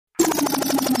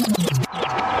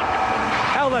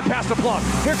that pass to Plum.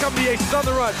 Here come the Aces on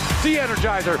the run.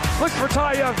 De-Energizer looks for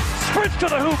Ty Young. Sprints to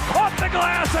the hoop. Off the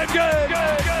glass and good.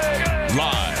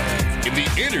 Live in the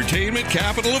entertainment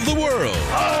capital of the world.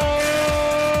 Oh,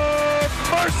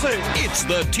 mercy. It's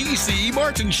the T.C.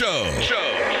 Martin Show.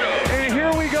 And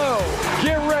here we go.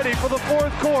 Get ready for the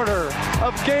fourth quarter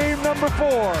of game number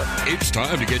 4. It's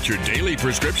time to get your daily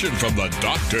prescription from the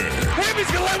doctor.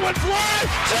 Hammy's going to let one fly.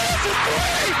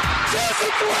 Just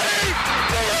a three.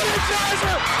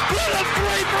 De-Energizer with a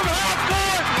three from half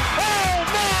court. Oh,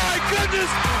 my goodness.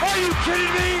 Are you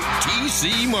kidding me?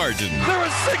 T.C. Martin. There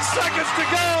was 6 seconds to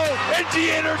go, and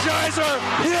De-Energizer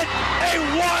hit a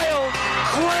wild,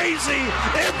 crazy,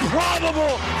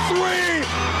 improbable three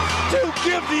to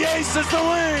give the Aces the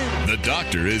lead. The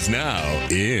doctor is now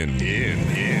in.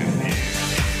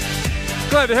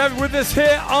 Glad to have you with us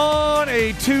here on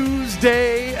a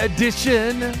Tuesday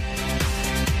edition.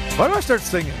 Why do I start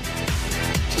singing?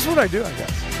 Just what I do, I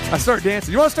guess. I start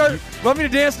dancing. You want me to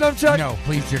dance now, Chuck? No,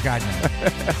 please, dear God, no.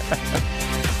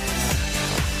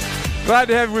 Glad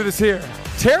to have you with us here.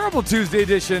 Terrible Tuesday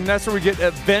edition. That's where we get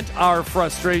to vent our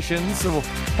frustrations. So we'll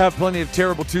have plenty of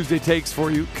Terrible Tuesday takes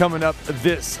for you coming up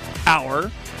this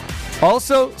hour.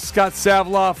 Also, Scott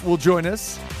Savloff will join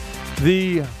us,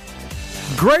 the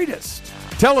greatest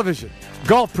television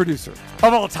golf producer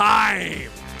of all time.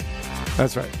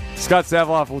 That's right. Scott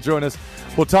Savloff will join us.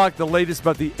 We'll talk the latest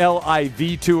about the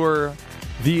LIV Tour,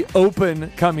 the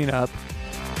Open coming up.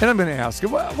 And I'm going to ask you,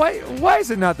 why is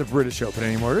it not the British Open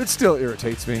anymore? It still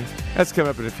irritates me. That's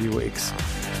coming up in a few weeks.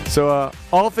 So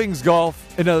all things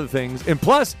golf and other things. And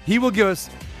plus, he will give us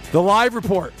the live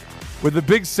report with the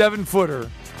big 7-footer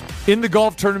in the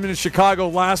golf tournament in Chicago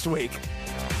last week.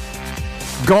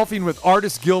 Golfing with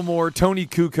Artis Gilmore, Tony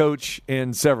Kukoc,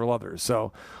 and several others.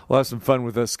 So we'll have some fun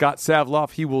with Scott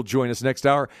Savloff. He will join us next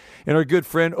hour. And our good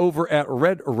friend over at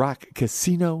Red Rock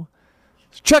Casino,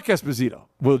 Chuck Esposito,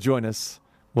 will join us.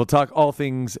 We'll talk all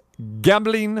things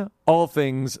gambling, all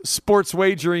things sports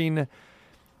wagering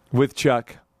with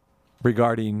Chuck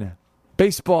regarding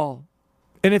baseball,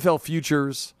 NFL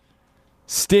futures,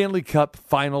 Stanley Cup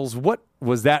finals. What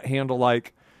was that handle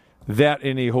like? That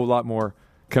and a whole lot more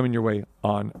coming your way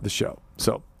on the show.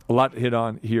 So a lot to hit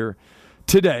on here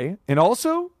today. And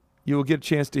also, you will get a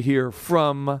chance to hear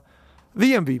from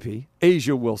the MVP,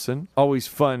 A'ja Wilson. Always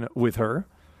fun with her.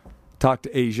 Talk to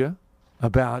A'ja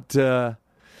about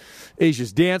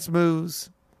A'ja's dance moves,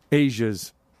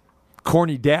 A'ja's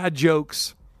corny dad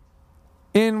jokes,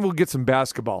 and we'll get some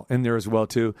basketball in there as well,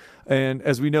 too. And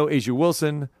as we know, A'ja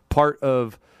Wilson, part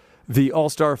of the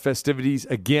All-Star festivities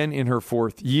again in her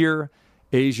 4th year.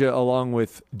 A'ja, along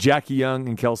with Jackie Young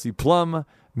and Kelsey Plum,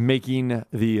 making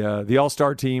the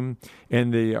All-Star team,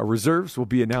 and the reserves will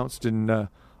be announced in a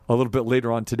little bit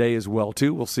later on today as well,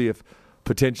 too. We'll see if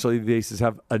potentially the Aces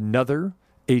have another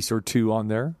ace or two on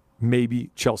there. Maybe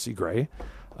Chelsea Gray.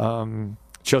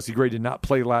 Chelsea Gray did not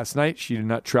play last night. She did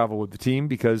not travel with the team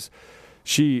because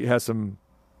she has some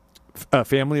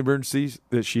family emergencies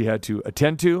that she had to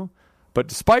attend to. But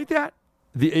despite that,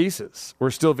 the Aces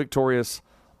were still victorious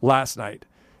last night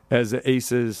as the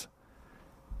Aces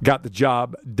got the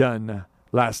job done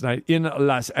last night in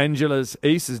Los Angeles.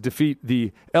 Aces defeat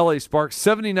the LA Sparks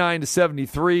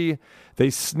 79-73. They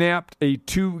snapped a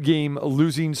 2-game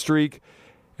losing streak.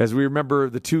 As we remember,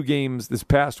 the 2 games this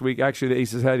past week, actually the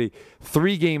Aces had a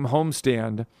 3-game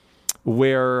homestand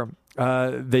where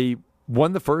they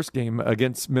won the first game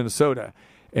against Minnesota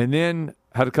and then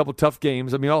had a couple tough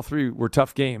games. I mean, all 3 were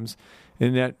tough games.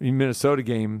 In that Minnesota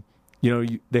game,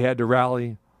 they had to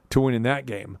rally to win in that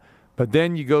game. But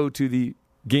then you go to the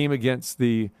game against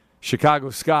the Chicago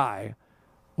Sky,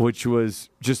 which was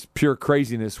just pure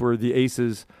craziness, where the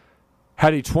Aces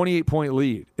had a 28-point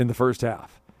lead in the first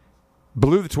half.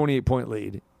 Blew the 28-point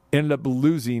lead, ended up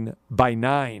losing by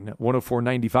 9,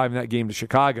 104-95 in that game to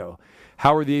Chicago.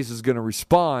 How are the Aces going to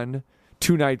respond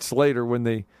 2 nights later when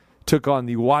they took on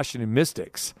the Washington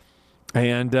Mystics?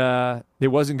 And it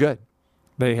wasn't good.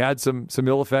 They had some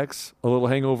ill effects, a little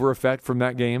hangover effect from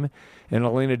that game. And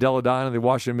Elena Delle Donne, the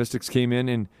Washington Mystics, came in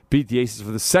and beat the Aces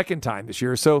for the 2nd time this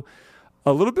year. So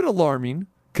a little bit alarming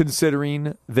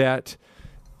considering that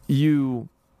you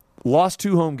lost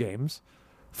 2 home games.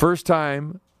 First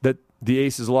time that the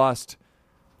Aces lost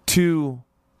 2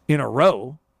 in a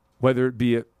row, whether it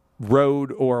be at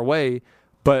road or away.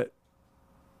 But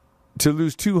to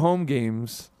lose 2 home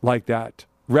games like that,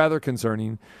 rather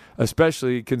concerning,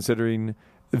 especially considering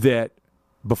that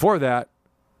before that,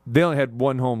 they only had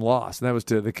 1 home loss, and that was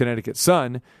to the Connecticut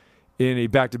Sun in a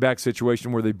back-to-back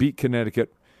situation where they beat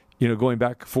Connecticut, going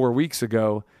back 4 weeks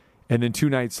ago, and then 2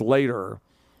 nights later,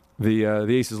 the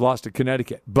Aces lost to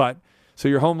Connecticut. But So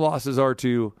your home losses are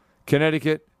to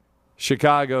Connecticut,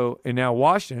 Chicago, and now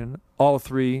Washington, all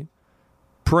three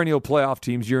perennial playoff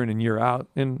teams year in and year out,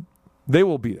 and they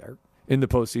will be there in the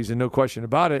postseason, no question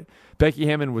about it. Becky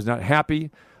Hammon was not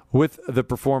happy with the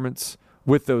performance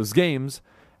with those games,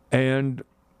 and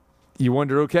you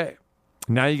wonder, okay,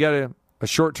 now you got a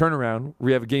short turnaround.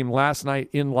 We have a game last night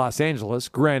in Los Angeles.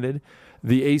 Granted,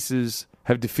 the Aces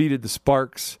have defeated the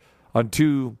Sparks on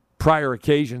two prior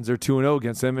occasions. They're 2-0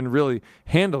 against them and really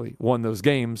handily won those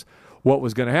games. What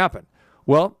was going to happen?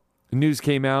 Well, news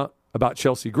came out about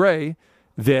Chelsea Gray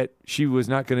that she was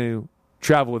not going to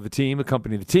travel with the team,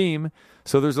 accompany the team.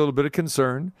 So there's a little bit of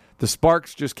concern. The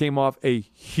Sparks just came off a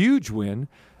huge win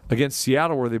against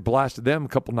Seattle where they blasted them a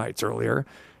couple nights earlier.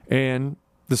 And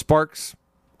the Sparks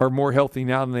are more healthy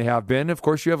now than they have been. Of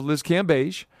course, you have Liz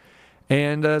Cambage.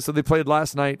 And so they played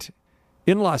last night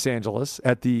in Los Angeles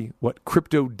at the,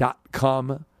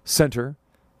 Crypto.com Center.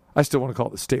 I still want to call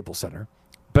it the Staples Center.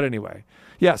 But anyway,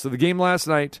 yeah, so the game last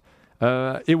night,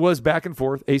 it was back and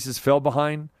forth. Aces fell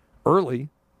behind early,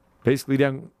 basically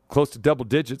down close to double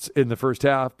digits in the first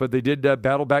half, but they did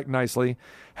battle back nicely,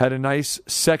 had a nice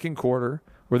second quarter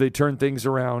where they turned things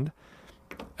around.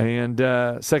 And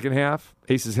second half,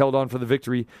 Aces held on for the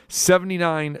victory,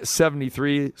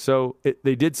 79-73. So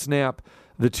they did snap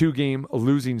the two-game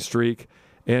losing streak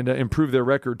and improve their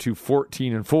record to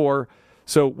 14-4.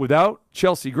 So without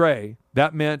Chelsea Gray,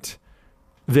 that meant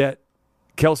that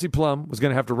Kelsey Plum was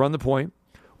going to have to run the point,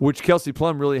 which Kelsey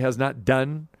Plum really has not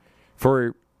done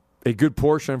for a good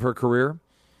portion of her career.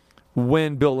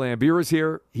 When Bill Laimbeer was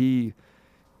here, he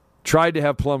tried to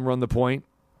have Plum run the point.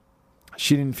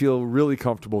 She didn't feel really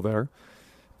comfortable there,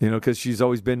 because she's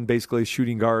always been basically a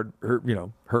shooting guard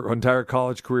her entire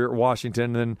college career at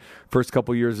Washington and then first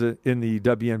couple years in the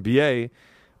WNBA.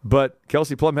 But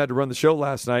Kelsey Plum had to run the show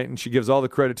last night, and she gives all the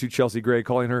credit to Chelsea Gray,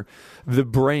 calling her the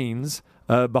brains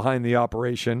behind the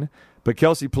operation. But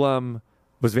Kelsey Plum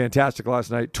was fantastic last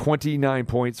night, 29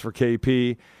 points for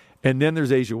KP. And then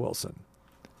there's A'ja Wilson.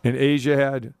 And A'ja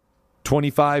had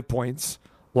 25 points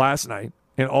last night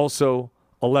and also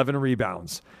 11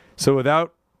 rebounds. So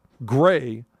without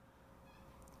Gray,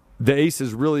 the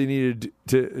Aces really needed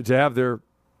to have their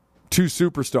two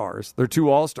superstars, their two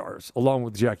all-stars, along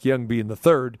with Jackie Young being the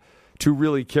third, to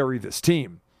really carry this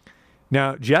team.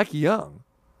 Now, Jackie Young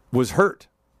was hurt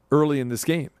early in this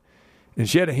game, and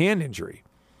she had a hand injury.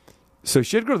 So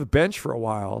she had to go to the bench for a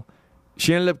while.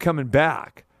 She ended up coming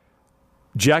back.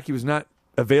 Jackie was not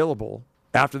available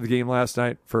after the game last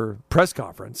night for press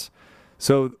conference.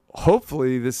 So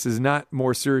hopefully this is not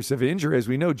more serious of an injury. As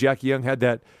we know, Jackie Young had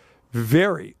that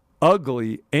very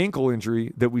ugly ankle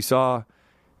injury that we saw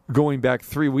going back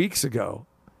 3 weeks ago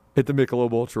at the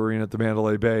Michelob Ultra Arena at the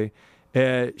Mandalay Bay.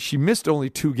 She missed only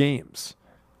 2 games,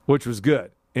 which was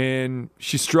good. And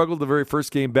she struggled the very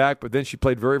first game back, but then she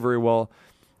played very, very well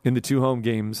in the 2 home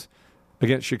games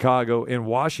against Chicago and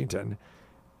Washington.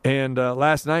 And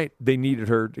last night, they needed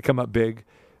her to come up big.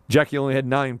 Jackie only had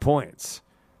 9 points,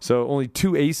 so only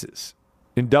 2 aces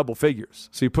in double figures.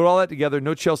 So you put all that together,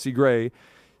 no Chelsea Gray,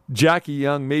 Jackie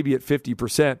Young maybe at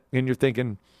 50%, and you're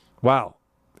thinking, wow,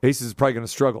 Aces is probably going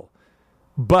to struggle.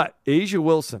 But A'ja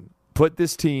Wilson put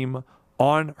this team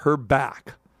on her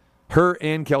back, her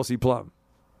and Kelsey Plum.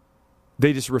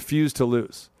 They just refused to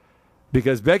lose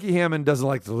because Becky Hammon doesn't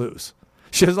like to lose.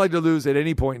 She doesn't like to lose at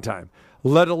any point in time,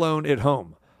 let alone at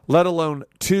home, let alone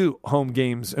 2 home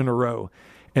games in a row.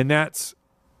 And that's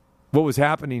what was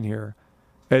happening here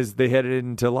as they headed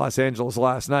into Los Angeles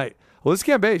last night. Liz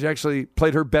Cambage actually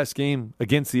played her best game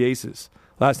against the Aces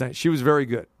last night. She was very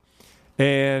good.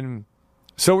 And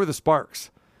so were the Sparks.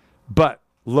 But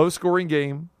low-scoring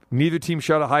game. Neither team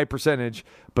shot a high percentage,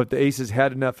 but the Aces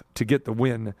had enough to get the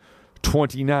win.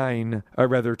 29 for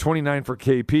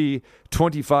KP,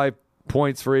 25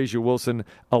 points for A'ja Wilson,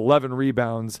 11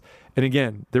 rebounds. And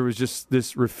again, there was just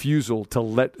this refusal to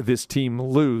let this team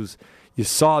lose. You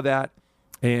saw that,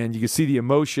 and you could see the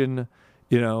emotion,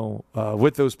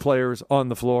 with those players on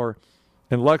the floor.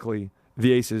 And luckily,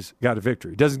 the Aces got a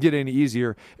victory. It doesn't get any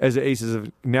easier as the Aces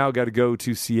have now got to go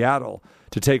to Seattle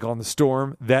to take on the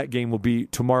Storm. That game will be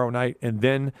tomorrow night, and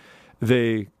then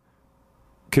they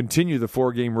continue the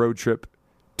 4-game road trip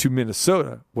to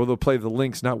Minnesota, where they'll play the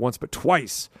Lynx not once but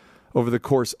twice over the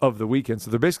course of the weekend. So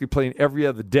they're basically playing every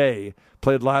other day.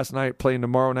 Played last night, playing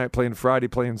tomorrow night, playing Friday,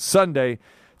 playing Sunday.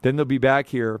 Then they'll be back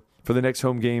here for the next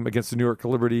home game against the New York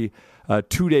Liberty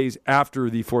 2 days after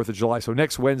the 4th of July. So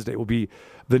next Wednesday will be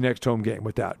the next home game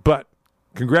with that. But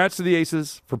congrats to the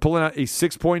Aces for pulling out a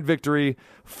 6-point victory,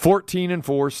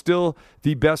 14-4, still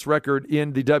the best record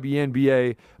in the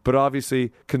WNBA, but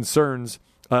obviously concerns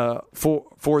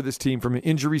for this team from an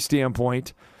injury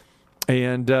standpoint.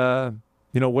 And,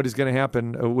 what is going to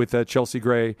happen with Chelsea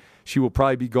Gray? She will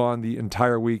probably be gone the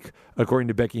entire week, according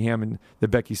to Becky Hammon, that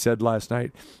Becky said last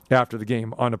night after the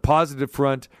game. On a positive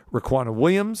front, Raquana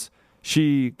Williams,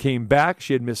 she came back.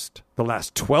 She had missed the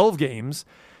last 12 games,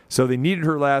 so they needed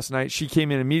her last night. She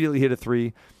came in, immediately hit a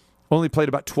 3, only played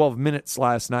about 12 minutes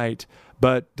last night,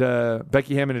 but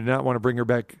Becky Hammon did not want to bring her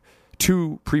back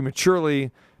too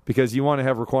prematurely because you want to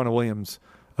have Raquana Williams,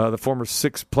 the former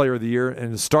 6th player of the year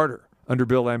and the starter under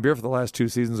Bill Laimbeer for the last 2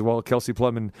 seasons, while Kelsey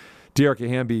Plum and Dearica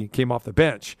Hamby came off the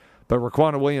bench. But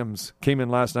Raquana Williams came in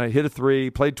last night, hit a 3,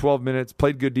 played 12 minutes,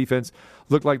 played good defense,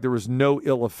 looked like there was no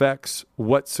ill effects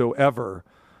whatsoever,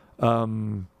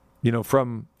 from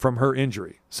her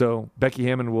injury. So Becky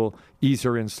Hammon will ease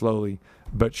her in slowly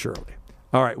but surely.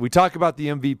 All right, we talk about the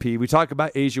MVP. We talk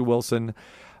about A'ja Wilson.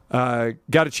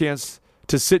 Got a chance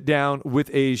to sit down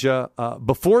with A'ja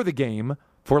before the game,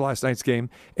 for last night's game,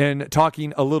 and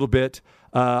talking a little bit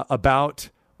about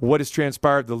what has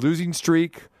transpired, the losing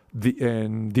streak,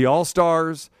 the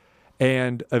All-Stars,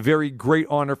 and a very great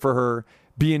honor for her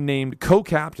being named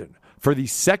co-captain for the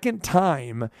second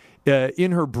time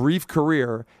in her brief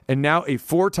career, and now a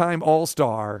 4-time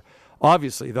All-Star.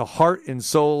 Obviously, the heart and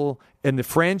soul and the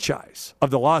franchise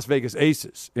of the Las Vegas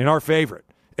Aces, in our favorite,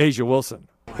 A'ja Wilson.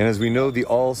 And as we know, the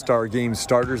All-Star Game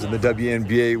starters in the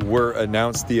WNBA were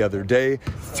announced the other day.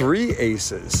 3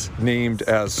 aces named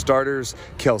as starters: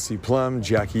 Kelsey Plum,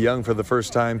 Jackie Young for the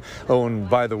first time. Oh, and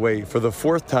by the way, for the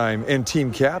 4th time, and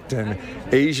team captain,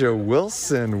 A'ja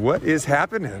Wilson. What is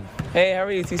happening? Hey, how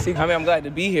are you, TC? I'm glad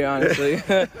to be here, honestly.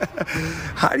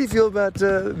 How do you feel about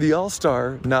the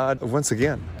All-Star nod once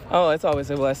again? Oh, it's always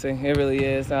a blessing. It really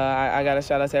is. I got to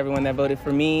shout out to everyone that voted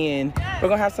for me, and we're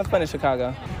going to have some fun in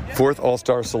Chicago. 4th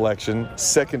All-Star selection,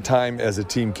 2nd time as a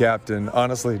team captain.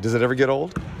 Honestly, does it ever get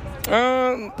old?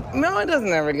 No, it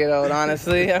doesn't ever get old,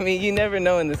 honestly. I mean, you never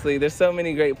know in this league. There's so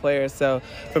many great players. So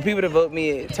for people to vote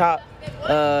me top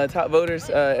voters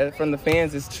from the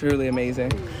fans is truly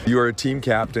amazing. You are a team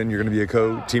captain. You're going to be a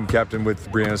co-team captain with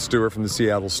Breanna Stewart from the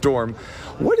Seattle Storm.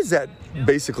 What does that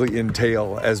basically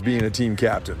entail as being a team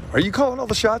captain? Are you calling all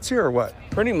the shots here or what?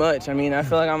 Pretty much. I mean, I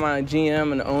feel like I'm a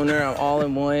GM, an owner. I'm all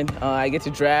in one. I get to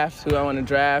draft who I want to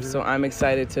draft, so I'm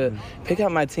excited to pick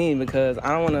out my team because I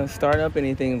don't want to start up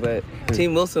anything, but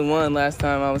Team Wilson won last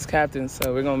time I was captain,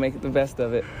 so we're going to make the best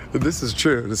of it. This is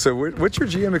true. So what's your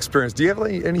GM experience? Do you have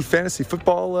any fantasy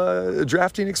football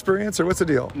drafting experience, or what's the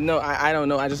deal? No, I don't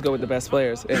know. I just go with the best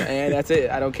players, and that's it.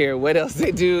 I don't care what else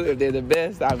they do. If they're the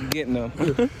best, I'm getting them.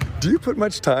 Do you put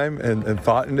much time and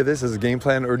thought into this as a game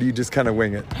plan, or do you just kind of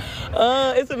wing it?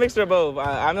 It's a mixture of both.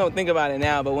 I don't think about it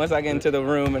now, but once I get into the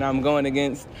room and I'm going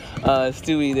against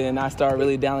Stewie, then I start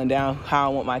really dialing down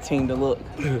how I want my team to look.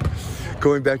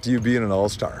 Going back to you being an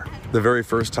All-Star, the very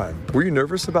first time, were you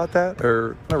nervous about that,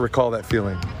 or I recall that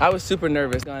feeling? I was super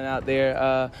nervous going out there,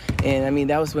 and I mean,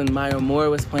 that was when Maya Moore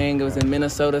was playing. It was in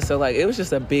Minnesota, so like it was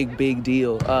just a big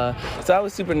deal. So I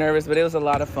was super nervous, but it was a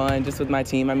lot of fun just with my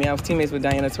team. I mean, I was teammates with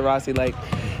Diana Taurasi, like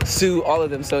Sue, all of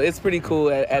them. So it's pretty cool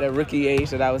at a rookie age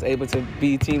that I was able to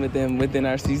be team with them within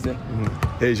our season.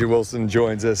 A'ja Wilson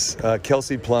joins us.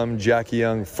 Kelsey Plum, Jackie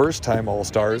Young, first-time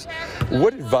All-Stars.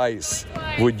 What advice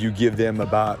would you give them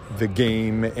about the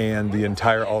game and the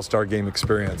entire All-Star game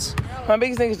experience? My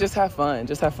biggest thing is just have fun.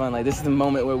 Just have fun. Like, this is the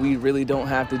moment where we really don't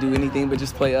have to do anything but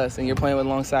just play us, and you're playing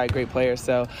alongside great players.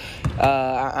 So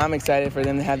I'm excited for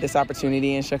them to have this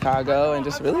opportunity in Chicago and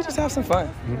just have some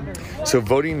fun. So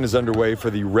voting is underway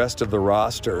for the rest of the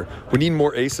roster. We need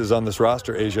more aces on this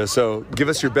roster, A'ja, so give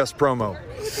us your best promo.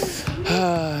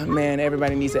 Man,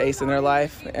 everybody needs an ace in their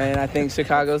life, and I think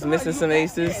Chicago's missing some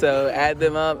aces, so add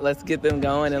them up, let's get them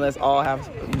going, and let's all have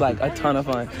like a ton of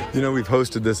fun. You know, we've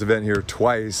hosted this event here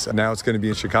twice. Now it's going to be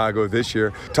in Chicago this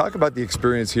year. Talk about the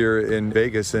experience here in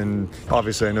Vegas, and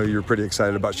obviously I know you're pretty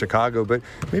excited about Chicago, but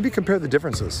maybe compare the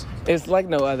differences. It's like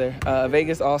no other.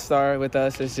 Vegas All-Star with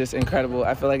us is just incredible.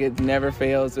 I feel like it never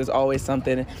fails. There's always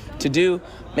something to do,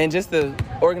 and just the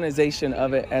organization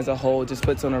of it as a whole just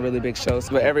puts on a really big show.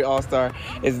 So every All-Star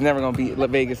is never going to beat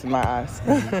Vegas in my eyes.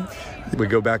 We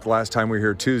go back last time we were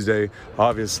here Tuesday,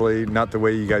 obviously not the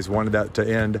way you guys wanted that to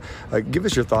end. Give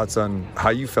us your thoughts on how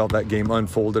you felt that game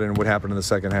unfolded and what happened in the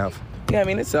second half. Yeah, I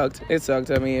mean, it sucked. It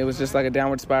sucked. I mean, it was just like a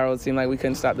downward spiral. It seemed like we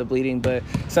couldn't stop the bleeding, but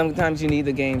sometimes you need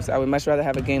the games. I would much rather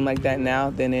have a game like that now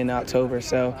than in October.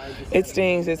 So it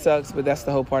stings, it sucks, but that's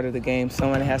the whole part of the game.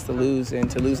 Someone has to lose, and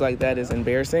to lose like that is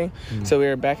embarrassing. So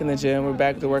we're back in the gym. We're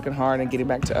back to working hard and getting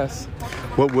back to us.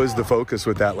 What was the focus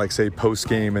with that, like, say,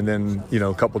 post-game and then,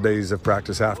 a couple days of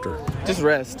practice after? Just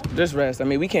rest. Just rest. I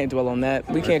mean, we can't dwell on that.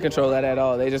 We can't control that at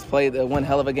all. They just played one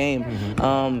hell of a game.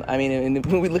 I mean, and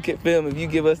when we look at film, if you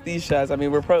give us these shots, I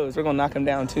mean, we're pros. We're going to knock them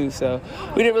down, too. So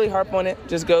we didn't really harp on it.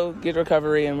 Just go get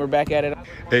recovery, and we're back at it.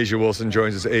 A'ja Wilson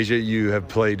joins us. A'ja, you have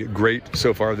played great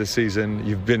so far this season.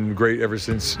 You've been great ever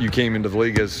since you came into the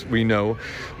league, as we know.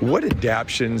 What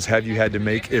adaptations have you had to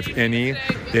make, if any,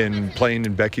 in playing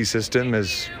in Becky's system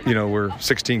as, we're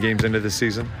 16 games into this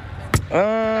season?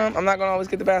 I'm not going to always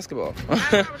get the basketball.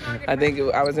 I think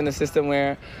I was in a system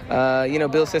where,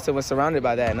 Bill's system was surrounded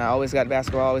by that, and I always got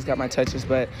basketball, always got my touches,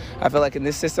 but I feel like in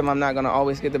this system I'm not going to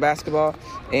always get the basketball,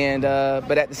 and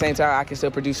but at the same time I can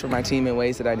still produce for my team in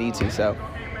ways that I need to, so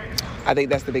I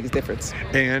think that's the biggest difference.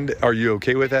 And are you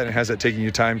okay with that, and has that taken you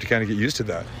time to kind of get used to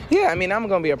that? Yeah, I mean, I'm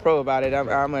going to be a pro about it. I'm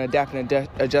going to adapt and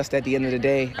adjust at the end of the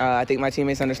day. I think my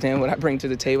teammates understand what I bring to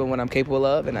the table, what I'm capable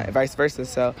of, and vice versa.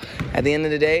 So at the end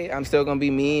of the day, I'm still going to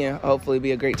be me and hopefully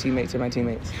be a great teammate to my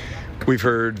teammates. We've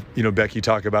heard, Becky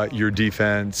talk about your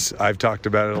defense. I've talked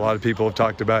about it. A lot of people have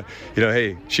talked about,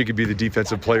 hey, she could be the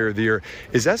defensive player of the year.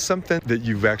 Is that something that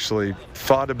you've actually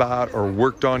thought about or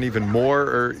worked on even more?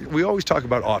 Or we always talk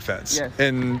about offense, yes,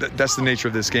 and that's the nature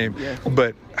of this game. Yes.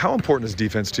 But how important is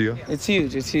defense to you? It's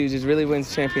huge. It's huge. It really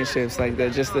wins championships. I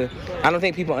don't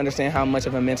think people understand how much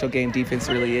of a mental game defense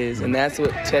really is, and that's what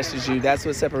tests you. That's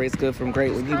what separates good from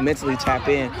great, when you mentally tap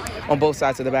in on both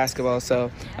sides of the basketball.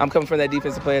 So I'm coming for that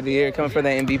defensive player of the year, coming for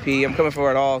that MVP. I'm coming for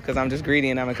it all because I'm just greedy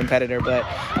and I'm a competitor. But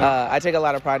I take a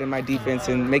lot of pride in my defense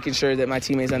and making sure that my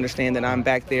teammates understand that I'm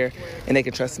back there and they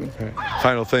can trust me. Right.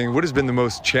 Final thing, what has been the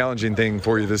most challenging thing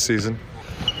for you this season?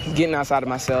 Getting outside of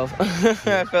myself.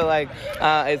 I feel like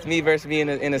it's me versus me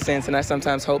in a sense, and I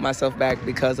sometimes hold myself back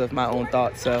because of my own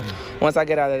thoughts. So once I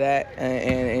get out of that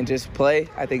and just play,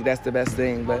 I think that's the best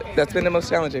thing. But that's been the most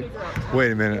challenging.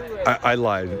 Wait a minute. I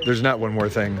lied. There's not one more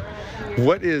thing.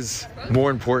 What is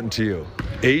more important to you?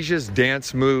 A'ja's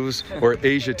dance moves or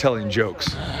A'ja telling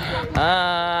jokes?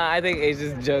 I think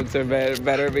A'ja's jokes are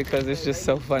better because it's just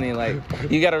so funny. Like,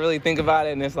 you got to really think about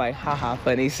it, and it's like, haha,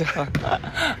 funny. So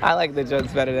I like the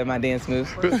jokes better than my dance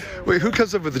moves. Wait, who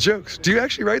comes up with the jokes? Do you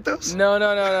actually write those? No.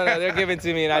 They're given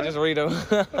to me, and I just read them.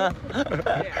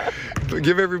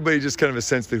 Give everybody just kind of a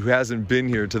sense that who hasn't been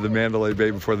here to the Mandalay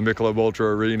Bay before the Michelob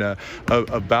Ultra Arena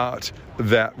about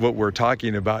that, what we're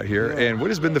talking about here, and what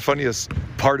has been the funniest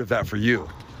part of that for you?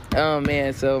 Oh,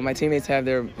 man, so my teammates have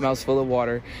their mouths full of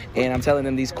water, and I'm telling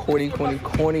them these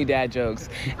corny dad jokes,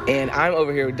 and I'm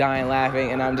over here dying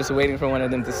laughing, and I'm just waiting for one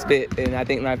of them to spit, and I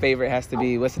think my favorite has to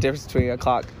be, what's the difference between a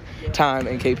clock time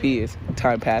and KP is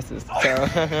time passes. So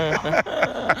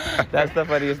that's the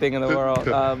funniest thing in the world.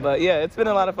 But, yeah, it's been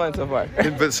a lot of fun so far.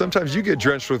 But sometimes you get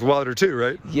drenched with water too,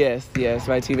 right? Yes,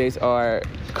 my teammates are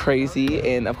crazy,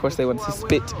 and, of course, they want to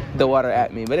spit the water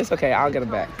at me, but it's okay. I'll get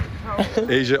them back.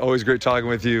 A'ja, always great talking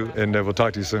with you, and we'll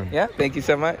talk to you soon. Yeah, thank you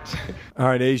so much. All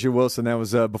right, A'ja Wilson, that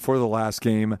was before the last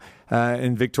game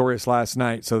and victorious last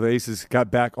night. So the Aces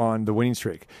got back on the winning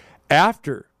streak.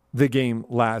 After the game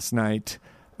last night,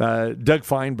 Doug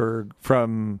Feinberg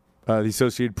from the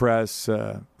Associated Press,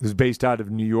 who's based out of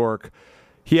New York,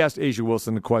 he asked A'ja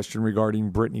Wilson a question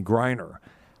regarding Brittney Griner.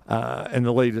 And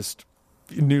the latest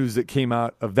news that came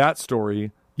out of that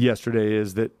story yesterday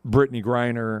is that Brittney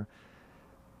Griner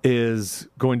is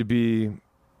going to be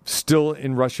still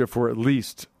in Russia for at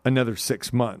least another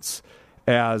 6 months,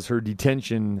 as her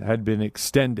detention had been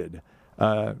extended,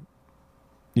 for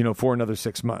another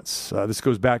 6 months. This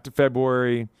goes back to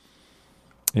February,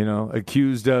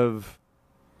 accused of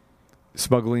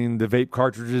smuggling the vape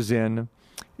cartridges in.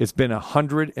 It's been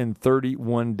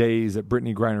 131 days that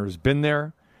Brittney Griner has been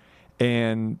there,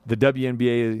 and the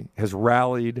WNBA has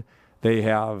rallied. They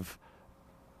have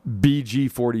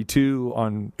BG42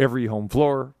 on every home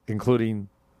floor, including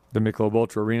the Michelob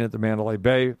Ultra Arena at the Mandalay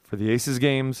Bay for the Aces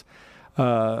games.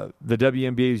 The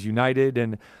WNBA is united,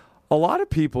 and a lot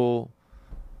of people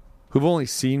who've only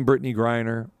seen Brittney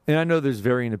Griner, and I know there's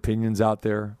varying opinions out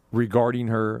there regarding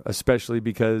her, especially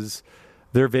because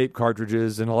they're vape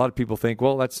cartridges, and a lot of people think,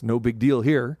 well, that's no big deal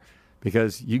here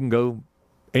because you can go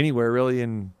anywhere really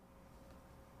and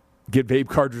get vape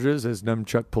cartridges, as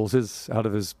Numchuck pulls his out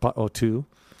of his 2.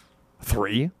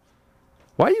 3?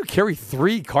 Why do you carry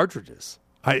 3 cartridges?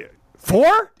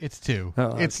 4? It's 2.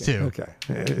 Oh, it's okay.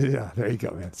 2. Okay. Yeah, there you go,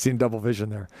 man. Seeing double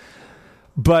vision there.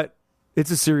 But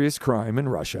it's a serious crime in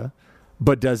Russia,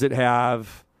 but does it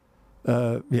have,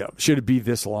 should it be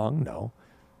this long? No.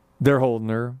 They're holding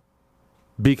her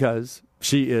because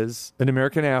she is an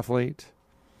American athlete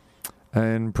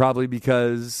and probably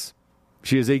because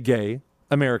she is a gay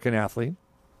American athlete.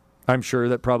 I'm sure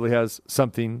that probably has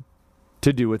something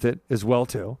to do with it as well,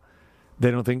 too. They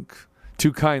don't think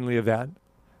too kindly of that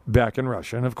back in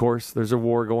Russia. And, of course, there's a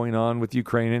war going on with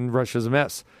Ukraine, and Russia's a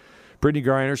mess. Brittany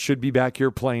Griner should be back here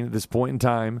playing at this point in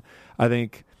time. I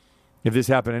think if this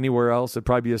happened anywhere else, it'd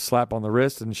probably be a slap on the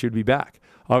wrist, and she'd be back.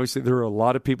 Obviously, there are a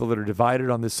lot of people that are divided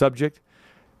on this subject,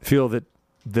 feel that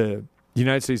the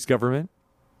United States government,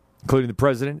 including the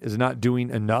president, is not doing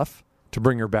enough to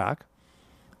bring her back.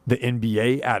 The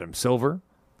NBA, Adam Silver,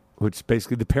 which is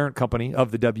basically the parent company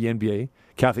of the WNBA,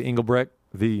 Kathy Engelbrecht,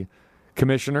 the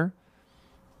commissioner,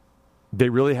 they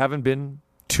really haven't been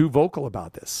too vocal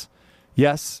about this.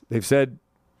 Yes, they've said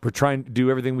we're trying to do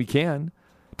everything we can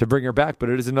to bring her back, but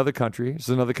it is another country. It's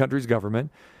another country's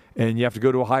government, and you have to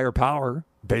go to a higher power,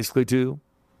 basically to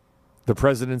the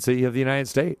presidency of the United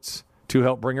States, to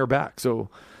help bring her back. So,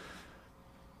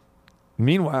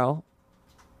 meanwhile,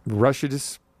 Russia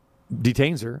just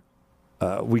detains her.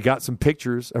 We got some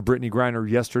pictures of Brittany Griner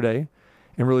yesterday,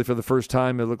 and really for the first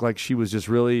time, it looked like she was just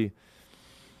really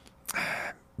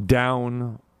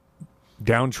downtrodden,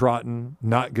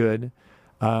 not good.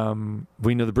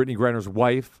 We know that Brittany Griner's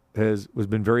wife has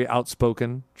been very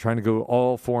outspoken, trying to go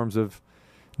all forms of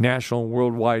national and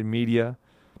worldwide media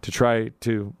to try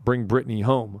to bring Brittany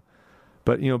home.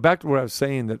 But, back to what I was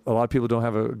saying, that a lot of people don't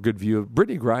have a good view of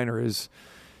Brittany Griner.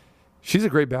 She's a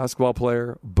great basketball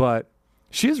player, but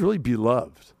she is really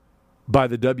beloved by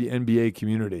the WNBA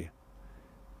community.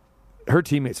 Her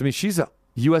teammates, she's a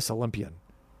U.S. Olympian,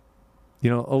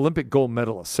 Olympic gold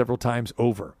medalist several times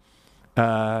over.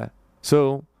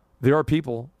 So there are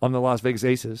people on the Las Vegas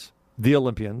Aces, the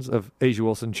Olympians of A'ja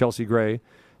Wilson, Chelsea Gray,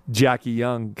 Jackie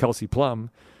Young, Kelsey Plum,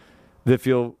 that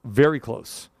feel very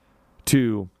close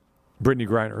to Brittany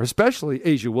Griner, especially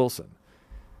A'ja Wilson,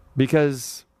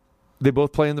 because they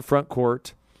both play in the front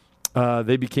court.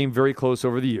 They became very close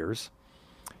over the years.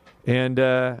 And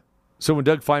so when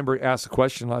Doug Feinberg asked the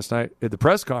question last night at the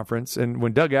press conference, and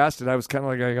when Doug asked it, I was kind of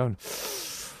like going,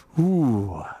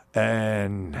 ooh.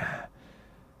 And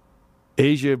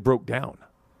A'ja broke down.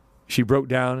 She broke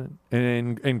down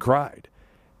and cried.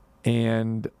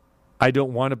 And I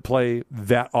don't want to play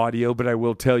that audio, but I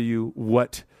will tell you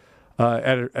what, out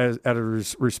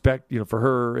of respect, for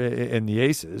her and the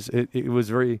Aces, it was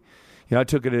very, I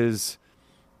took it as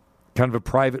kind of a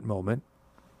private moment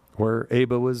where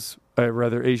A'ja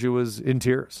was in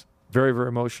tears, very, very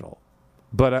emotional.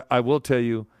 But I will tell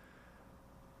you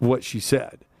what she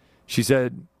said. She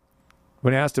said,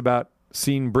 when asked about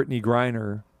seeing Brittany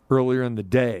Griner earlier in the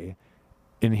day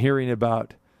and hearing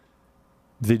about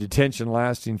the detention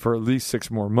lasting for at least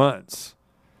 6 more months,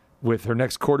 with her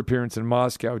next court appearance in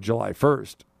Moscow July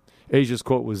 1st, A'ja's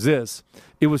quote was this: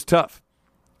 "It was tough.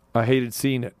 I hated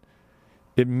seeing it.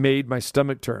 It made my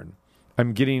stomach turn.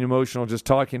 I'm getting emotional just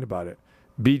talking about it.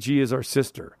 BG is our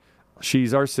sister.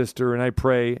 She's our sister, and I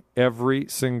pray every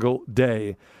single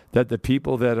day that the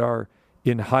people that are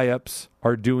in high-ups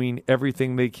are doing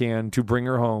everything they can to bring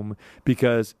her home,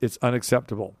 because it's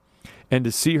unacceptable. And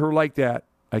to see her like that,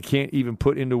 I can't even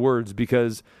put into words,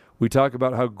 because we talk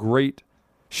about how great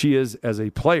she is as a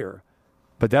player,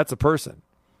 but that's a person.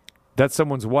 That's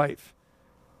someone's wife.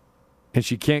 And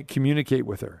she can't communicate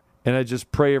with her. And I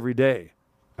just pray every day.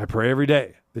 I pray every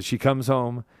day that she comes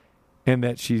home and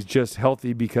that she's just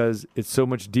healthy, because it's so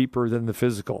much deeper than the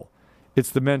physical.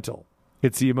 It's the mental.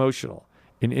 It's the emotional.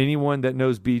 And anyone that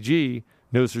knows BG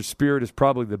knows her spirit is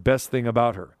probably the best thing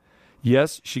about her.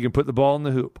 Yes, she can put the ball in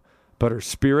the hoop, but her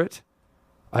spirit,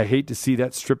 I hate to see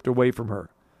that stripped away from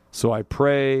her. So I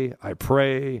pray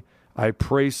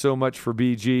so much for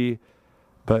BG,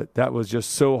 but that was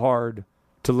just so hard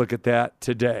to look at that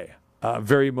today.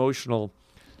 Very emotional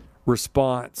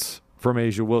response from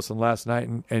A'ja Wilson last night,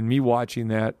 and me watching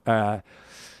that,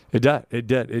 it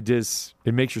did.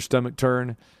 It makes your stomach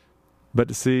turn. But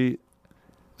to see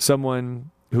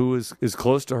someone who is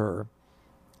close to her,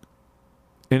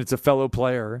 and it's a fellow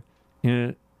player,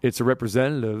 and it's a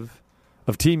representative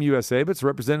of Team USA, but it's a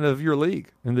representative of your league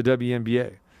in the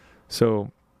WNBA.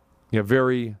 So,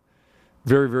 very,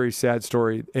 very, very sad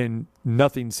story, and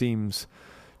nothing seems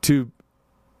to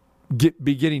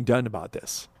be getting done about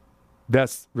this.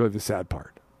 That's really the sad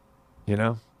part,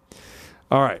 All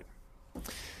right.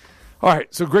 All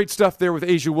right, so great stuff there with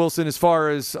A'ja Wilson. As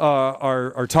far as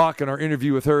our talk and our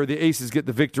interview with her, the Aces get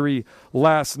the victory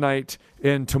last night,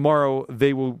 and tomorrow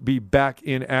they will be back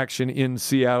in action in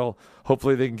Seattle.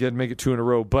 Hopefully they can make it 2 in a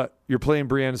row. But you're playing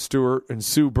Breanna Stewart and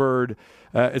Sue Bird.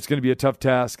 It's going to be a tough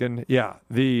task. And, yeah,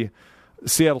 the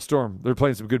Seattle Storm, they're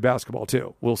playing some good basketball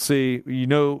too. We'll see.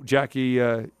 Jackie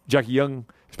Young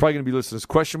is probably going to be listed as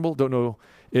questionable. Don't know.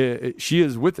 She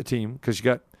is with the team because she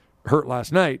got hurt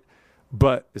last night.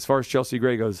 But as far as Chelsea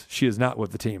Gray goes, she is not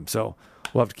with the team. So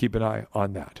we'll have to keep an eye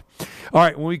on that. All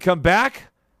right, when we come back,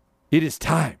 it is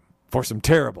time for some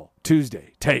terrible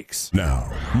Tuesday takes. Now,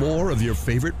 more of your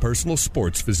favorite personal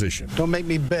sports physician. Don't make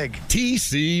me beg.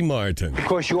 T.C. Martin.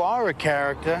 Because you are a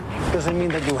character doesn't mean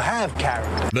that you have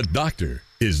character. The doctor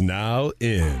is now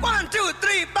in. 1, 2,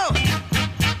 3, 4.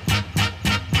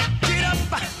 Get up,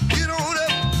 get on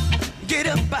up, get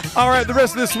up. All right, the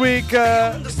rest of this week,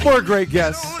 more great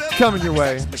guests coming your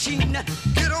way.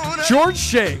 George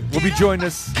Shea will be joining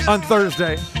us on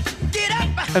Thursday.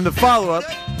 And the follow-up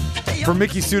for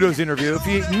Miki Sudo's interview. If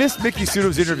you missed Miki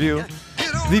Sudo's interview,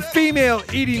 the female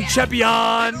eating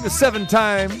champion, the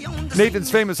 7-time Nathan's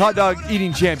Famous hot dog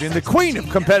eating champion, the queen of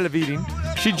competitive eating,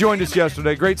 she joined us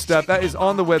yesterday. Great stuff. That is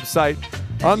on the website,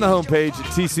 on the homepage at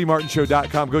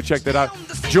tcmartinshow.com. Go check that out.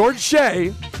 George Shea,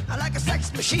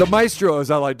 the maestro, as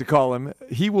I like to call him,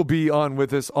 he will be on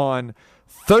with us on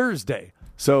Thursday.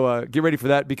 So get ready for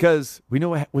that because we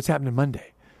know what's happening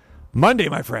Monday. Monday,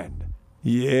 my friend.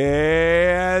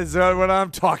 Yeah, that's what I'm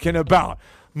talking about.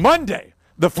 Monday,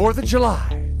 the 4th of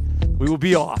July, we will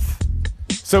be off.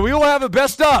 So we will have a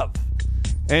best of.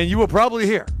 And you will probably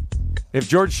hear if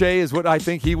George Shea is what I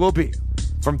think he will be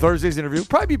from Thursday's interview.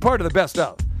 Probably be part of the best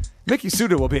of. Miki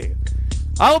Sudo will be.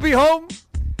 I'll be home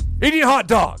eating hot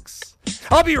dogs.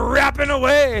 I'll be rapping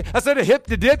away. I said a hip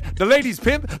to dip, the ladies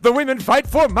pimp, the women fight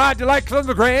for my delight. From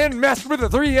the grand master with the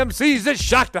 3 MCs that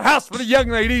shock the house for the young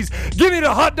ladies. Give me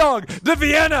the hot dog, the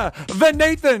Vienna, the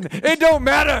Nathan. It don't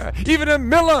matter. Even a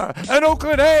Miller, an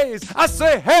Oakland A's. I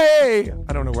say, hey.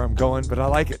 I don't know where I'm going, but I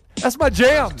like it. That's my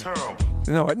jam. That's terrible.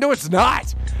 No, it's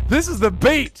not. This is the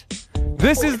beat.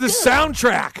 This is the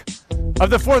soundtrack of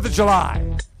the 4th of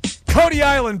July. Coney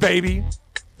Island, baby.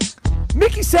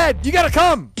 Mickey said, you got to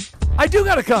come. I do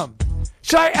got to come.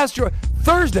 Should I ask George?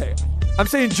 Thursday, I'm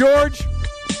saying, George,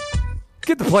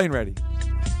 get the plane ready.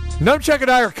 Numchuck and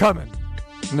I are coming.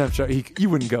 Numchuck, you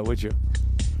wouldn't go, would you?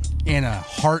 In a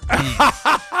heartbeat.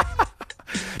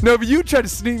 No, but you tried to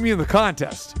sneak me in the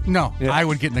contest. No, Yeah. I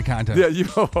would get in the contest. Yeah, you.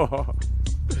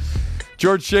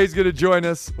 George Shea's going to join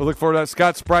us. We'll look forward to that.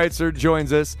 Scott Spreitzer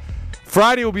joins us.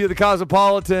 Friday, we'll be at the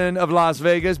Cosmopolitan of Las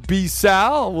Vegas. B.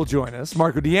 Sal will join us.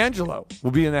 Marco D'Angelo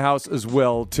will be in the house as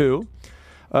well, too.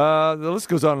 The list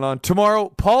goes on and on. Tomorrow,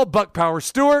 Paul Buck Power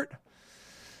Stewart.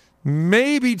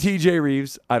 Maybe TJ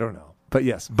Reeves. I don't know. But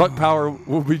yes, Buck Power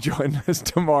will be joining us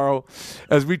tomorrow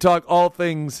as we talk all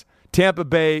things Tampa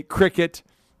Bay, cricket,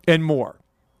 and more.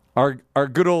 Our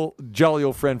good old jolly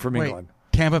old friend from England.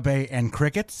 Tampa Bay and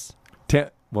crickets?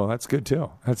 Well, that's good,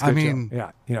 too. That's good, I mean, too.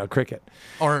 Yeah, cricket.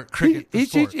 Or cricket.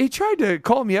 He tried to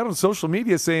call me out on social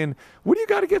media saying, what do you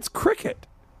got against cricket?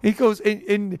 He goes,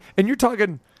 and you're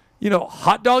talking,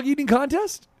 hot dog eating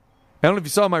contest? I don't know if you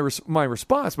saw my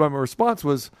response, but my response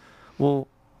was, well,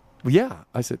 yeah.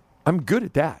 I said, I'm good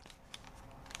at that.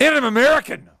 And I'm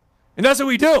American. And that's what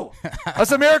we do.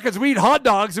 Us Americans, we eat hot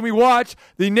dogs and we watch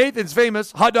the Nathan's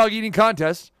Famous hot dog eating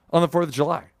contest on the 4th of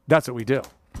July. That's what we do.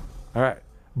 All right.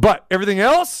 But everything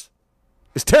else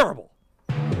is terrible.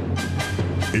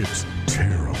 It's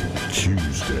Terrible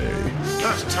Tuesday.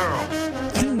 That's terrible.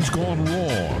 Things gone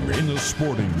wrong in the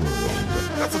sporting world.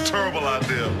 That's a terrible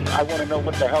idea. I want to know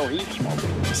what the hell he's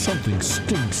smoking. Something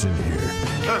stinks in here.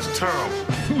 That's terrible.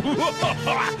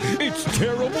 It's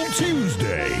Terrible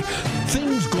Tuesday.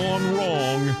 Things gone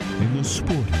wrong in the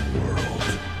sporting world.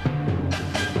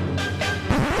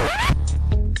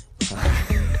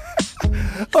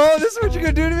 Oh, this is what you're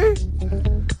going to do to me?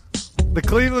 The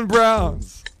Cleveland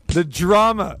Browns. The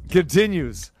drama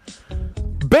continues.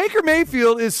 Baker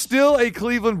Mayfield is still a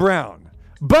Cleveland Brown,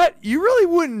 but you really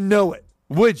wouldn't know it,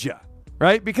 would you?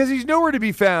 Right? Because he's nowhere to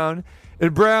be found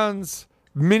in Browns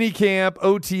minicamp,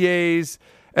 OTAs,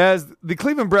 as the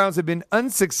Cleveland Browns have been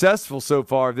unsuccessful so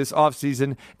far this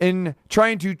offseason in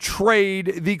trying to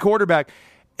trade the quarterback.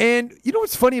 And you know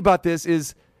what's funny about this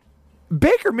is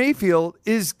Baker Mayfield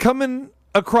is coming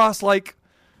across like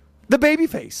the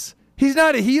babyface. He's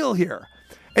not a heel here.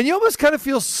 And you almost kind of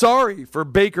feel sorry for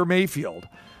Baker Mayfield,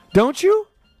 don't you?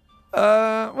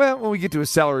 Well, when we get to his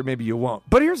salary, maybe you won't.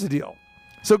 But here's the deal.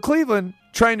 So Cleveland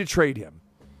trying to trade him.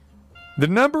 The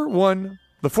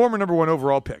former number one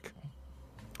overall pick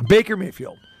Baker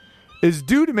Mayfield is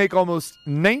due to make almost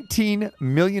 $19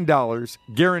 million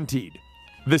guaranteed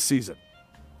this season.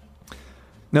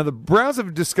 Now, the Browns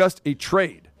have discussed a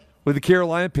trade with the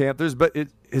Carolina Panthers, but it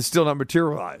has still not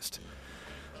materialized.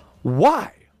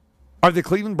 Why are the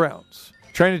Cleveland Browns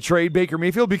trying to trade Baker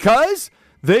Mayfield? Because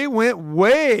they went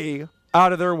way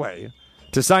out of their way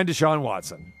to sign Deshaun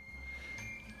Watson.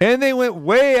 And they went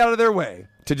way out of their way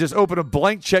to just open a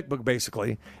blank checkbook,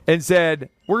 basically, and said,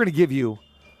 we're going to give you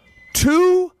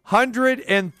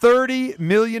 $230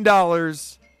 million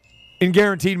in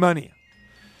guaranteed money.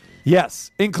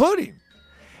 Yes, including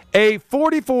a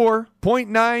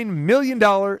 $44.9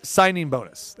 million signing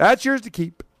bonus. That's yours to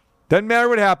keep. Doesn't matter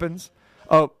what happens.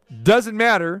 Oh, doesn't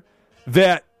matter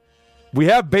that we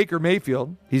have Baker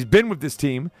Mayfield. He's been with this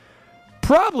team.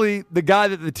 Probably the guy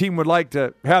that the team would like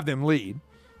to have them lead.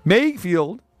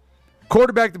 Mayfield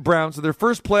quarterbacked the Browns to their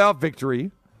first playoff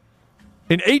victory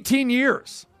in 18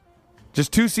 years.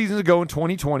 Just 2 seasons ago in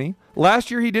 2020.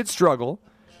 Last year he did struggle.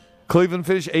 Cleveland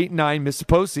finished 8-9, missed the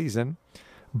postseason.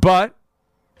 But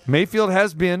Mayfield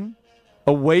has been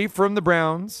away from the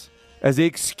Browns as they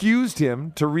excused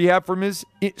him to rehab from his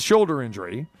shoulder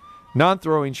injury,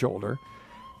 non-throwing shoulder,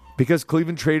 because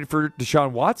Cleveland traded for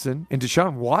Deshaun Watson, and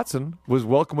Deshaun Watson was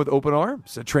welcomed with open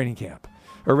arms at training camp,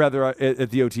 or rather at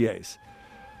the OTAs.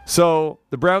 So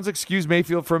the Browns excused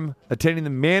Mayfield from attending the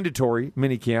mandatory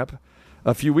minicamp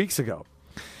a few weeks ago.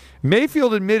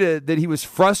 Mayfield admitted that he was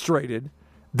frustrated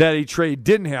that a trade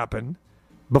didn't happen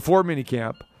before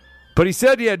minicamp, but he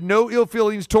said he had no ill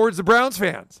feelings towards the Browns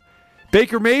fans.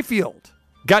 Baker Mayfield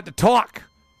got to talk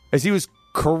as he was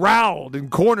corralled and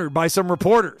cornered by some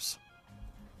reporters.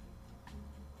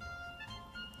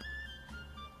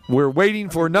 We're waiting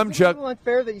for Numchuck. Is it a little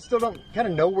unfair that you still don't kind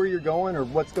of know where you're going or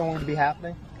what's going to be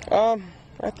happening?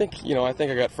 I think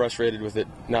I got frustrated with it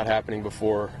not happening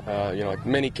before, like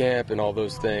mini camp and all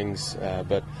those things.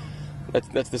 But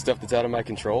that's the stuff that's out of my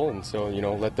control, and so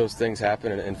let those things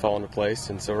happen and fall into place.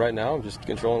 And so right now I'm just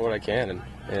controlling what I can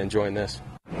and enjoying this.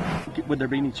 Would there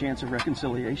be any chance of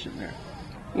reconciliation there?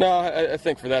 No, I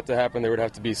think for that to happen, there would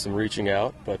have to be some reaching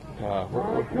out. But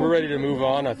we're ready to move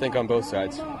on, I think, on both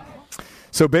sides.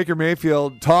 So Baker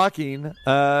Mayfield talking,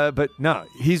 but no,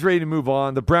 he's ready to move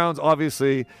on. The Browns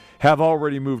obviously have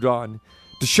already moved on.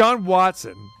 Deshaun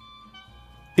Watson,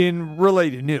 in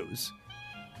related news,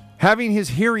 having his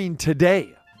hearing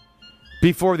today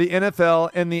before the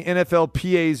NFL and the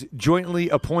NFLPA's jointly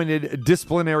appointed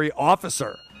disciplinary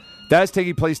officer. That's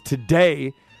taking place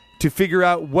today to figure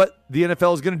out what the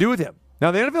NFL is going to do with him.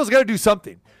 Now, the NFL's got to do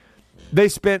something. They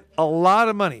spent a lot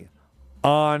of money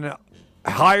on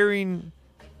hiring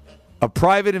a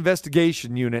private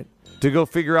investigation unit to go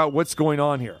figure out what's going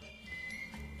on here.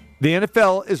 The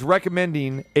NFL is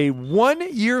recommending a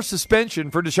 1-year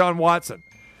suspension for Deshaun Watson.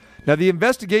 Now, the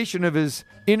investigation of his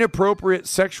inappropriate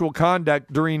sexual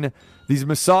conduct during these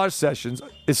massage sessions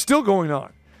is still going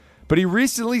on. But he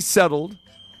recently settled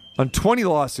on 20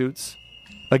 lawsuits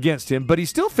against him, but he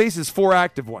still faces 4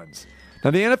 active ones. Now,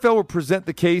 the NFL will present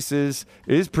the cases,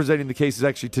 is presenting the cases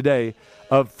actually today,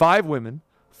 of 5 women,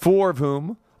 4 of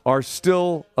whom are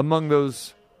still among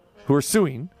those who are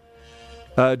suing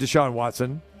Deshaun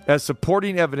Watson as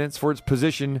supporting evidence for its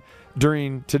position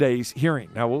during today's hearing.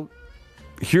 Now, we'll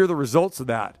hear the results of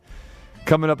that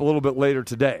coming up a little bit later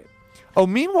today. Oh,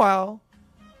 meanwhile,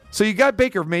 so you got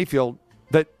Baker Mayfield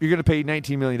that you're going to pay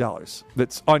 $19 million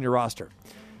that's on your roster.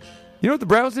 You know what the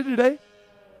Browns did today?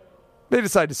 They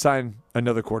decided to sign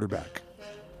another quarterback.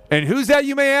 And who's that,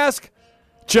 you may ask?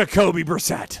 Jacoby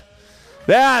Brissett.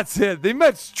 That's it. The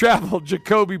much traveled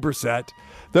Jacoby Brissett.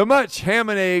 The much ham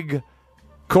and egg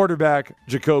quarterback,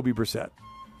 Jacoby Brissett.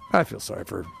 I feel sorry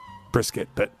for Brisket,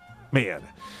 but man.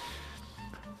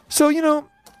 So,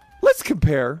 let's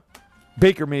compare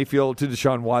Baker Mayfield to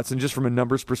Deshaun Watson just from a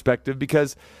numbers perspective,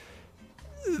 because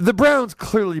the Browns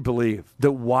clearly believe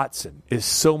that Watson is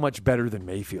so much better than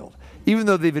Mayfield, even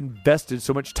though they've invested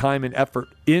so much time and effort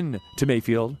into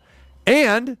Mayfield.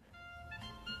 And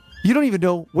you don't even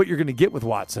know what you're going to get with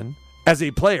Watson as a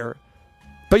player.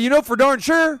 But you know for darn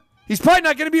sure, he's probably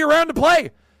not going to be around to play.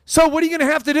 So what are you going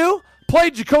to have to do? Play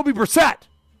Jacoby Brissett.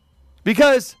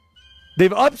 Because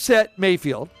they've upset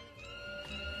Mayfield.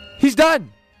 He's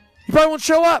done. He probably won't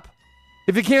show up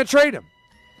if you can't trade him.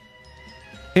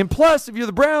 And plus, if you're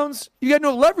the Browns, you got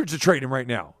no leverage to trade him right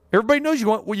now. Everybody knows you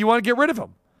want to get rid of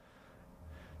him.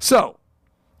 So,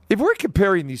 if we're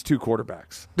comparing these two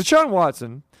quarterbacks, Deshaun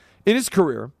Watson, in his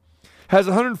career, has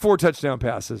 104 touchdown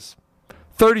passes,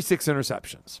 36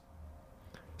 interceptions.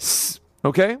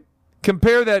 Okay?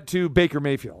 Compare that to Baker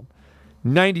Mayfield.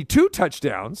 92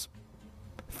 touchdowns,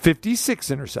 56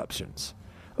 interceptions.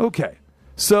 Okay.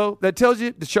 So that tells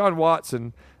you Deshaun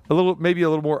Watson, maybe a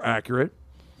little more accurate.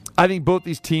 I think both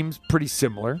these teams pretty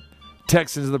similar.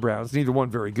 Texans and the Browns, neither one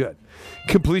very good.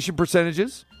 Completion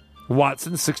percentages,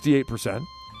 Watson 68%,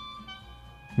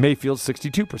 Mayfield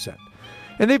 62%.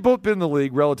 And they've both been in the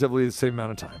league relatively the same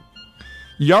amount of time.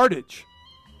 Yardage,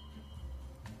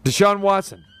 Deshaun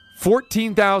Watson,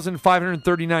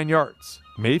 14,539 yards.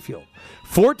 Mayfield,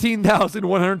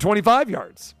 14,125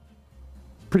 yards.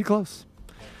 Pretty close.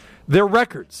 Their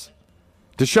records,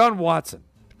 Deshaun Watson,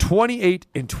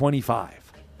 28-25.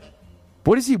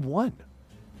 What has he won?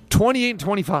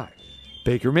 28-25.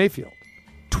 Baker Mayfield,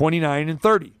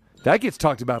 29-30. That gets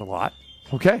talked about a lot.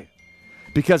 Okay.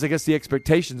 Because I guess the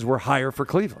expectations were higher for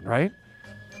Cleveland, right?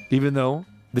 Even though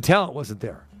the talent wasn't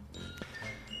there.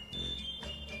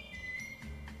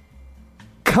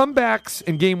 Comebacks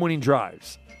and game-winning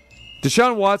drives.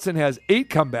 Deshaun Watson has 8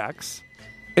 comebacks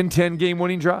and 10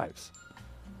 game-winning drives.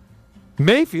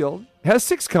 Mayfield has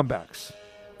 6 comebacks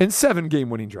and 7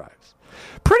 game-winning drives.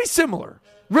 Pretty similar.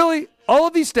 Really, all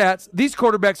of these stats, these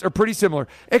quarterbacks are pretty similar,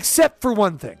 except for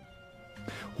one thing.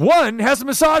 One has a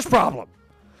massage problem.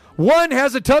 One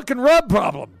has a tuck and rub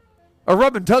problem. A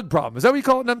rub and tug problem. Is that what you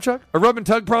call it, Numchuck? A rub and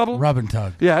tug problem? Rub and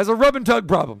tug. Yeah, has a rub and tug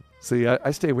problem. See,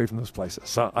 I stay away from those places.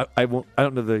 So I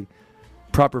don't know the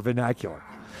proper vernacular.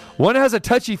 One has a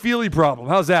touchy-feely problem.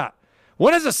 How's that?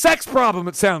 One has a sex problem,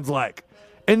 it sounds like.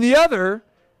 And the other,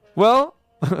 well,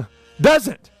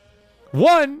 doesn't.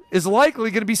 One is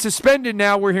likely going to be suspended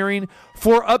now, we're hearing,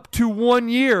 for up to 1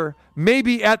 year,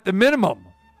 maybe at the minimum.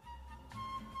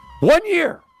 1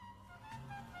 year.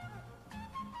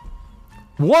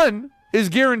 One is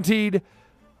guaranteed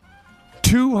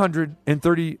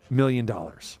 $230 million.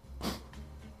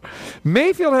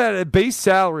 Mayfield had a base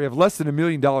salary of less than $1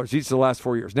 million each of the last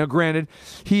 4 years. Now, granted,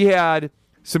 he had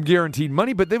some guaranteed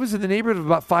money, but it was in the neighborhood of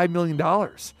about $5 million.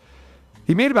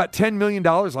 He made about $10 million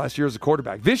last year as a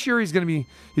quarterback. This year, he's going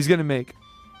to make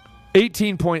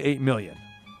 $18.8 million.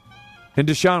 And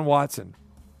Deshaun Watson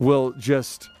will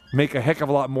just make a heck of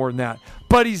a lot more than that.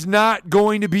 But he's not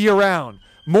going to be around.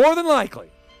 More than likely.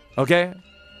 Okay?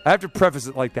 I have to preface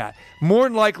it like that. More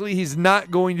than likely, he's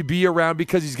not going to be around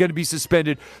because he's going to be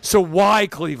suspended. So why,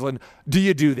 Cleveland, do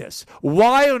you do this?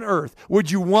 Why on earth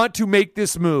would you want to make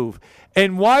this move?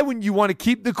 And why wouldn't you want to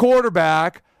keep the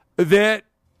quarterback that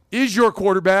is your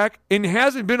quarterback and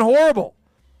hasn't been horrible?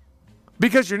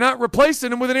 Because you're not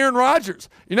replacing him with an Aaron Rodgers.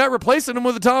 You're not replacing him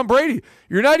with a Tom Brady.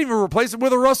 You're not even replacing him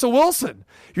with a Russell Wilson.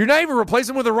 You're not even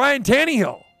replacing him with a Ryan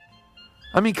Tannehill.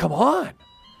 I mean, come on.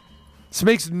 This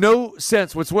makes no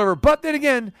sense whatsoever. But then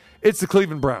again, it's the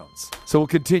Cleveland Browns. So we'll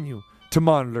continue to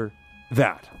monitor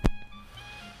that.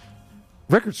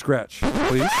 Record scratch,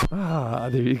 please.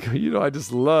 There you go. You know, I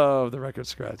just love the record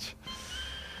scratch.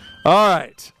 All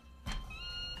right.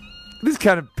 This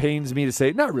kind of pains me to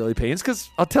say. Not really pains, because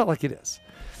I'll tell it like it is.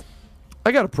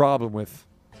 I got a problem with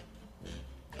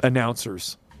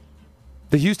announcers.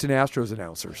 The Houston Astros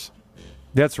announcers.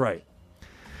 That's right.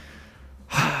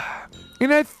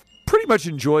 And I pretty much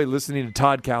enjoy listening to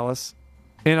Todd Callis.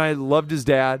 And I loved his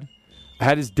dad. I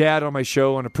had his dad on my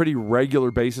show on a pretty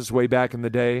regular basis way back in the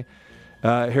day.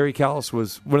 Harry Callis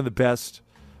was one of the best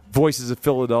voices of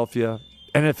Philadelphia,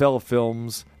 NFL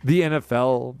films, the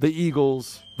NFL, the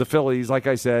Eagles, the Phillies, like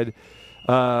I said,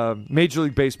 Major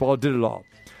League Baseball, did it all.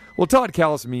 Well, Todd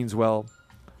Callis means well,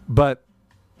 but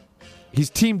he's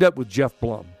teamed up with Jeff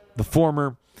Blum, the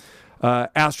former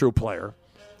Astro player.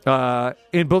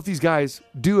 And both these guys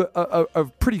do a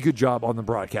pretty good job on the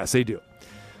broadcast. They do.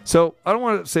 So I don't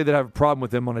want to say that I have a problem with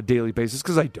them on a daily basis,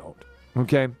 because I don't.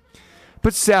 Okay?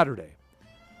 But Saturday,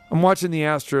 I'm watching the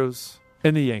Astros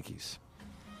and the Yankees.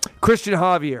 Christian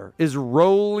Javier is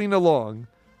rolling along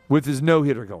with his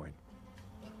no-hitter going.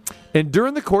 And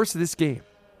during the course of this game,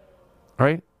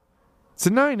 right, it's a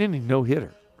 9-inning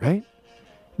no-hitter, right?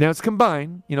 Now it's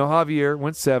combined. You know, Javier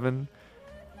went 7,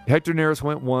 Hector Neris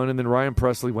went 1, and then Ryan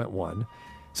Presley went 1.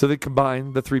 So they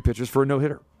combined the 3 pitchers for a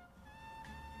no-hitter.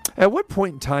 At what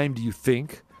point in time do you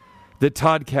think that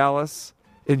Todd Callis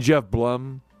and Jeff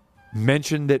Blum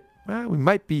mentioned that we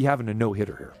might be having a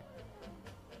no-hitter here?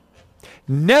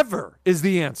 Never is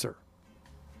the answer.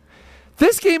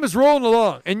 This game is rolling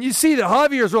along, and you see that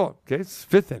Javier's rolling. Okay, it's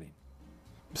 5th inning,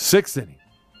 6th inning,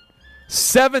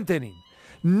 7th inning.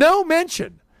 No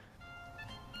mention.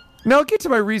 Now, I'll get to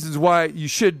my reasons why you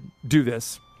should do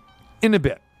this in a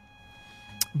bit.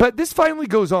 But this finally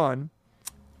goes on,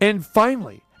 and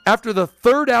finally, after the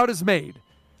 3rd out is made,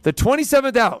 the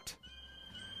 27th out,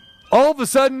 all of a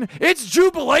sudden, it's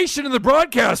jubilation in the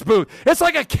broadcast booth. It's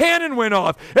like a cannon went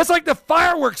off. It's like the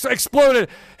fireworks exploded.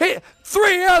 Hey,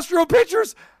 3 Astro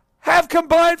pitchers have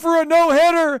combined for a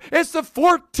no-hitter. It's the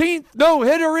 14th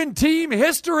no-hitter in team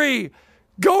history.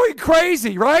 Going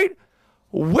crazy, right?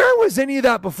 Where was any of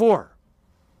that before?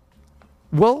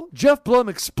 Well, Jeff Blum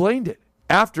explained it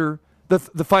after the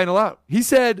final out. He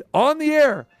said on the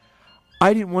air,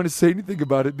 I didn't want to say anything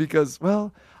about it because,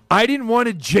 well, I didn't want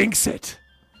to jinx it.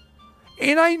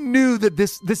 And I knew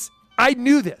that I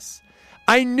knew this.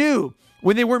 I knew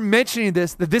when they weren't mentioning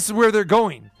this that this is where they're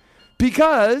going.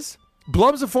 Because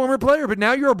Blum's a former player, but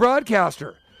now you're a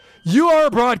broadcaster. You are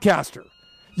a broadcaster.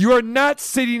 You are not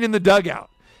sitting in the dugout.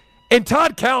 And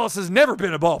Todd Callis has never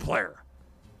been a ball player.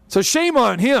 So shame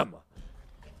on him.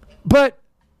 But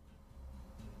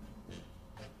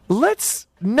let's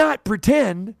not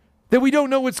pretend that we don't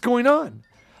know what's going on.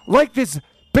 Like this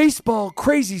baseball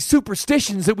crazy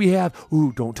superstitions that we have.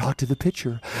 Ooh, don't talk to the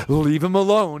pitcher. Leave him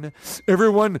alone.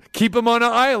 Everyone, keep him on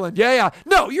an island. Yeah.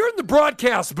 No, you're in the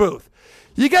broadcast booth.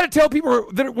 You got to tell people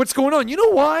what's going on. You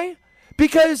know why?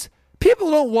 Because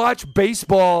people don't watch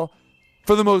baseball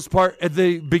for the most part at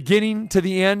the beginning to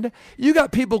the end. You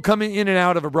got people coming in and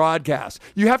out of a broadcast.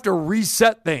 You have to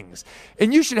reset things.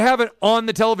 And you should have it on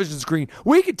the television screen.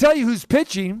 We can tell you who's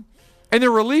pitching and the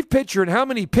relief pitcher and how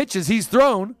many pitches he's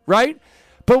thrown, right?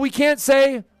 But we can't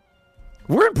say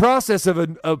we're in process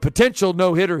of a potential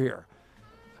no-hitter here.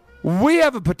 We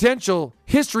have a potential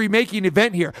history-making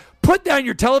event here. Put down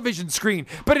your television screen.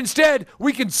 But instead,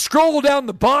 we can scroll down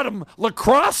the bottom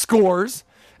lacrosse scores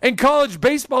and college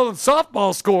baseball and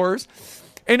softball scores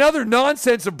and other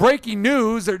nonsense of breaking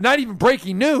news, or not even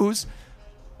breaking news.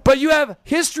 But you have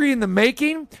history in the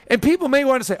making, and people may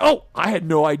want to say, oh, I had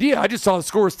no idea. I just saw the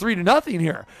scores 3-0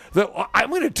 here. I'm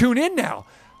going to tune in now.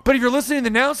 But if you're listening to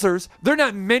the announcers, they're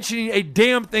not mentioning a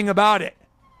damn thing about it.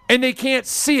 And they can't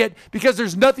see it because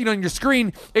there's nothing on your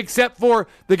screen except for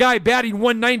the guy batting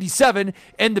 197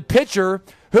 and the pitcher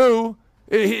who,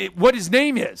 what his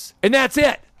name is. And that's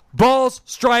it. Balls,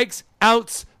 strikes,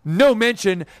 outs, no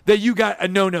mention that you got a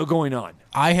no-no going on.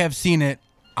 I have seen it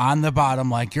on the bottom,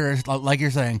 like you're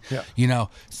saying,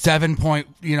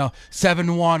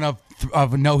 7.1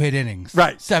 of no-hit innings.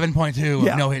 Right.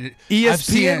 7.2 of no-hit.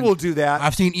 ESPN will do that.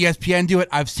 I've seen ESPN do it.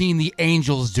 I've seen the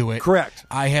Angels do it. Correct.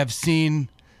 I have seen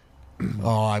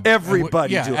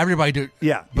everybody do it. Everybody do it.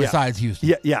 Yeah. Besides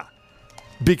Houston. Yeah.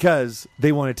 Because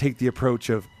they want to take the approach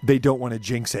of they don't want to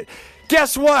jinx it.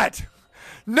 Guess what?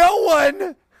 No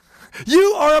one.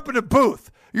 You are up in a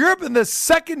booth. You're up in the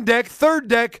second deck, third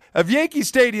deck of Yankee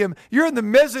Stadium. You're in the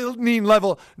mezzanine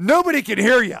level. Nobody can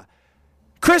hear you.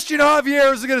 Christian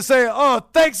Javier is going to say, oh,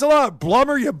 thanks a lot,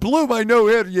 Blummer. You blew my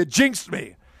no-hitter. You jinxed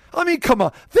me. I mean, come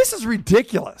on. This is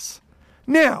ridiculous.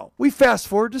 Now, we fast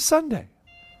forward to Sunday.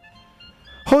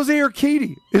 Jose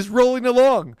Urquidy is rolling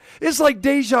along. It's like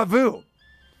deja vu.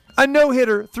 A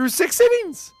no-hitter through 6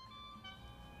 innings.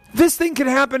 This thing can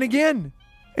happen again.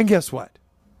 And guess what?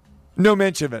 No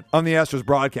mention of it on the Astros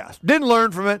broadcast. Didn't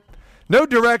learn from it. No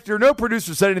director, no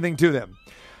producer said anything to them.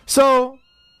 So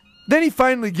then he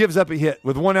finally gives up a hit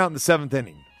with 1 out in the 7th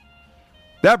inning.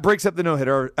 That breaks up the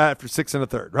no-hitter after 6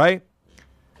 1/3, right?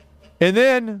 And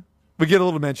then we get a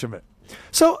little mention of it.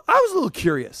 So I was a little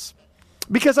curious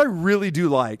because I really do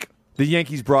like the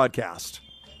Yankees broadcast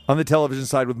on the television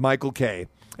side with Michael Kay.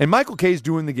 And Michael Kay's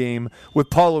doing the game with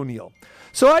Paul O'Neill.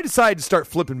 So I decided to start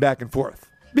flipping back and forth.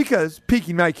 Because,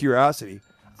 piquing my curiosity,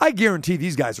 I guarantee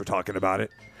these guys are talking about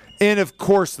it. And, of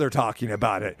course, they're talking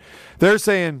about it. They're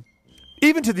saying,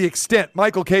 even to the extent,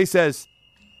 Michael Kay says,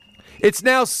 it's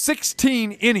now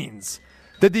 16 innings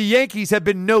that the Yankees have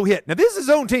been no-hit. Now, this is his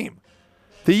own team.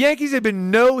 The Yankees have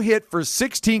been no-hit for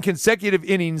 16 consecutive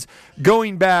innings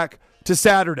going back to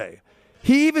Saturday.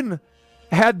 He even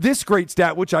had this great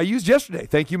stat, which I used yesterday.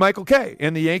 Thank you, Michael Kay,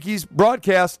 and the Yankees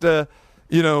broadcast,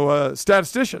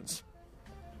 statisticians.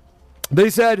 They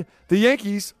said the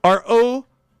Yankees are 0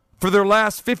 for their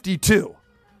last 52.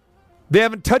 They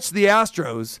haven't touched the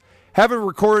Astros, haven't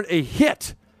recorded a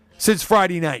hit since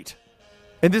Friday night.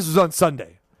 And this was on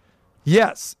Sunday.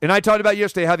 Yes, and I talked about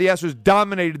yesterday how the Astros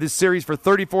dominated this series for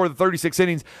 34 of the 36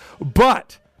 innings.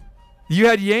 But you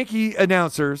had Yankee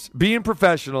announcers being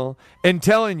professional and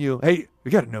telling you, hey,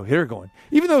 we got a no-hitter going.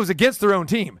 Even though it was against their own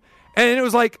team. And it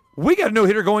was like, we got a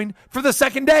no-hitter going for the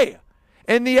second day.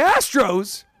 And the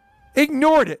Astros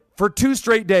ignored it for 2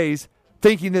 straight days,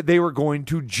 thinking that they were going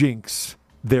to jinx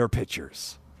their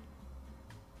pitchers.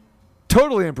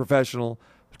 Totally unprofessional,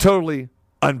 totally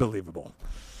unbelievable.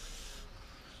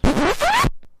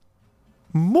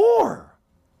 More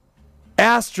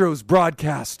Astros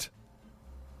broadcast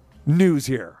news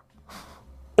here.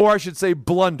 Or I should say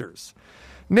blunders.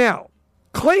 Now,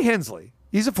 Clay Hensley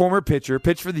He's a former pitcher,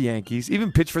 pitched for the Yankees,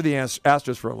 even pitched for the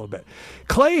Astros for a little bit.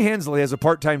 Clay Hensley has a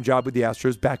part-time job with the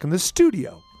Astros back in the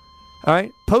studio. All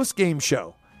right, post-game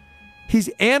show. He's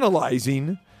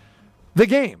analyzing the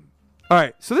game. All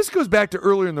right, so this goes back to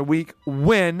earlier in the week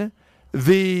when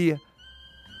the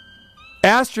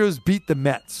Astros beat the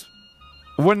Mets,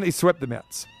 when they swept the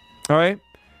Mets. All right,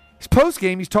 his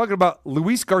post-game, he's talking about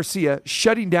Luis Garcia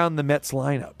shutting down the Mets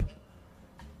lineup.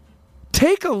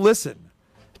 Take a listen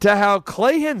to how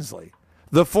Clay Hensley,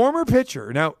 the former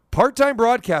pitcher, now part-time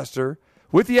broadcaster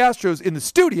with the Astros in the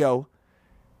studio,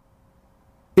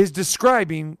 is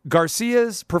describing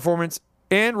Garcia's performance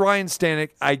and Ryan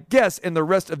Stanek, I guess, and the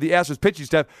rest of the Astros pitching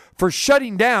staff for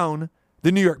shutting down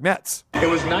the New York Mets. It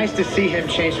was nice to see him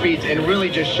change speeds and really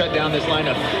just shut down this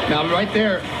lineup. Now, right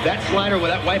there, that slider,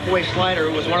 that white boy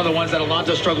slider, was one of the ones that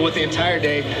Alonso struggled with the entire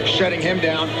day, shutting him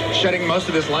down, shutting most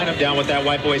of this lineup down with that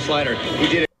white boy slider. He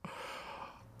did it.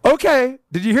 Okay,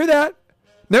 did you hear that?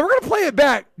 Now we're going to play it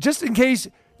back just in case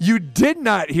you did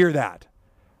not hear that.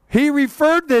 He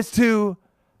referred this to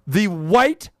the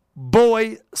white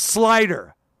boy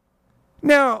slider.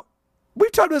 Now,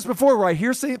 we've talked about this before where I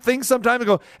hear things sometimes and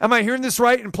go, am I hearing this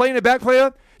right? And playing it back, play it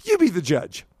up? You be the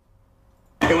judge.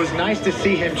 It was nice to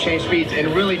see him change speeds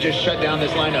and really just shut down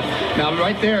this lineup. Now,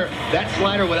 right there, that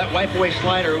slider, that white boy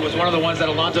slider, was one of the ones that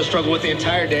Alonso struggled with the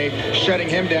entire day, shutting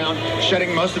him down,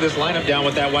 shutting most of this lineup down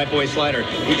with that white boy slider.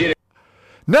 He did it.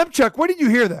 Nubchuck, what did you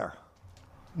hear there?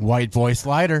 White boy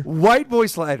slider. White boy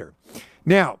slider.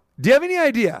 Now, do you have any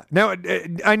idea? Now,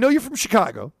 I know you're from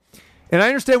Chicago, and I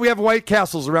understand we have White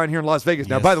Castles around here in Las Vegas.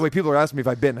 Now, by the way, people are asking me if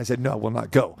I've been. I said, no, I will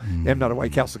not go. I'm not a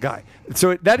White Castle guy.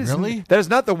 So that is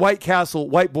not the White Castle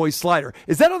White Boy Slider.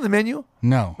 Is that on the menu?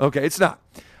 No. Okay, it's not.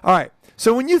 All right.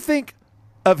 So when you think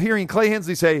of hearing Clay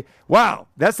Hensley say, wow,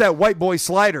 that's that White Boy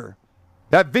Slider,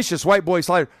 that vicious White Boy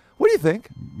Slider, what do you think?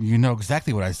 You know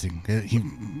exactly what I think. He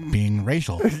being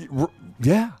racial.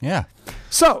 Yeah. Yeah.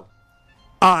 So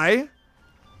I've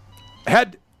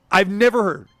never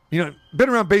heard, been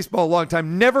around baseball a long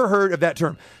time, never heard of that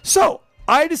term. So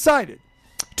I decided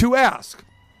to ask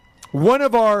one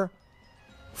of our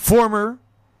former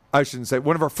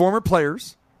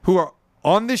players who are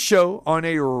on this show on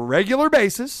a regular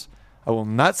basis. I will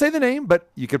not say the name, but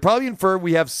you could probably infer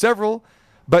we have several,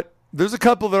 but there's a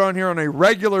couple that are on here on a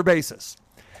regular basis.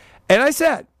 And I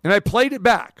said, and I played it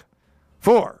back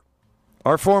for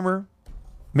our former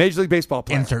Major League Baseball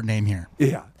player. Insert name here.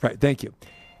 Yeah, right. Thank you.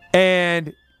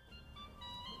 And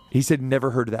he said,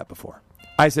 never heard of that before.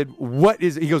 I said, what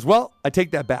is it? He goes, well, I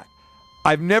take that back.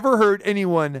 I've never heard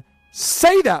anyone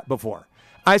say that before.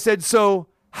 I said, so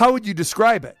how would you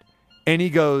describe it? And he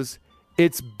goes,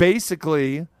 it's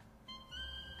basically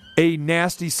a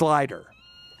nasty slider.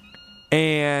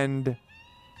 And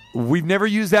we've never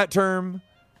used that term,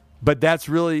 but that's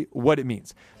really what it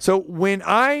means. So when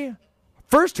I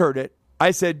first heard it,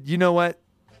 I said, you know what?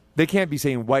 They can't be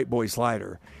saying white boy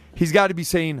slider. He's got to be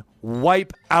saying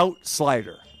wipe out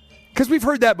slider. Because we've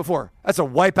heard that before. That's a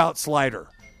wipe out slider.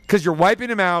 Because you're wiping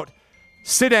him out,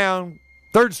 sit down,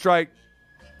 third strike,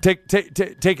 take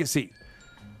a seat.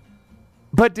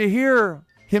 But to hear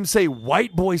him say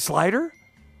white boy slider,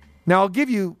 now I'll give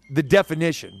you the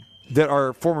definition that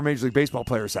our former Major League Baseball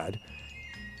player said.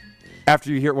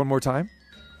 After you hear it one more time.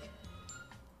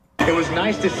 It was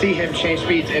nice to see him change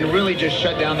speeds and really just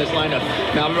shut down this lineup.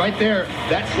 Now, right there,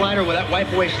 that slider, that white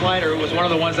boy slider, was one of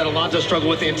the ones that Alonso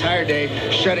struggled with the entire day,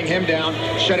 shutting him down,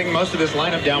 shutting most of this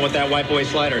lineup down with that white boy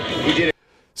slider. He did it.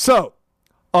 So,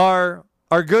 our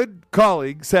good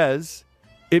colleague says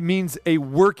it means a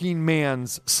working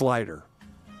man's slider.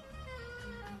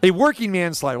 A working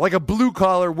man slider, like a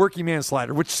blue-collar working man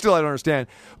slider, which still I don't understand.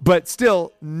 But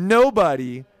still,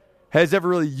 nobody has ever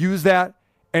really used that,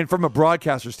 and from a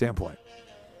broadcaster standpoint.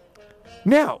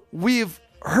 Now, we've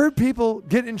heard people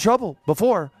get in trouble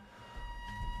before.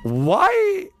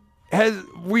 Why has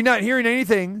we not hearing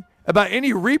anything about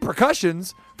any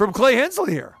repercussions from Clay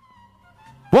Hensley here?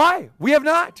 Why? We have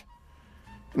not.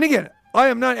 And again, I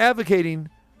am not advocating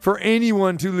for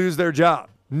anyone to lose their job.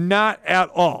 Not at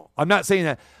all. I'm not saying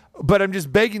that. But I'm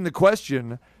just begging the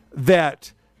question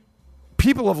that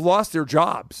people have lost their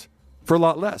jobs for a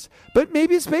lot less. But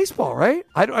maybe it's baseball, right?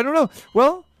 I don't know.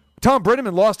 Well, Tom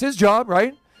Brenneman lost his job,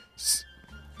 right?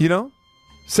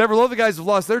 Several other guys have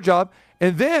lost their job.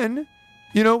 And then,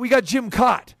 we got Jim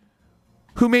Cott,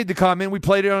 who made the comment. We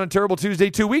played it on a Terrible Tuesday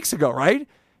 2 weeks ago, right?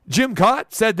 Jim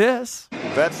Cott said this.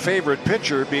 That favorite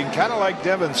pitcher being kind of like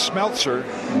Devin Smeltzer,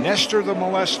 Nestor the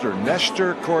Molester,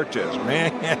 Nestor Cortez.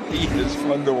 Man, he is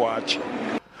fun to watch.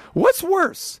 What's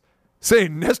worse,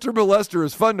 saying Nestor Molester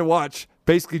is fun to watch,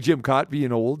 basically Jim Cott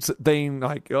being old, saying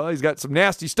like, oh, he's got some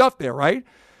nasty stuff there, right?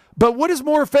 But what is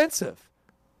more offensive?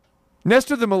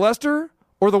 Nestor the Molester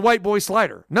or the white boy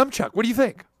slider? Numchuck, what do you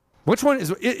think? Which one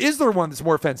is there one that's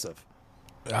more offensive?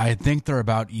 I think they're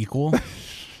about equal.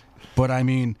 But I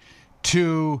mean,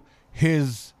 to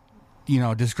his,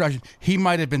 discretion, he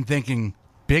might have been thinking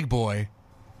Big Boy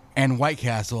and White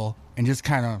Castle and just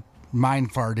kind of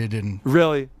mind farted and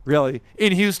Really?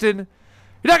 In Houston?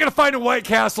 You're not going to find a White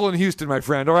Castle in Houston, my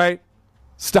friend, all right?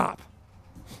 Stop.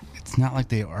 It's not like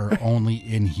they are only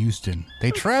in Houston. They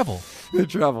travel. They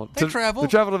travel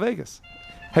to Vegas.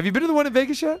 Have you been to the one in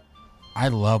Vegas yet? I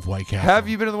love White Castle. Have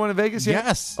you been to the one in Vegas yet?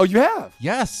 Yes. Oh, you have?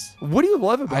 Yes. What do you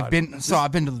love about it?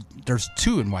 I've been to, there's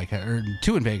two in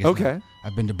two in Vegas. Okay. Now.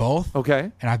 I've been to both.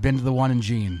 Okay. And I've been to the one in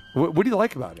Gene. What do you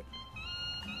like about it?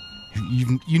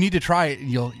 You need to try it.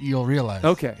 You'll realize.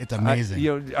 Okay. It's amazing.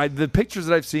 The pictures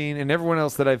that I've seen and everyone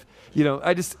else that I've,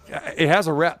 it has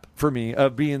a rep for me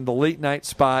of being the late night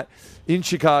spot in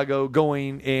Chicago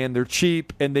going, and they're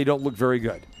cheap and they don't look very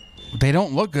good. They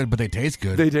don't look good, but they taste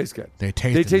good. They taste good. They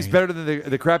taste better than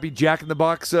the crappy Jack in the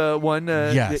Box one.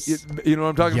 Yes. You know what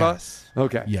I'm talking about?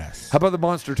 Okay. Yes. How about the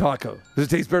Monster Taco? Does it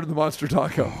taste better than the Monster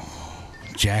Taco?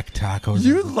 Jack tacos.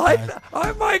 You like that?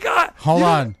 Oh my God! Hold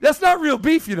on. That's not real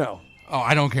beef, Oh,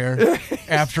 I don't care.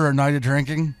 After a night of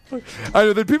drinking, I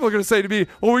know that people are going to say to me,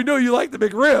 "Well, we know you like the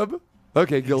McRib."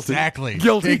 Okay, guilty. Exactly.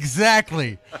 Guilty.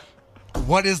 Exactly.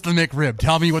 What is the McRib?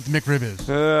 Tell me what the McRib is.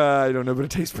 I don't know, but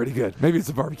it tastes pretty good. Maybe it's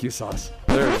a barbecue sauce.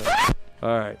 There it is.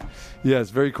 All right. Yes,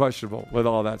 very questionable with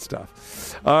all that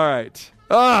stuff. All right.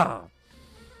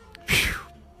 Phew.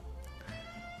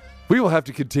 We will have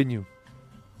to continue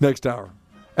next hour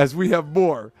as we have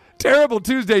more Terrible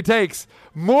Tuesday takes,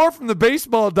 more from the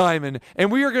baseball diamond,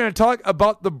 and we are going to talk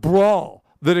about the brawl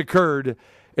that occurred.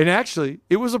 And actually,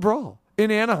 it was a brawl in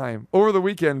Anaheim over the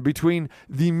weekend between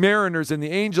the Mariners and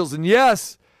the Angels. And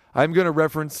yes, I'm going to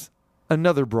reference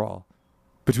another brawl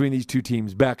between these two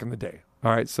teams back in the day.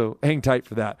 All right, so hang tight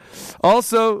for that.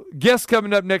 Also, guests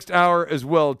coming up next hour as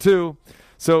well, too.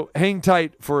 So hang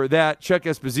tight for that. Chuck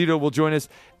Esposito will join us.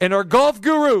 And our golf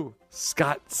guru,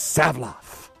 Scott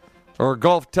Savloff, our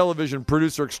golf television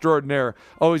producer extraordinaire.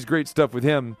 Always great stuff with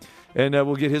him. And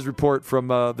we'll get his report from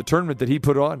the tournament that he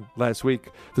put on last week,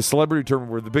 the celebrity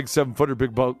tournament where the big 7-footer,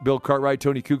 Big Bill Cartwright,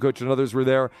 Tony Kukoc, and others were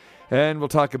there. And we'll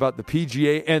talk about the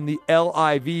PGA and the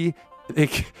LIV.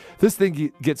 This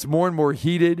thing gets more and more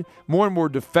heated, more and more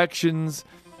defections,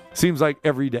 seems like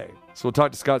every day. So we'll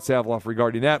talk to Scott Savloff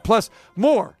regarding that, plus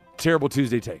more Terrible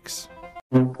Tuesday takes.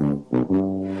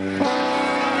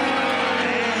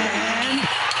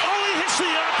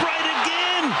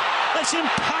 That's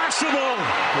impossible.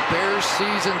 The Bears'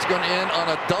 season's going to end on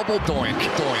a double doink.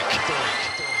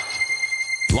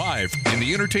 Live in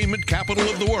the entertainment capital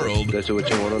of the world. That's what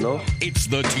you want to know? It's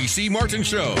the T.C. Martin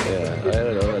Show. Yeah, I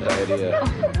don't know, an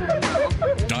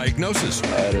idea. Diagnosis. I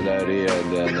had an idea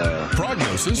and then...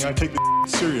 Prognosis. Yeah, I take the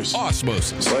serious.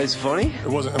 Osmosis. Why, it's funny? It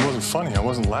wasn't funny. I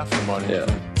wasn't laughing about it.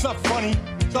 Yeah. It's not funny.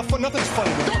 It's not fun. Nothing's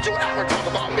funny. Don't you ever talk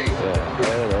about me. Yeah, I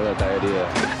don't know, that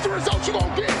idea. That's the result you're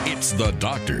going to get. It's the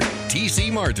Dr. T.C.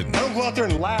 Martin. I don't go out there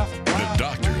and laugh. The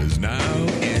doctor is now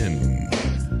in.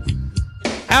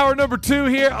 Hour number 2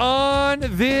 here on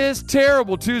this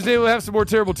Terrible Tuesday. We'll have some more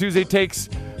Terrible Tuesday takes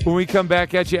when we come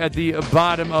back at you at the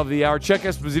bottom of the hour. Chuck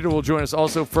Esposito will join us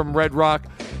also from Red Rock,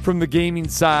 from the gaming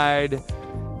side.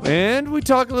 And we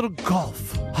talk a little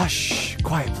golf. Hush,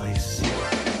 quiet please.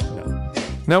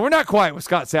 No, we're not quiet with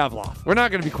Scott Savloff. We're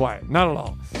not going to be quiet. Not at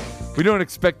all. We don't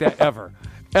expect that ever.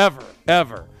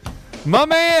 Ever. My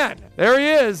man, there he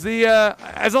is. The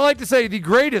as I like to say, the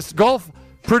greatest golf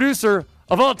producer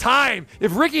of all time.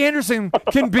 If Ricky Henderson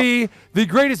can be the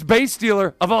greatest base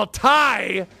stealer of all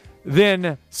time,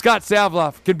 then Scott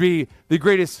Savloff can be the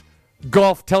greatest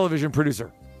golf television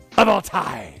producer of all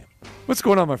time. What's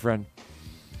going on, my friend?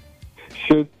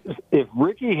 If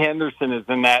Ricky Henderson is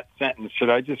in that sentence, should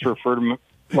I just refer to him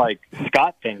like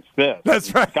Scott thinks this?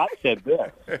 That's right. Scott said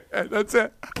this. That's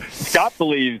it. Scott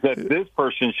believes that this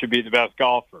person should be the best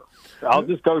golfer. I'll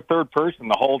just go third person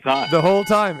the whole time. The whole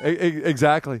time.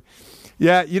 Exactly.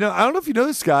 Yeah, I don't know if you know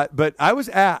this, Scott, but I was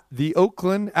at the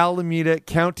Oakland Alameda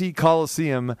County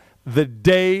Coliseum the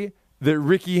day that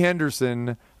Ricky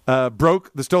Henderson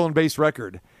broke the stolen base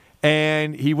record.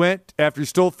 And he went, after he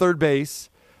stole third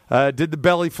base, did the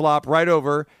belly flop right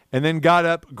over, and then got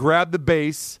up, grabbed the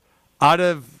base out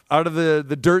of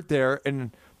the dirt there,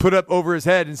 and put up over his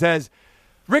head and says,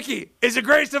 "Ricky is the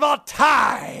greatest of all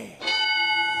time."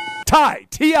 Tie.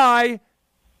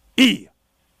 T-I-E.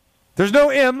 There's no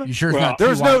M. You sure it's not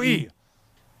There's no T-Y-E? E.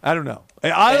 I don't know.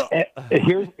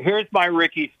 Here's my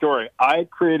Ricky story. I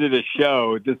created a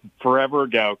show this is forever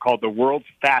ago called The World's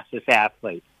Fastest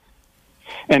Athlete.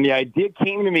 And the idea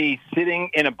came to me sitting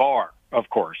in a bar, of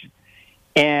course.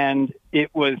 And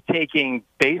it was taking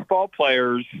baseball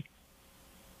players,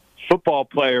 football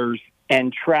players,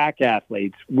 and track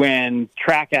athletes when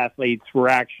track athletes were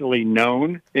actually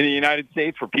known in the United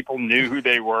States, where people knew who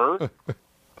they were.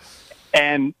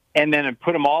 And then I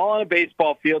put them all on a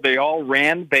baseball field. They all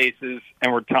ran the bases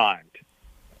and were timed.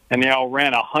 And they all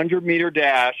ran a 100-meter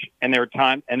dash, and they were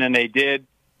timed. And then they did,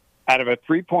 out of a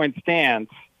three-point stance,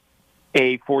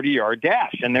 a 40-yard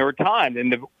dash, and they were timed.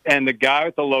 And the guy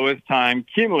with the lowest time,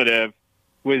 cumulative,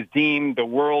 was deemed the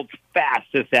world's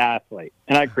fastest athlete.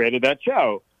 And I created that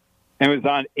show. And it was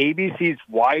on ABC's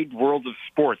Wide World of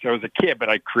Sports. I was a kid, but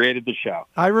I created the show.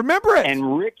 I remember it.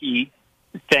 And Ricky,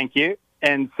 thank you.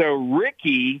 And so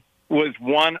Ricky was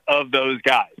one of those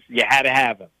guys. You had to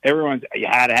have him. You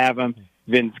had to have him.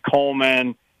 Vince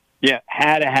Coleman,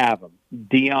 had to have him.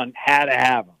 Dion had to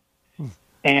have him.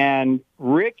 And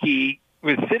Ricky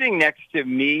was sitting next to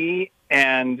me,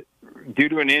 and due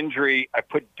to an injury, I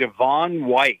put Devon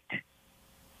White,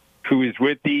 who was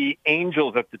with the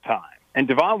Angels at the time. And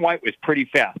Devon White was pretty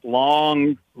fast,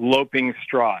 long, loping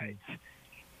strides.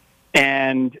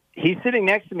 And he's sitting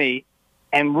next to me,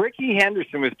 and Ricky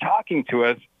Henderson was talking to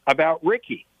us about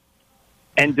Ricky.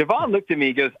 And Devon looked at me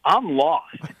and goes, I'm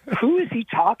lost. Who is he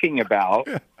talking about?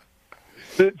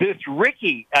 This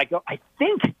Ricky. I go, I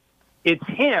think it's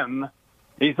him.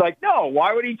 He's like, no,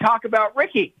 why would he talk about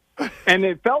Ricky? And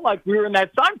it felt like we were in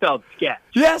that Seinfeld sketch.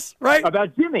 Yes, right.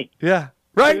 About Jimmy. Yeah,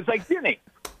 right. It was like Jimmy.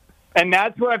 And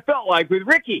that's what I felt like with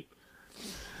Ricky.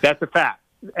 That's a fact.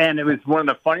 And it was one of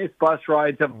the funniest bus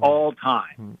rides of all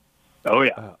time. Oh,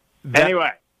 yeah.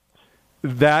 Anyway.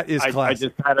 That is classic. I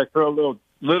just had to throw a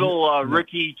little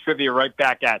Ricky trivia right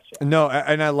back at you. No,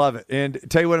 and I love it. And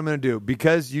tell you what I'm going to do.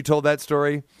 Because you told that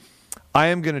story, I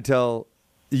am going to tell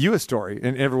you a story,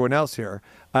 and everyone else here.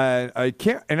 I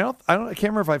can't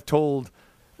remember if I've told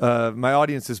my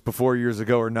audience this before years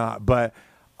ago or not, but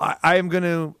I am going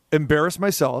to embarrass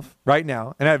myself right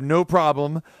now, and I have no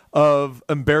problem of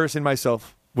embarrassing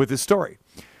myself with this story.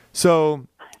 So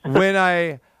when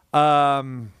I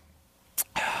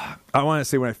want to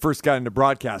say when I first got into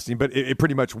broadcasting, but it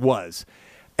pretty much was.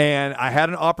 And I had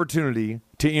an opportunity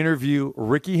to interview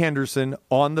Ricky Henderson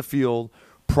on the field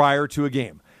prior to a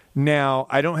game. Now,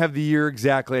 I don't have the year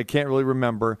exactly. I can't really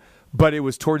remember, but it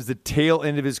was towards the tail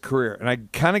end of his career. And I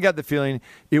kind of got the feeling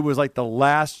it was like the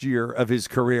last year of his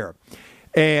career.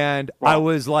 And I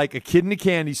was like a kid in a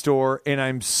candy store, and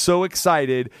I'm so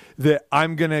excited that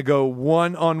I'm going to go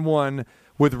one-on-one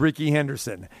with Ricky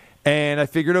Henderson. And I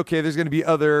figured, okay, there's going to be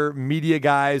other media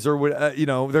guys, or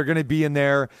they're going to be in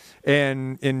there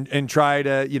and try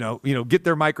to get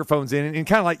their microphones in and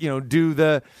kind of like do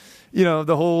the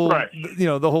the whole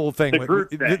the whole thing,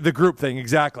 the group thing,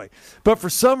 exactly. But for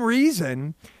some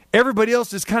reason, everybody else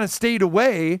just kind of stayed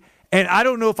away. And I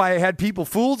don't know if I had people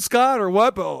fooled, Scott, or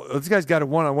what, but this guy's got a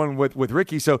one-on-one with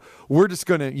Ricky, so we're just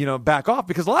going to, back off.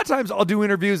 Because a lot of times I'll do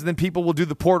interviews, and then people will do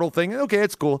the portal thing. Okay,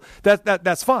 it's cool.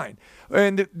 That's fine.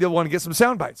 And they'll want to get some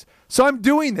sound bites. So I'm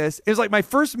doing this. It's like my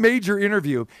first major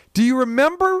interview. Do you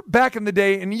remember back in the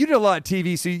day, and you did a lot of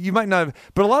TV, so you might not have,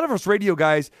 but a lot of us radio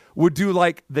guys would do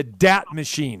like the DAT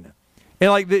machine.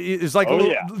 And it's like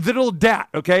the little DAT,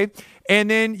 okay? And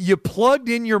then you plugged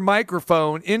in your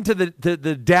microphone into the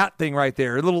DAT thing right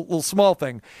there, a little small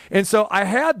thing. And so I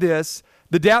had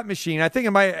the DAT machine, I think I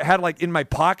might have had like in my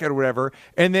pocket or whatever,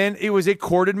 and then it was a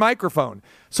corded microphone.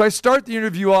 So I start the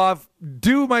interview off,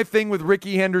 do my thing with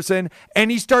Ricky Henderson, and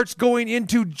he starts going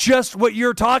into just what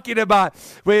you're talking about.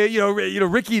 Well,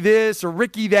 Ricky this or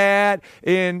Ricky that,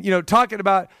 and talking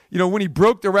about when he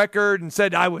broke the record and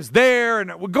said I was there,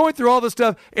 and we're going through all this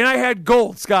stuff. And I had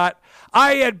gold, Scott.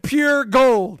 I had pure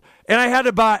gold, and I had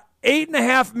about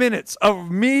 8.5 minutes of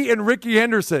me and Ricky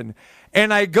Henderson,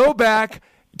 and I go back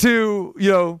to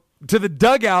the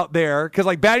dugout there because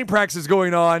like batting practice is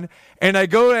going on, and I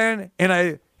go in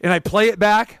and I play it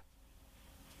back.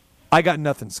 I got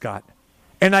nothing, Scott.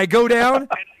 And I go down.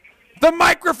 The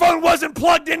microphone wasn't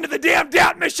plugged into the damn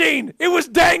DAT machine. It was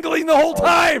dangling the whole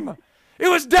time. It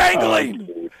was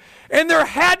dangling. And there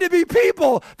had to be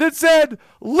people that said,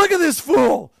 look at this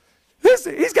fool.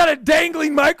 He's got a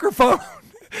dangling microphone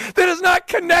that is not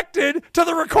connected to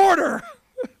the recorder.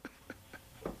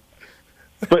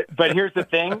 But here's the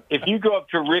thing. If you go up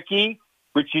to Ricky,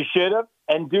 which you should have,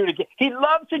 and do it again. He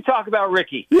loves to talk about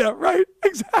Ricky. Yeah, right.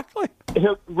 Exactly.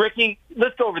 Ricky,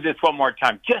 let's go over this one more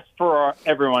time, just for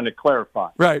everyone to clarify.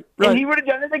 Right. And he would have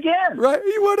done it again. Right.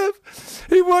 He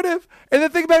would have. And the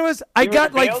thing about it was, I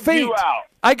got like faint.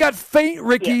 I got faint,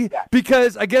 Ricky,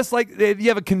 because I guess like you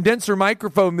have a condenser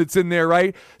microphone that's in there,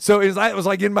 right? So it was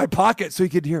like in my pocket, so you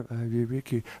could hear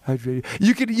Ricky.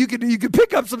 You could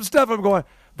pick up some stuff. I'm going,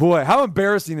 boy, how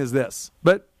embarrassing is this?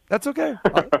 But that's okay.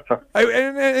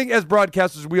 And I think as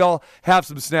broadcasters, we all have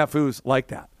some snafus like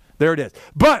that. There it is.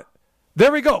 But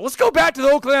there we go. Let's go back to the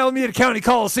Oakland Alameda County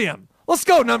Coliseum. Let's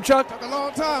go, Numchuck. Took a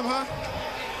long time, huh?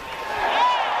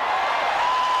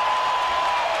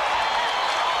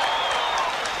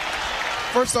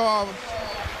 First of all,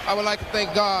 I would like to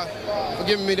thank God for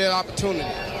giving me that opportunity.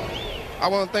 I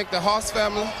want to thank the Haas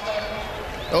family,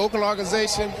 the Oakland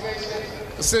organization,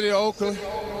 the city of Oakland,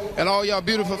 and all y'all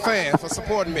beautiful fans for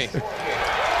supporting me. First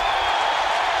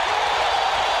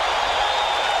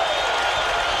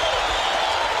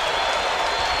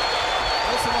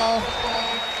of all,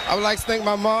 I would like to thank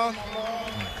my mom,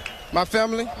 my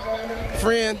family,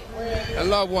 friend, and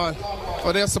loved one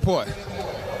for their support.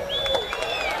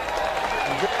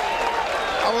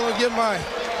 I want to give my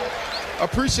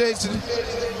appreciation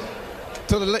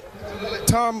to the late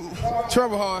Tom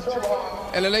Trevorhorn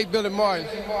and the late Billy Martin.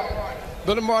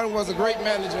 Billy Martin was a great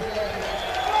manager. He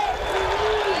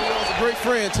was a great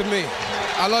friend to me.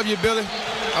 I love you, Billy.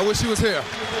 I wish he was here.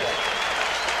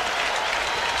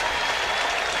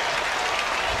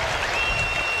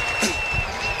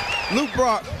 Luke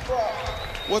Brock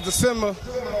was the symbol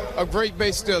of great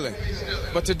base stealing.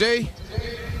 But today,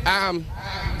 I'm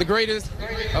the greatest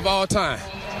of all time.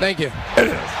 Thank you. There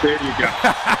you go.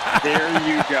 There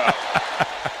you go.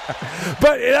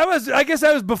 But I guess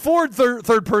that was before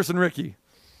third person Ricky.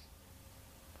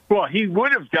 Well, he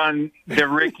would have done the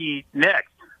Ricky next.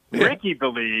 Yeah. Ricky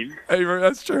believes. Hey,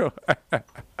 that's true.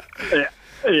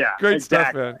 Yeah. Great exactly.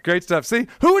 stuff, man. Great stuff. See,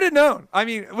 who would have known? I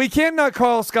mean, we cannot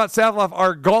call Scott Savloff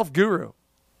our golf guru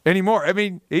anymore. I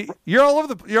mean, you're all over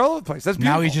the place. That's beautiful.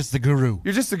 Now he's just the guru.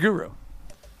 You're just the guru.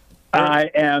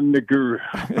 I am the guru.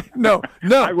 No.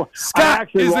 Scott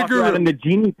I is the guru. In the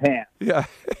genie pants. Yeah.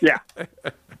 Yeah.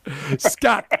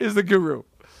 Scott is the guru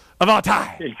of all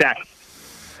time. Exactly.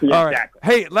 Yeah, all right. Exactly.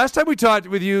 Hey, last time we talked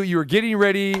with you, you were getting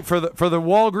ready for the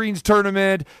Walgreens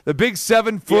tournament, the big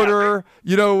 7-footer.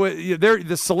 Yeah.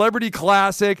 The Celebrity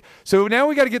Classic. So now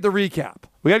we got to get the recap.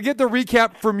 We got to get the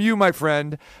recap from you, my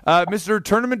friend, Mr.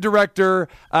 Tournament Director.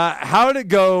 How did it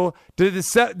go? Did the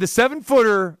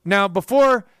 7-footer? Now,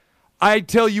 before I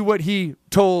tell you what he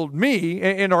told me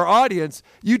and our audience,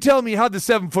 you tell me how the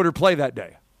 7-footer play that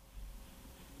day.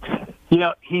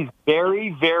 He's very,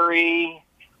 very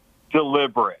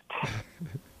deliberate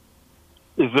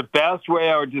is the best way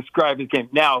I would describe his game.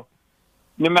 Now,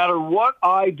 no matter what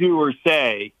I do or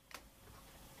say,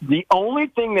 the only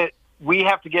thing that we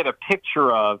have to get a picture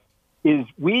of is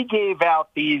we gave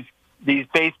out these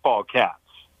baseball caps,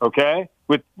 okay,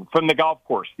 from the golf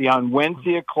course, the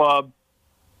Onwentsia Club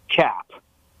cap,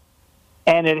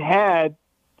 and it had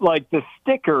like the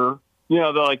sticker,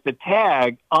 the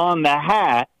tag on the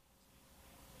hat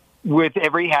with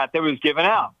every hat that was given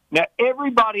out. Now,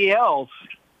 everybody else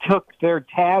took their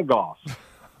tag off.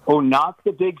 Oh, not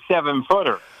the big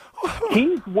 7-footer.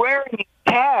 He's wearing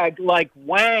a tag like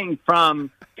Wang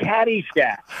from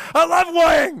Caddyshack. I love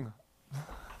Wang!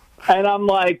 And I'm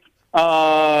like,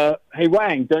 hey,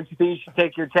 Wang, don't you think you should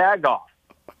take your tag off?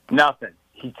 Nothing.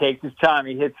 He takes his time.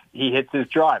 He hits his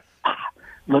drive.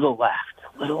 Little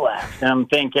left. And I'm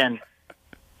thinking,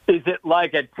 is it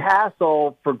like a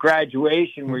tassel for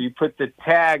graduation where you put the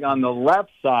tag on the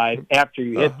left side after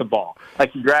you hit the ball,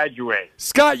 like you graduate?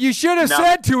 Scott, you should have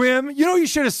said to him, you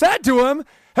should have said to him,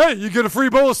 hey, you get a free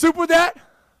bowl of soup with that?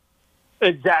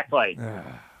 Exactly.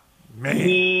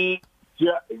 Man.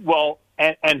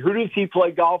 And who does he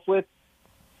play golf with?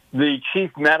 The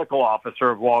chief medical officer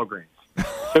of Walgreens.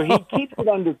 So he keeps it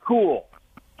under cool.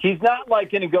 He's not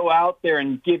like going to go out there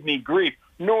and give me grief,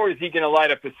 nor is he going to light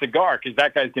up a cigar because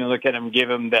that guy's going to look at him and give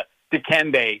him the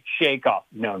Dikembe shake off.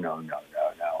 No.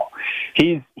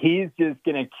 He's just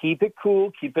going to keep it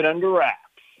cool, keep it under wraps.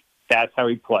 That's how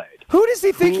he played. Who does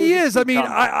he think he is? I mean,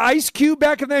 Ice Cube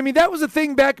back in that was a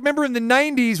thing back, remember in the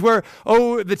 90s where,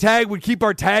 the tag would keep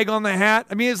our tag on the hat?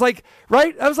 I mean, it's like,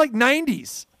 right? That was like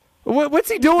 90s. What's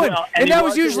he doing? Well, and that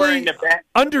was usually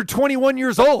under 21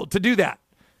 years old to do that.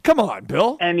 Come on,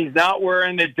 Bill. And he's not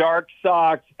wearing the dark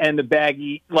socks and the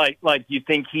baggy, like you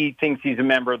think he thinks he's a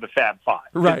member of the Fab Five.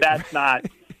 Right. That's not.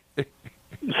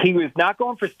 He was not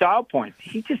going for style points.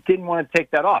 He just didn't want to take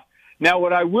that off. Now,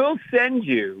 what I will send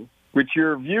you, which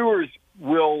your viewers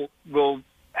will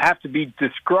have to be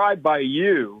described by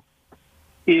you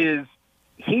is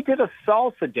he did a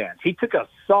salsa dance. He took a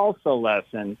salsa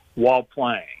lesson while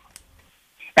playing.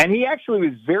 And he actually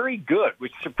was very good,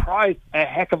 which surprised a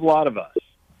heck of a lot of us,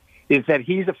 is that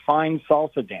he's a fine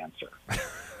salsa dancer.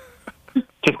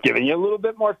 Just giving you a little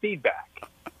bit more feedback.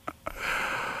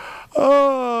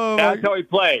 Oh, that's how he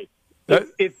played.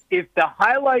 If the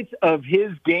highlights of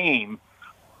his game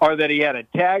are that he had a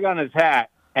tag on his hat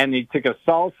and he took a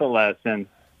salsa lesson,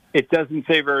 it doesn't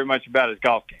say very much about his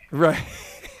golf game. Right.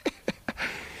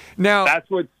 Now that's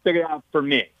what stood out for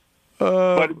me.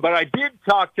 But I did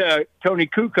talk to Tony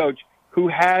Kukoc, who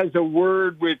has a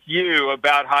word with you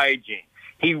about hygiene.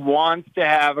 He wants to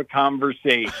have a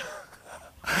conversation.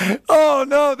 Oh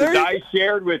no! I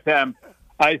shared with him.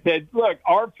 I said, "Look,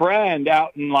 our friend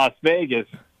out in Las Vegas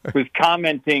was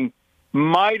commenting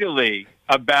mightily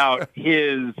about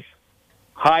his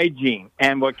hygiene,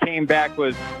 and what came back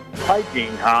was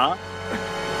hygiene, huh?"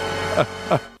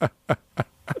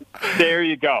 There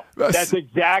you go. That's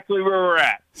exactly where we're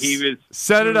at. He was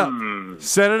set it up.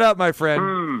 Set it up, my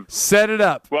friend. Set it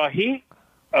up. Well,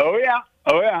 oh yeah.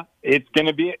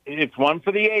 It's one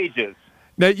for the ages.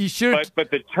 Now you should. But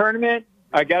the tournament,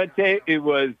 I got to tell you, it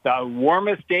was the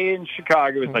warmest day in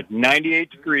Chicago. It was like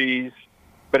 98 degrees,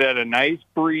 but had a nice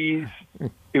breeze.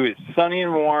 It was sunny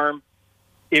and warm.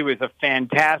 It was a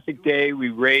fantastic day. We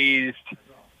raised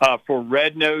for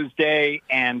Red Nose Day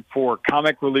and for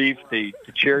Comic Relief, the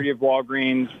charity of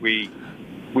Walgreens. We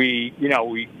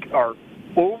are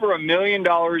over $1 million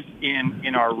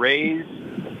in our raise,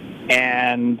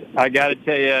 and I got to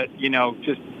tell you,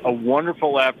 just a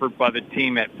wonderful effort by the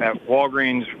team at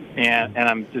Walgreens, and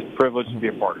I'm just privileged to be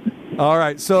a part of it. All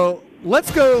right, so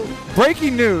let's go.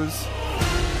 Breaking news,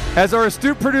 as our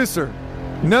astute producer,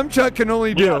 Numchuck can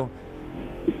only do.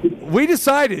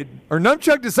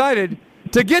 Numchuck decided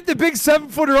to get the big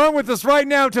 7-footer on with us right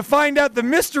now to find out the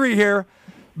mystery here.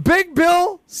 Big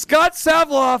Bill, Scott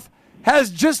Savloff,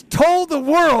 has just told the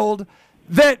world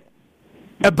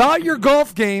about your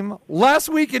golf game last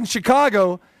week in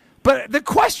Chicago. But the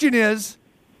question is,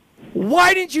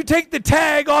 why didn't you take the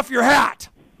tag off your hat?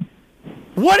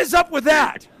 What is up with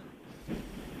that?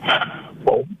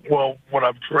 Well, what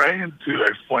I'm trying to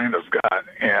explain to Scott,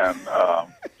 and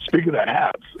speaking of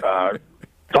hats,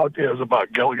 talk to us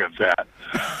about Gilligan's hat.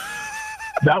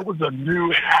 That was a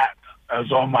new hat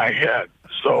that's on my head.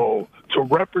 So to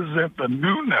represent the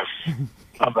newness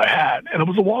of the hat, and it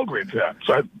was a Walgreens hat.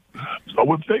 So I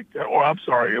would think, it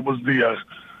was the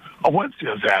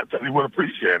Awencia's hat that he would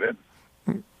appreciate it.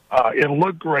 It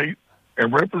looked great. It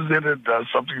represented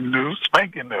something new,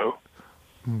 spanking new.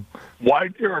 Why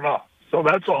tear it off? So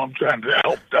that's all I'm trying to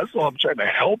help. That's all I'm trying to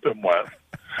help him with.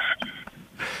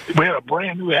 We had a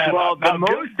brand new hat. Well, the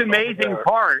most amazing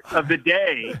part of the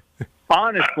day,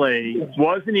 honestly,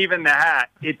 wasn't even the hat.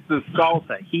 It's the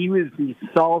salsa. He was the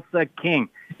salsa king.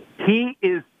 He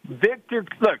is Victor.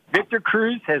 Look, Victor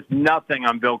Cruz has nothing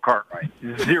on Bill Cartwright.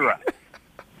 Zero.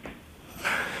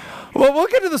 Well, we'll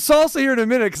get to the salsa here in a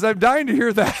minute because I'm dying to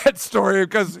hear that story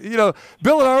because, Bill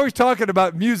and I are always talking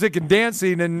about music and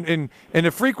dancing and to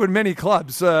frequent many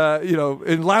clubs,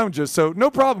 in lounges. So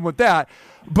no problem with that.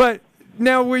 But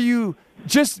now were you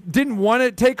just didn't want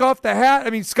to take off the hat? I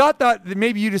mean, Scott thought that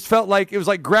maybe you just felt like it was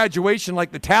like graduation,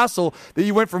 like the tassel, that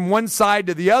you went from one side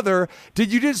to the other.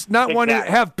 Did you just not want to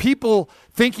have people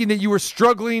thinking that you were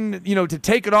struggling, to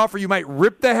take it off or you might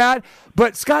rip the hat?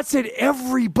 But Scott said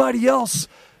everybody else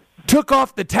took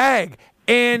off the tag.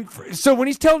 And so when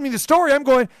he's telling me the story, I'm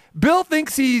going, Bill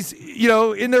thinks he's,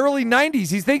 in the early 90s.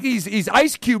 He thinks he's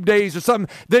Ice Cube days or something,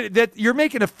 that you're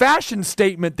making a fashion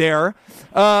statement there.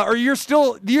 Or you're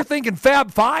thinking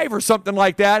Fab Five or something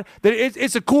like that, that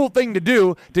it's a cool thing to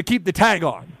do to keep the tag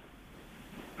on.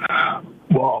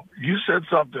 Well, you said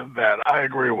something that I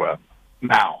agree with.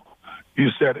 Now, you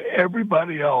said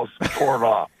everybody else tore it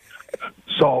off.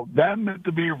 So that meant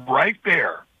to be right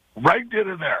there, right then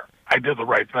and there. I did the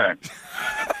right thing.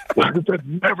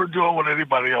 Never doing what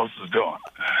anybody else is doing.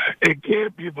 It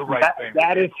can't be the right thing.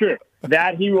 That is true.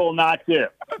 That he will not do.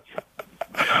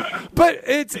 But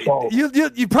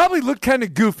you probably look kind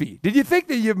of goofy. Did you think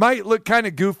that you might look kind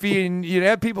of goofy and you'd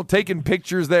have people taking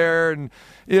pictures there and,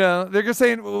 they're just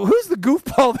saying, well, who's the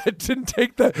goofball that didn't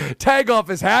take the tag off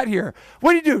his hat here?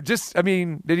 What did he do?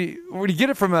 Did he get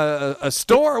it from a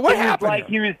store? What happened?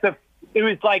 It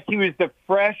was like he was the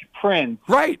Fresh Prince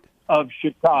of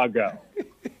Chicago.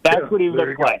 That's what he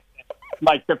looked like.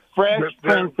 Like the Fresh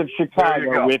Prince of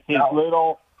Chicago with his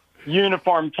little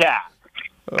uniform cap.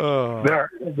 There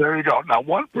you go. Now,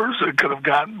 one person could have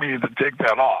gotten me to take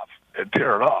that off and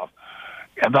tear it off.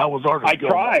 and that was Artis. I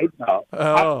tried. No,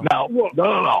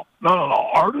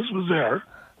 Artis was there.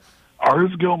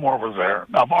 Artis Gilmore was there.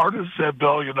 Now, if Artis said,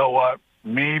 Bill, you know what?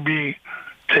 Maybe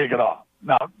take it off.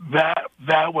 Now, that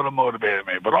would have motivated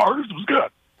me. But Artis was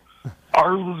good.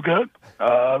 Artis was good.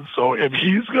 So if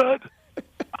he's good,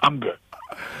 I'm good.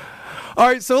 All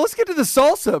right, so let's get to the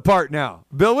salsa part now.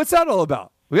 Bill, what's that all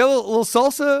about? We got a little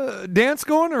salsa dance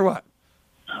going or what?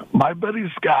 My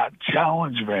buddy Scott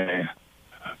challenged me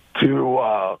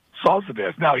to salsa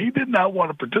dance. Now, he did not want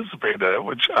to participate in it,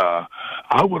 which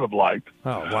I would have liked.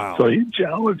 Oh, wow. So he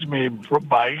challenged me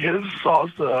by his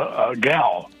salsa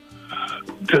gal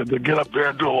to get up there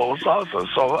and do a little salsa.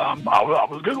 So I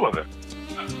was good with it.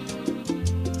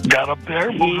 Got up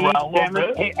there, moved around a little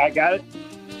bit. Hey, I got it.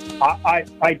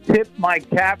 I tipped my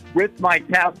cap with my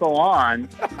tassel on,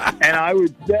 and I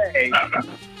would say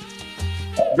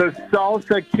the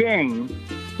salsa king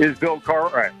is Bill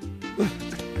Cartwright.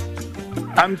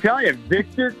 I'm telling you,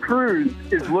 Victor Cruz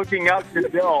is looking up to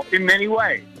Bill in many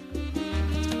ways.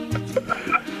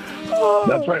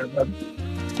 That's right.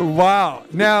 Wow.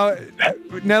 Now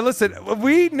listen,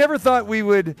 we never thought we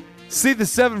would see the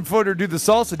 7-footer do the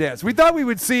salsa dance. We thought we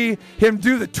would see him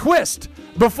do the twist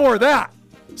before that.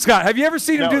 Scott, have you ever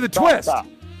seen him do the twist?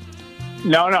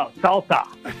 No, salsa.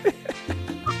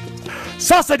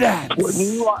 Salsa dance.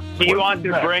 He wants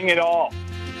to bring it all.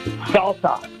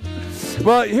 Salsa.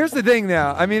 Well, here's the thing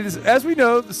now. I mean, as we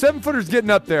know, the 7-footer's getting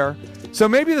up there. So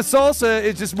maybe the salsa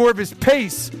is just more of his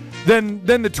pace than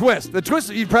the twist. The twist,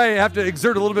 you'd probably have to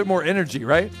exert a little bit more energy,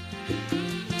 right?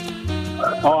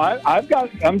 Oh, I've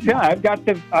got the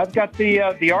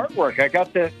artwork. I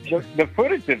got the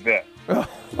footage of this. Yeah.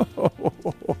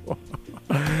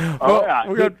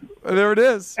 There it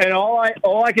is. And all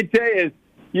I can say is,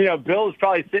 Bill is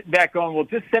probably sitting back going, well,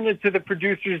 just send it to the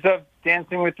producers of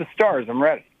Dancing with the Stars. I'm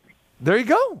ready. There you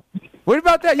go. What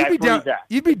about that?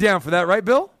 You'd be down for that, right,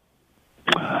 Bill?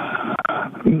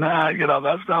 Nah,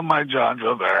 that's not my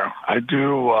genre there. I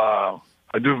do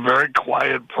very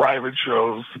quiet private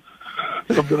shows.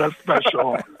 Something that's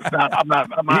special. I'm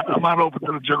not open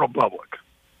to the general public.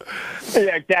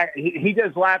 Yeah, exactly. He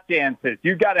does lap dances.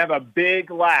 You got to have a big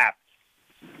lap.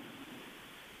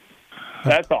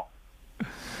 That's all.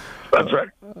 That's right.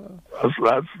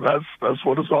 That's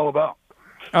what it's all about.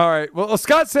 All right. Well,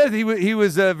 Scott said he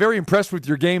was very impressed with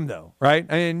your game, though, right?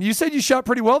 And you said you shot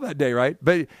pretty well that day, right?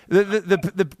 But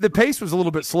the pace was a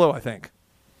little bit slow, I think.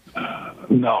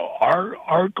 No,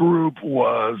 our group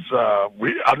was.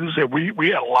 I'll just say we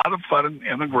had a lot of fun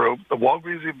in the group. The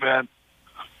Walgreens event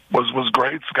was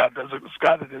great. Scott and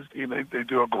his team they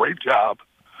do a great job.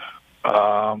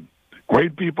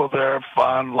 Great people there,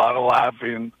 fun, a lot of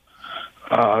laughing.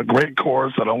 Great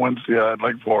course at Wednesday at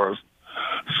Lake Forest.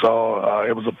 So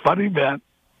it was a fun event,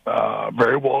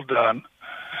 very well done,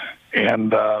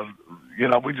 and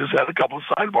we just had a couple of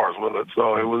sidebars with it.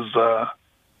 So it was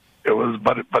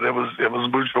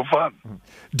mutual fun.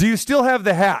 Do you still have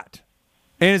the hat?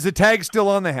 And is the tag still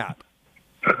on the hat?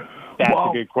 That's a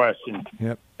good question.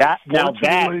 Yep. That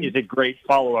is a great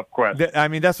follow-up question. I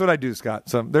mean, that's what I do, Scott.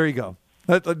 So there you go.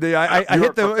 I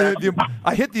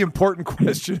hit the important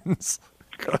questions.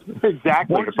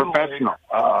 Exactly, a professional.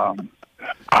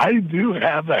 I do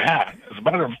have the hat. As a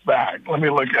matter of fact, let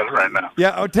me look at it right now.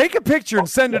 Yeah, take a picture and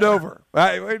send it over.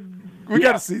 We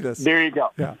got to see this. There you go.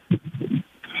 Yeah.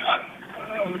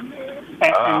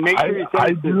 And make sure you send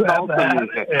I do have the hat,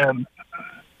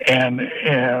 and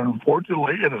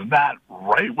unfortunately, it is not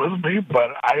right with me.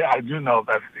 But I do know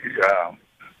that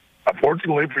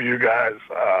unfortunately for you guys,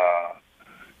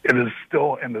 it is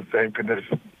still in the same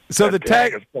condition. So the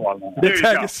tag is still on there. The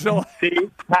tag is still on. See,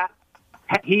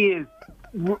 he is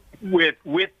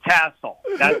with tassel.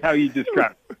 That's how you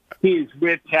describe it. He is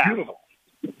with tassel.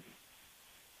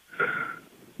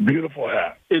 Beautiful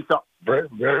hat. It's very,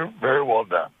 very, very well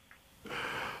done.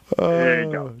 There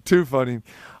you go. Too funny.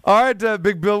 All right,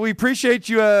 Big Bill, we appreciate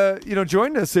you,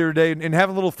 joining us here today and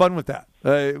having a little fun with that.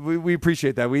 We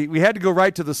appreciate that. We had to go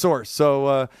right to the source.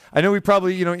 So I know we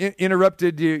probably,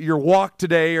 interrupted your walk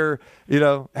today, or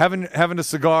having a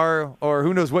cigar, or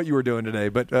who knows what you were doing today.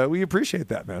 But we appreciate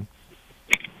that, man.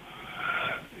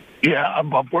 Yeah,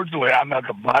 unfortunately, I'm at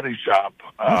the body shop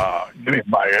getting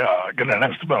an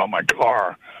estimate on my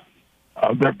car.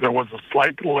 There was a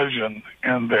slight collision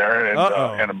in there and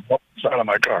a side of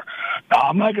my car. Now,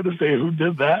 I'm not going to say who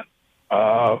did that,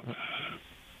 but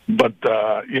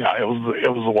it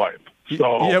was a wife.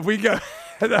 So yeah, we got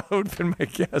that would have been my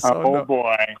guess. Oh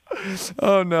boy!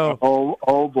 Oh no!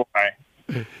 Oh boy!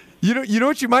 You know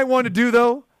what you might want to do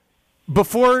though,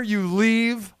 before you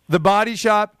leave the body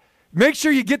shop, make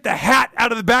sure you get the hat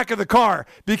out of the back of the car,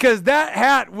 because that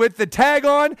hat with the tag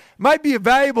on might be a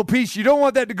valuable piece. You don't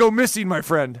want that to go missing, my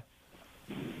friend.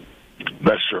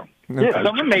 That's true. Yeah,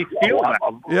 someone may steal that.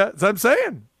 Yeah, that's what I'm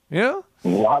saying. Yeah. A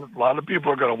lot of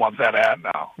people are going to want that hat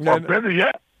now. Yeah, or better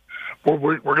yet, we're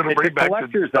going to bring it back to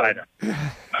collector's item.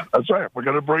 That's right. We're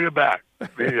going to bring it back.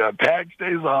 The tag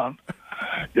stays on.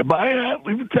 You buy a hat,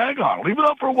 leave the tag on. Leave it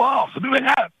up for a while. So do the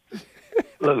hat.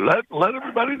 Let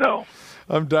everybody know.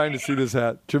 I'm dying to see this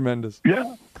hat. Tremendous.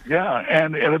 Yeah.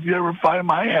 And if you ever find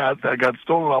my hat that got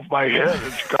stolen off my head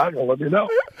in Chicago, let me know.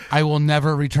 I will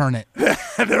never return it.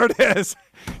 There it is.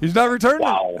 He's not returning.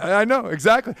 Wow. I know,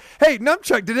 exactly. Hey,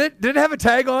 Numchuck, did it have a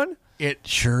tag on? It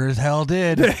sure as hell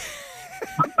did.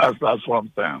 That's what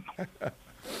I'm saying.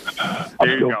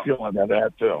 I'm still feeling that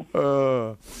hat, too.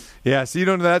 Yeah, so you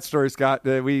don't know that story, Scott.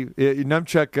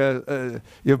 Numchuck,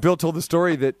 Bill told the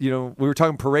story that, we were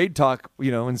talking parade talk,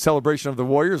 in celebration of the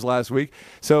Warriors last week.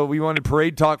 So we wanted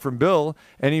parade talk from Bill,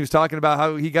 and he was talking about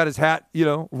how he got his hat,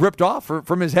 ripped off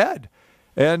from his head.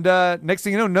 And next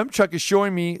thing you know, Numchuck is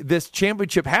showing me this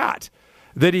championship hat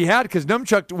that he had, because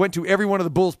Numchuck went to every one of the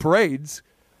Bulls parades,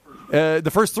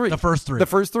 the first three.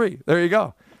 There you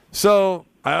go. So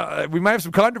we might have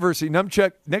some controversy.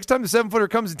 Numchuck, next time the 7-footer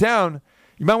comes to town,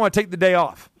 you might want to take the day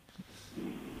off.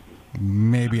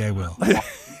 Maybe I will. Yeah,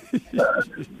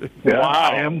 wow.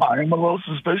 I am a little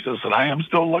suspicious, and I am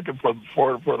still looking for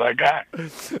that guy.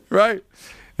 Right.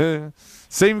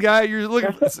 Same guy you're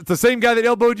looking for. It's the same guy that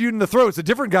elbowed you in the throat. It's a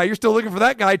different guy. You're still looking for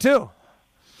that guy, too,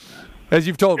 as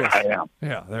you've told us. I am.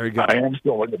 Yeah, there you go. I am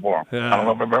still looking for him. Yeah. I don't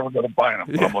know if I'm ever going to find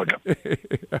him, but I'm looking.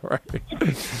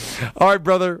 All right,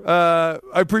 brother.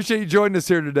 I appreciate you joining us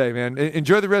here today, man.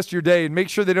 Enjoy the rest of your day, and make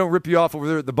sure they don't rip you off over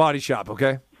there at the body shop,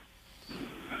 okay?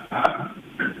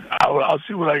 I'll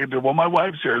see what I can do. Well, my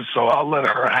wife's here, so I'll let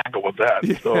her handle with that.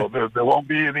 Yeah. So there won't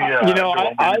be any.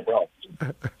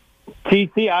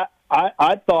 TC,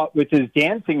 I thought with his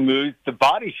dancing moves, the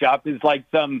body shop is like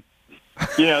some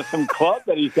club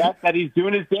that he's at that he's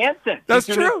doing his dancing. That's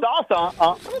he's doing true. His salsa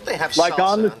Why don't they have like salsa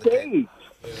on the stage.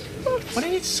 What do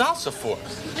you need salsa for?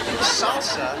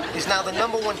 Salsa is now the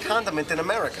 #1 condiment in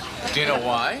America. Do you know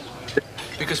why?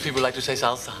 Because people like to say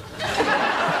salsa.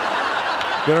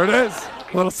 There it is.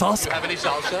 A little salsa. Do you have any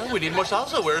salsa? We need more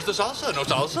salsa. Where's the salsa? No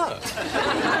salsa.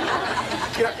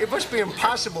 It must be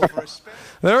impossible for us.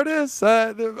 There it is.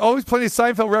 There are always plenty of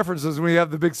Seinfeld references when we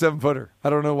have the big 7-footer. I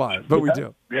don't know why, but we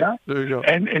do. Yeah. There you go.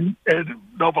 And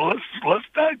no, but let's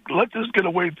just get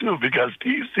away too, because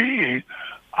TC,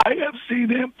 I have seen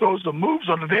him throw some moves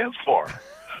on the dance floor.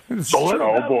 So let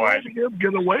him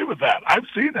get away with that. I've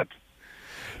seen it.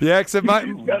 Yeah, except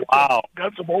he's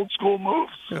got some old school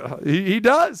moves. He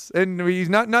does, and he's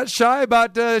not shy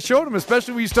about showing them,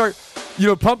 especially when you start,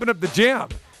 pumping up the jam.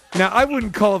 Now, I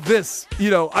wouldn't call this,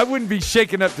 I wouldn't be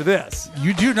shaken up to this.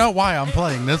 You do know why I'm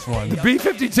playing this one. The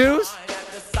B-52s?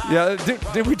 Yeah,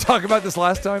 did we talk about this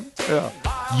last time? Yeah.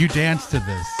 You danced to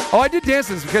this. Oh, I did dance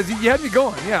to this because you had me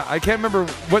going. Yeah, I can't remember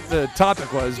what the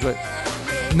topic was, but...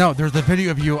 No, there's a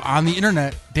video of you on the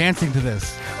internet dancing to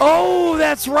this. Oh,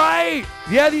 that's right.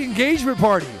 Yeah, the engagement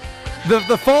party.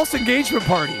 The false engagement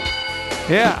party.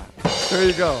 Yeah, there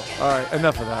you go. All right,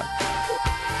 enough of that.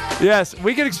 Yes,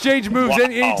 we can exchange moves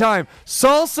anytime.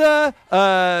 Salsa,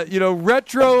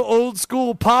 retro, old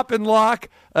school, pop and lock.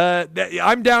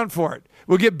 I'm down for it.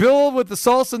 We'll get Bill with the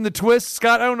salsa and the twist.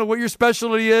 Scott, I don't know what your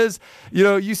specialty is.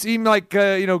 You seem like,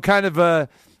 kind of,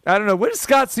 I don't know. What does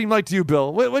Scott seem like to you,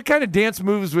 Bill? What kind of dance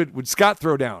moves would Scott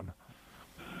throw down?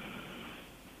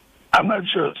 I'm not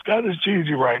sure. Scott is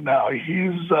cheesy right now.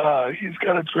 He's got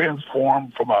to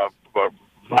transform from a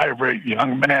vibrant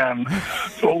young man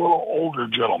to a little older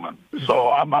gentleman. So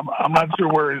I'm not sure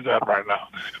where he's at right now.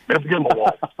 We have to give him a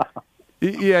wall.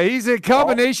 Yeah, he's a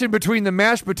combination between the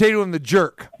mashed potato and the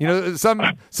jerk. Some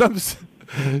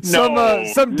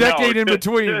decade in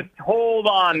between. Just hold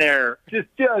on there. Just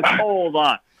hold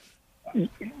on.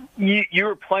 You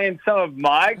were playing some of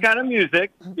my kind of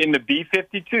music in the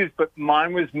B-52s, but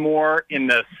mine was more in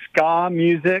the ska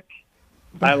music.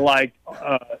 I liked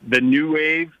the new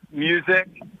wave music,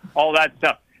 all that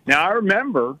stuff. Now, I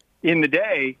remember in the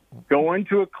day going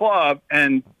to a club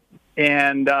and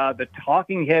the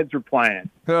Talking Heads were playing.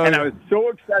 Oh, and yeah. I was so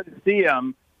excited to see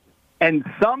them. And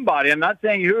somebody, I'm not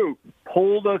saying who,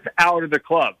 pulled us out of the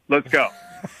club. Let's go.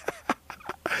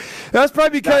 That's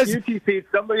probably because UTC,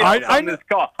 somebody else on this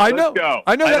call. I know. Let's go.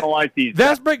 I know. I don't like these.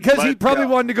 That's because he probably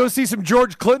go. wanted to go see some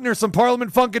George Clinton or some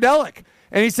Parliament Funkadelic,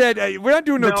 and he said, hey, "We're not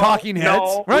doing no Talking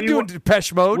Heads. We're not doing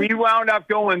Depeche Mode." We wound up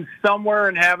going somewhere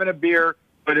and having a beer,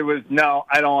 but it was no.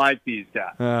 I don't like these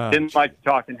guys. Didn't like the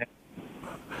Talking Heads.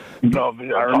 No,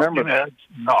 I remember that.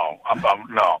 No,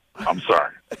 I'm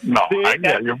sorry. No,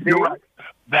 you're right.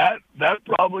 That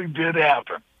probably did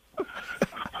happen.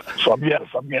 So yes,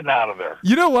 I'm getting out of there.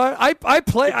 You know what? I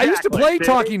used to play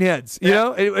Talking Heads. You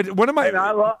know, one of my and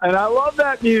I love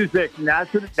that music. And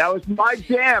that was my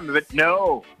jam. But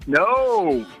no.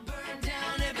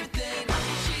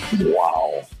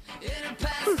 Wow.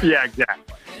 Yeah,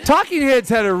 exactly. Talking Heads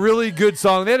had a really good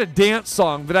song. They had a dance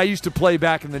song that I used to play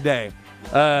back in the day.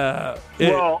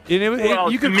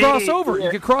 You could cross over. You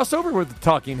could cross over with the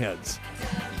Talking Heads.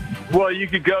 Well, you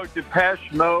could go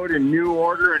Depeche Mode and New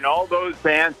Order and all those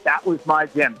bands. That was my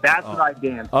jam. That's what I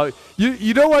danced.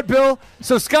 You know what, Bill?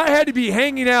 So Scott had to be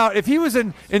hanging out. If he was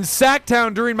in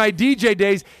Sacktown during my DJ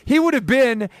days, he would have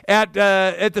been at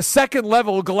the second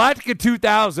level, Galactica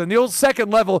 2000, the old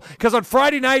second level. Because on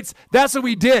Friday nights, that's what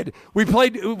we did. We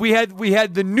played. We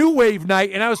had the New Wave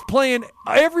night, and I was playing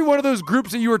every one of those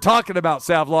groups that you were talking about,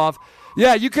 Savlov.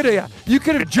 Yeah, you could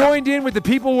have joined in with the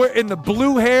people in the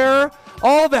blue hair,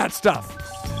 all that stuff.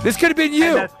 This could have been you.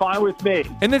 And that's fine with me.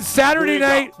 And then Saturday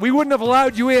night, we wouldn't have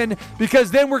allowed you in because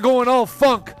then we're going all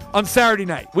funk on Saturday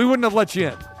night. We wouldn't have let you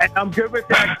in. And I'm good with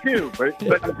that too, but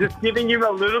I'm just giving you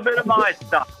a little bit of my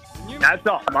stuff. That's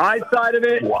all. My side of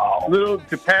it, little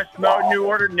Depeche Mode, New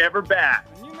Order, never bad.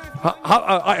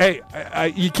 Hey,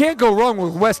 you can't go wrong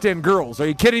with West End Girls. Are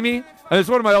you kidding me? It's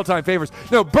one of my all-time favorites.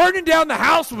 No, Burning Down the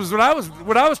House was what I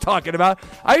was talking about.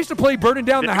 I used to play Burning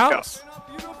Down the House.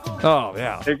 Oh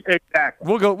yeah, exactly.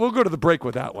 We'll go to the break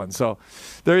with that one. So,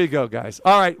 there you go, guys.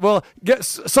 All right. Well,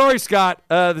 sorry, Scott.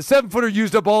 The 7-footer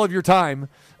used up all of your time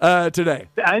today.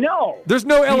 I know. There's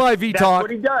no LIV talk.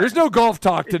 What he does. There's no golf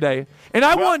talk today. And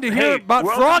I wanted to hear about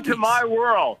welcome Froggies. To my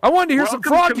world. I wanted to hear some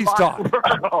Froggies talk.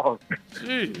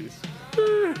 Jeez.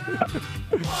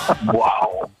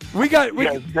 Wow. We exactly.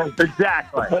 The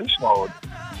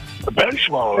bench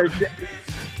mode.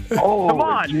 Oh, come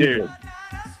on, dude.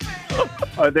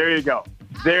 Oh, there you go.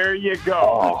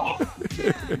 Oh.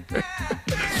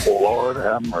 Lord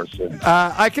have mercy.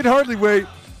 I can hardly wait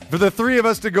for the three of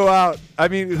us to go out. I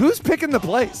mean, who's picking the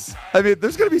place? I mean,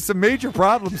 there's going to be some major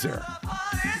problems here.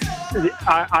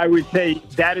 I would say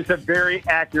that is a very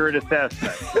accurate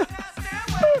assessment.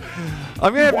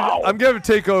 I'm gonna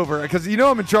take over because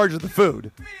I'm in charge of the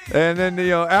food, and then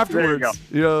afterwards,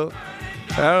 I don't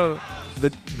know,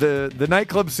 the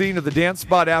nightclub scene or the dance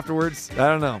spot afterwards.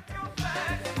 I don't know.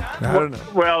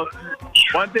 Well,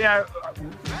 one thing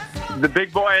the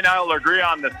big boy and I will agree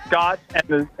on the scotch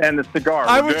and the cigar.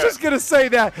 I was just gonna say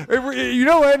that.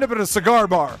 I end up at a cigar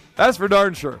bar. That's for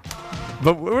darn sure.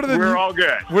 But we're all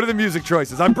good. What are the music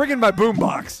choices? I'm bringing my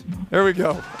boombox. There we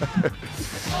go.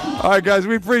 All right, guys,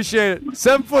 we appreciate it.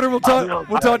 7-footer, we'll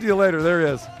talk to you later. There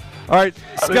he is. All right,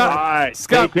 Scott. All right,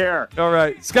 Scott, take care. All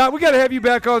right, Scott, we got to have you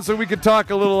back on so we can talk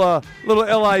a little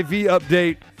LIV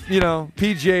update,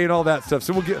 PGA and all that stuff.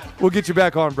 So we'll get you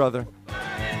back on, brother.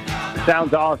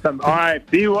 Sounds awesome. All right,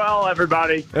 be well,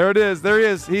 everybody. There it is. There he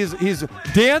is. He's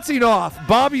dancing off,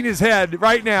 bobbing his head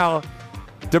right now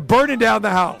to Burning Down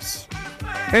the House.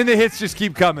 And the hits just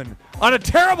keep coming on a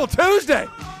terrible Tuesday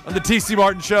on the TC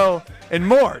Martin Show and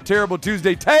more Terrible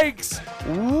Tuesday takes.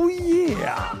 Ooh,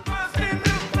 yeah.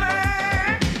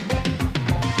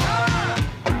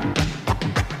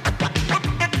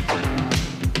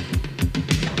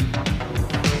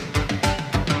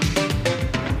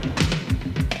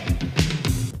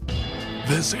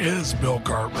 This is Bill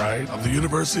Cartwright of the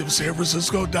University of San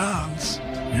Francisco Dons.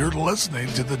 You're listening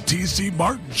to the TC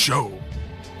Martin Show.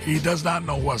 He does not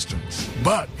know Westerns,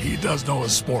 but he does know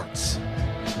his sports.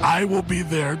 I will be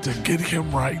there to get him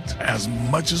right as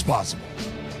much as possible.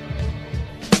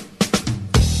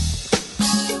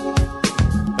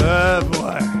 Oh,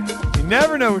 boy. You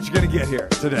never know what you're going to get here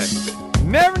today.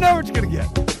 Never know what you're going to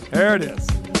get. There it is.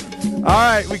 All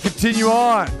right, we continue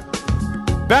on.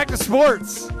 Back to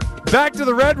sports. Back to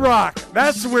the Red Rock.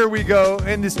 That's where we go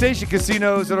in the Station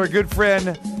Casinos and our good friend,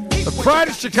 the pride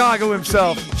of Chicago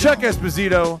himself, Chuck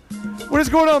Esposito. What is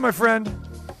going on, my friend?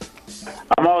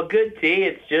 I'm all good, T.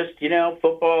 It's just,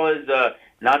 football is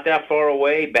not that far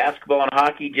away. Basketball and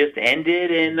hockey just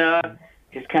ended, and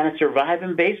just kind of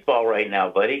surviving baseball right now,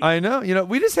 buddy. I know.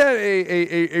 We just had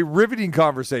a riveting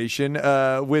conversation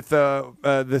with the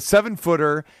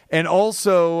 7-footer and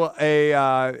also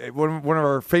one of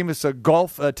our famous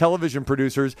golf television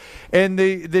producers. And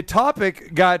the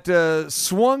topic got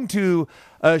swung to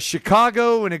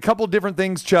Chicago and a couple different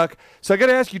things, Chuck. So I got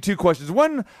to ask you two questions.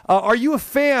 One, are you a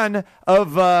fan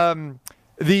of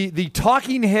the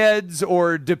Talking Heads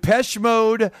or Depeche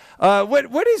Mode?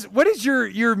 What is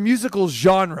your musical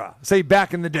genre? Say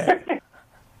back in the day.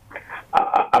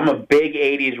 I'm I'm a big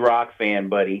 80s rock fan,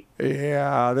 buddy.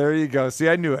 Yeah, there you go. See,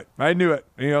 I knew it. I knew it.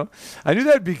 I knew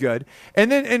that'd be good.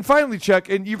 And finally, Chuck,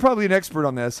 and you're probably an expert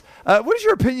on this. What is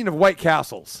your opinion of White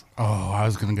Castles? Oh, I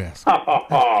was going to guess.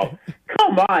 Oh,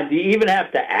 come on. Do you even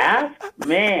have to ask?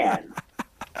 Man.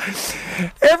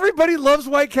 Everybody loves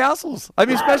White Castles. I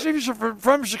mean, especially if you're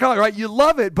from Chicago, right? You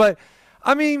love it. But,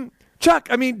 I mean, Chuck,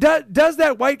 does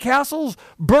that White Castles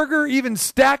burger even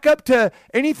stack up to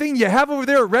anything you have over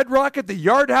there at Red Rock at the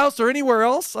Yard House or anywhere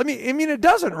else? I mean, it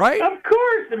doesn't, right? Of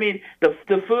course. I mean, the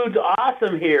food's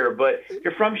awesome here, but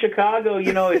you're from Chicago,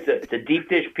 it's a deep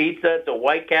dish pizza, it's a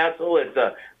White Castle, it's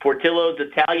a Portillo's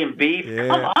Italian beef. Yeah.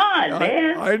 Come on,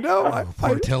 man. I know.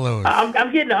 Portillo's.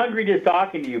 I'm getting hungry just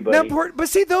talking to you, buddy. Now, but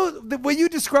see, what you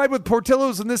described with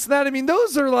Portillo's and this and that, I mean,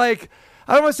 those are like,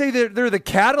 I don't want to say they're the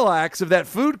Cadillacs of that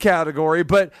food category,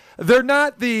 but they're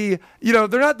not the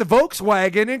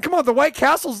Volkswagen. And come on, the White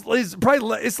Castles is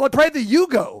probably the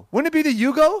Yugo. Wouldn't it be the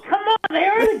Yugo? Come on, they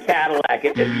are the Cadillac.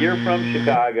 If you're from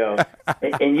Chicago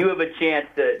and you have a chance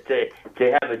to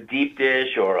have a deep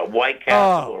dish or a White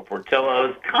Castle or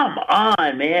Portillo's, come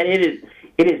on, man. It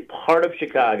is part of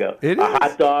Chicago. It a is.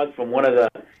 hot dog from one of the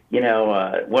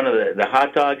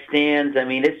hot dog stands. I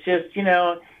mean, it's just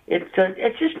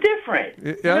it's just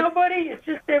different. Yeah. Buddy? It's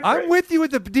just different. I'm with you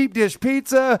with the deep dish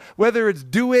pizza, whether it's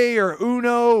Due or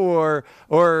Uno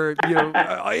or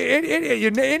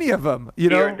any of them.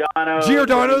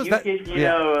 Giordano's.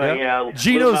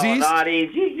 Gino's East.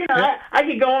 I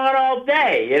could go on all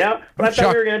day. But I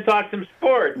thought we were going to talk some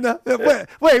sports. No,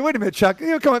 wait a minute, Chuck.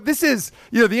 Come on. This is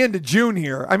the end of June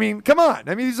here. I mean, come on.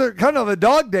 I mean, these are kind of the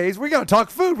dog days. We're going to talk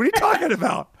food. What are you talking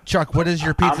about? Chuck, what is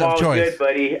your pizza of choice? I'm all good,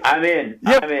 buddy. I'm in.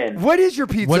 Yep. I'm in. What is your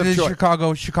pizza What of is choice?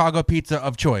 Chicago pizza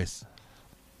of choice?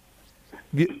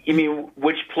 You mean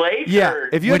which place? Yeah. Or?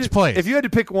 If you had to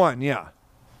pick one, yeah.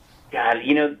 God,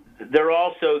 they're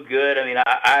all so good. I mean,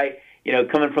 I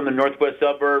coming from the northwest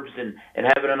suburbs and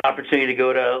having an opportunity to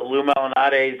go to Lou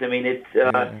Malnati's, I mean,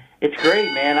 it's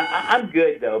great, man. I'm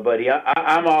good, though, buddy.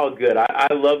 I'm all good. I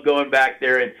love going back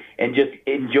there and just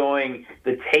enjoying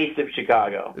the taste of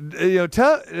Chicago.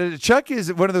 Chuck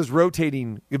is one of those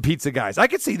rotating pizza guys. I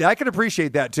could see that. I can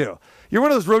appreciate that, too. You're one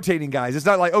of those rotating guys. It's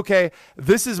not like, okay,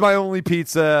 this is my only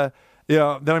pizza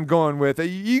that I'm going with.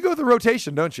 You go the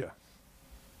rotation, don't you?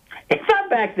 If I'm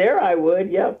back there, I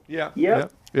would, yep. Yeah.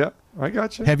 I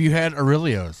got you. Have you had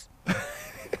Aurelio's?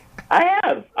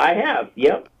 I have.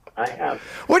 Yep, I have.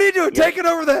 What are you doing? Taking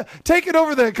over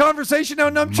the conversation now,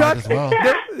 Chuck? Well.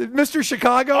 Mr.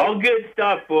 Chicago? All good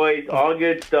stuff, boys. All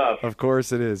good stuff. Of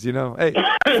course it is. Hey,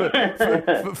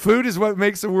 food is what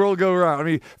makes the world go round. I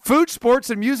mean, food, sports,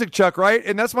 and music, Chuck, right?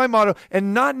 And that's my motto.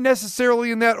 And not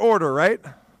necessarily in that order, right?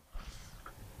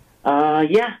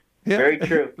 Yeah. Very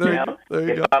true. There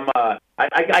you go.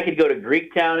 I could go to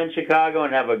Greektown in Chicago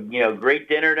and have a great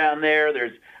dinner down there.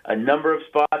 There's a number of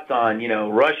spots on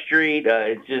Rush Street.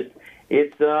 Hey,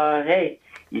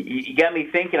 you got me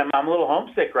thinking. I'm a little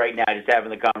homesick right now just having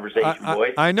the conversation,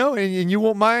 boys. I know, and you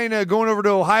won't mind going over to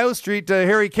Ohio Street to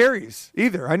Harry Carey's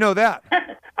either. I know that.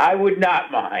 I would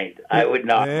not mind.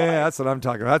 Yeah, that's what I'm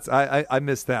talking about. I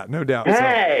missed that, no doubt.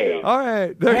 Hey. So, all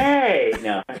right.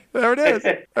 No. There it is.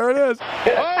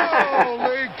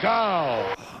 Holy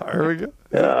cow! There we go.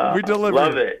 We delivered.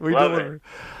 Love it. We love delivered. it.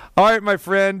 All right, my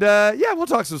friend. We'll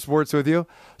talk some sports with you.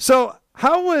 So,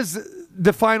 how was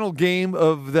the final game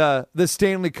of the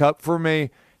Stanley Cup from a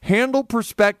handle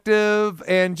perspective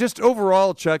and just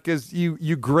overall, Chuck, as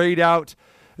you grade out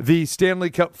the Stanley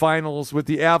Cup Finals with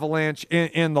the Avalanche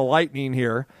and the Lightning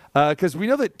here? Because we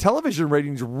know that television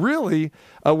ratings really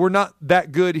were not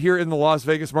that good here in the Las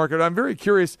Vegas market. I'm very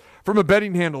curious, from a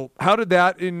betting handle, how did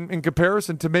that in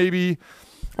comparison to maybe,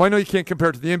 well, I know you can't compare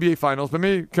it to the NBA Finals, but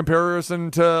maybe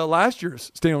comparison to last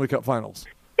year's Stanley Cup Finals?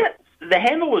 The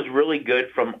handle was really good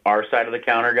from our side of the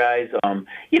counter, guys.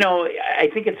 I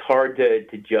think it's hard to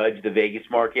judge the Vegas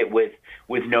market with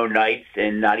no nights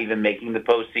and not even making the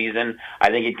postseason. I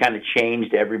think it kind of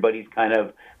changed everybody's kind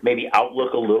of maybe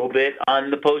outlook a little bit on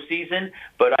the postseason.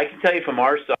 But I can tell you from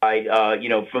our side,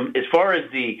 from as far as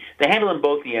the handle in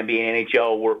both the NBA and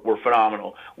NHL were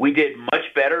phenomenal. We did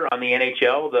much better on the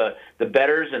NHL. The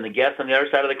bettors and the guests on the other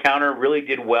side of the counter really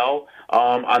did well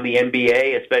on the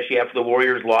NBA, especially after the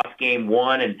Warriors lost Game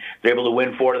 1 and they're able to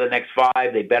win 4 of the next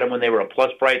 5. They bet them when they were a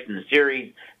plus price in the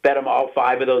series, bet them all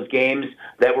 5 of those games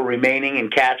that were remaining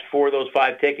and cashed 4 of those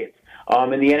 5 tickets.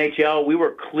 In the NHL, we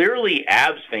were clearly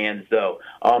Avs fans, though.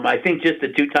 I think just the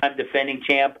 2-time defending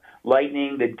champ,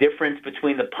 Lightning, the difference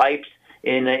between the pipes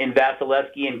in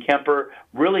Vasilevsky and Kemper.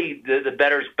 Really, the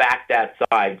bettors backed that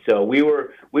side. So we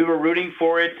were rooting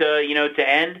for it, to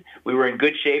end. We were in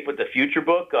good shape with the future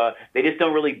book. They just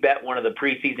don't really bet one of the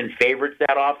preseason favorites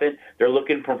that often. They're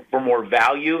looking for more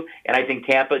value, and I think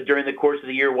Tampa during the course of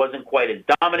the year wasn't quite as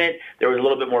dominant. There was a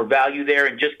little bit more value there,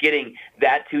 and just getting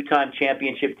that two-time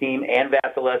championship team and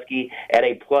Vasilevsky at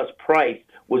a plus price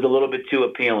was a little bit too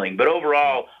appealing. But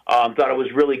overall, thought it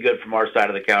was really good from our side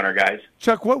of the counter, guys.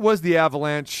 Chuck, what was the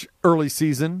Avalanche early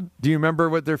season? Do you remember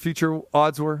what their future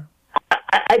odds were?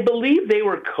 I believe they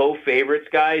were co-favorites,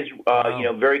 guys,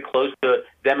 very close to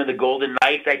them and the Golden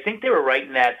Knights. I think they were right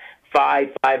in that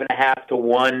 5.5 to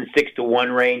 1, 6 to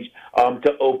 1 range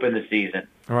to open the season.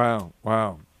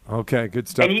 Wow. Okay, good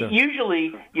stuff. And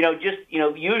usually,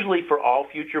 usually for all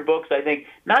future books, I think,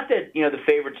 not that, the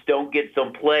favorites don't get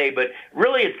some play, but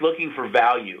really it's looking for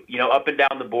value, up and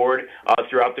down the board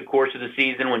throughout the course of the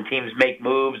season when teams make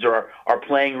moves or are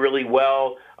playing really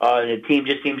well. The team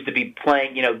just seems to be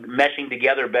playing, meshing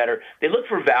together better. They look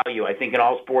for value, I think, in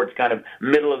all sports, kind of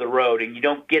middle of the road, and you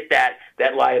don't get that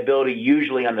liability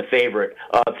usually on the favorite.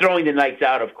 Throwing the Knights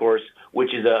out, of course,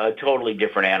 which is a totally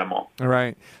different animal. All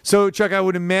right. So, Chuck, I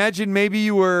would imagine maybe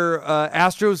you were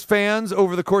Astros fans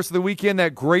over the course of the weekend,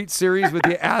 that great series with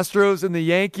the Astros and the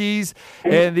Yankees.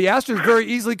 And the Astros very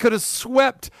easily could have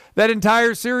swept that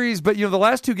entire series. But, the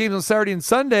last two games on Saturday and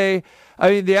Sunday, I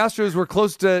mean, the Astros were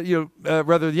close to,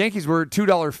 the Yankees were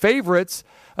 $2 favorites.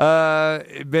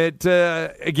 But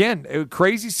again, a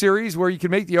crazy series where you can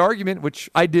make the argument, which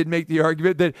I did make the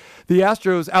argument, that the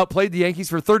Astros outplayed the Yankees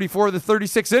for 34 of the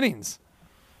 36 innings.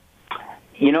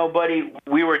 Buddy,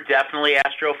 we were definitely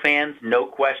Astro fans, no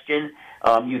question.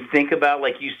 You think about,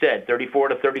 like you said, 34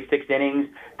 to 36 innings.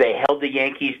 They held the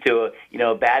Yankees to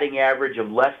a batting average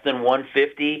of less than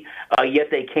 150,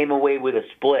 yet they came away with a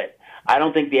split. I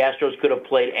don't think the Astros could have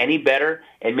played any better,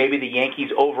 and maybe the Yankees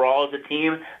overall as a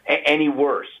team any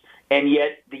worse. And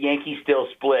yet the Yankees still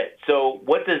split. So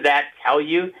what does that tell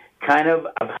you? Kind of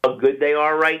how good they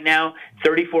are right now.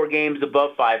 34 games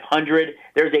above 500.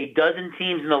 There's a dozen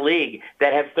teams in the league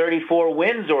that have 34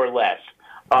 wins or less.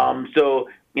 So,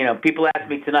 people ask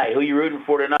me tonight, who are you rooting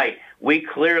for tonight? We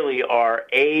clearly are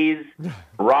A's,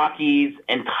 Rockies,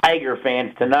 and Tiger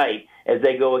fans tonight as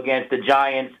they go against the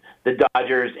Giants, the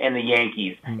Dodgers, and the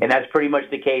Yankees. And that's pretty much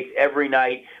the case every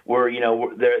night where,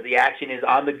 the action is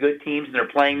on the good teams and they're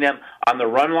playing them on the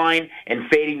run line and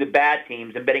fading the bad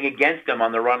teams and betting against them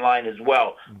on the run line as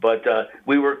well. But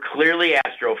we were clearly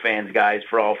Astro fans, guys,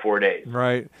 for all 4 days.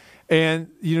 Right. And,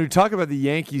 talk about the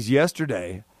Yankees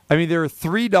yesterday. I mean, they're a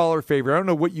 $3 favorite. I don't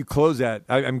know what you close at.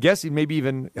 I'm guessing maybe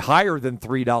even higher than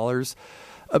 $3,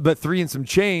 but 3 and some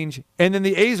change. And then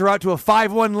the A's are out to a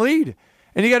 5-1 lead.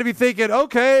 And you got to be thinking,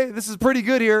 okay, this is pretty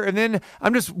good here. And then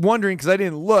I'm just wondering, because I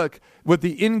didn't look, what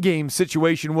the in-game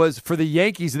situation was for the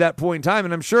Yankees at that point in time.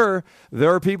 And I'm sure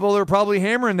there are people that are probably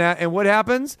hammering that. And what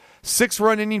happens?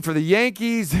 6-run inning for the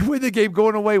Yankees. With the game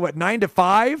going away,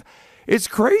 9-5? It's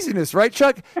craziness, right,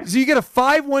 Chuck? So you get a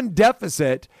 5-1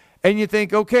 deficit, and you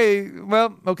think, okay, they're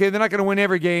not going to win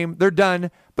every game. They're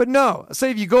done. But no,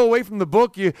 say if you go away from the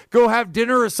book, you go have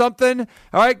dinner or something.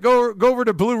 All right, go over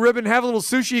to Blue Ribbon, have a little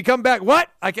sushi. You come back. What?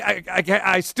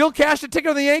 I still cashed a ticket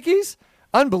on the Yankees?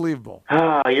 Unbelievable.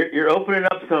 You're opening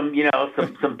up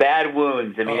some bad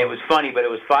wounds. I mean, it was funny, but it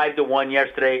was 5-1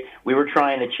 yesterday. We were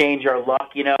trying to change our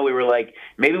luck. We were like,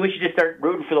 maybe we should just start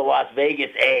rooting for the Las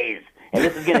Vegas A's. And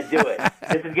this is going to do it.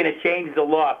 This is going to change the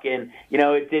luck. And,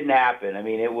 it didn't happen. I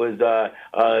mean, it was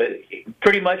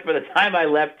pretty much by the time I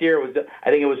left here, I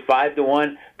think it was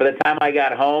 5-1. By the time I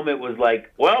got home, it was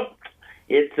like,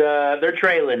 it's they're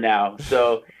trailing now.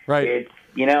 So right.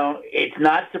 It's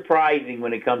not surprising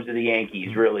when it comes to the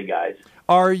Yankees, really, guys.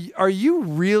 Are you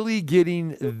really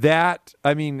getting that,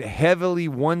 heavily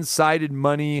one-sided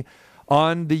money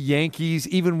on the Yankees,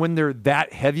 even when they're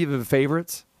that heavy of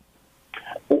favorites?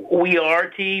 We are,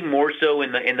 T, more so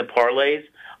in the parlays.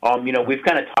 We've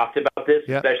kind of talked about this,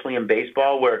 especially in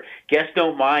baseball, where guests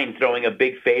don't mind throwing a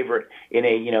big favorite in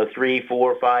a 3,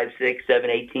 4, 5, 6, 7,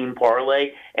 8 team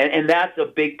parlay, and that's a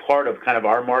big part of kind of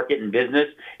our market and business.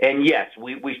 And yes,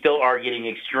 we still are getting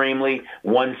extremely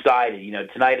one-sided.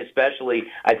 Tonight especially,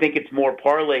 I think it's more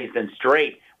parlays than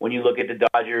straight when you look at the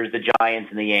Dodgers, the Giants,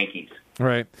 and the Yankees.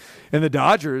 Right. And the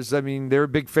Dodgers, they're a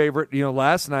big favorite,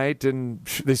 last night, and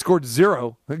they scored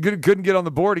 0. Couldn't get on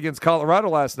the board against Colorado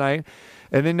last night.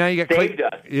 And then now you got saved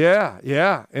us.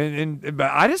 Yeah. And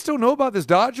I just don't know about this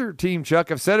Dodger team,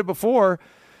 Chuck. I've said it before.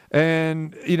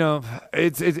 And,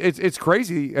 it's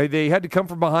crazy. They had to come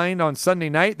from behind on Sunday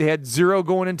night. They had 0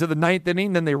 going into the 9th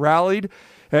inning. Then they rallied,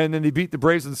 and then they beat the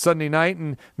Braves on Sunday night.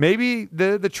 And maybe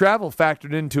the travel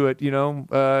factored into it,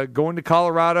 going to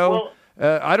Colorado.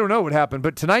 I don't know what happened.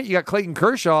 But tonight you got Clayton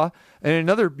Kershaw and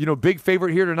another, big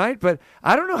favorite here tonight. But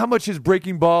I don't know how much his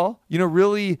breaking ball,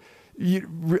 really,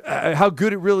 how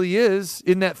good it really is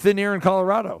in that thin air in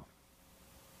Colorado.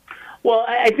 Well,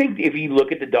 I think if you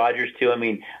look at the Dodgers, too,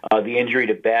 the injury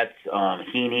to Betts,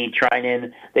 Heaney,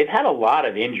 Treinen, they've had a lot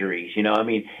of injuries.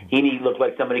 Heaney looked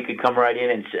like somebody could come right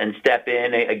in and step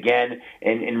in again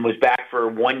and was back for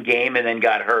one game and then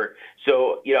got hurt.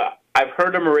 So, I've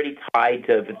heard them already tied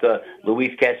to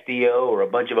Luis Castillo or a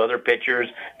bunch of other pitchers.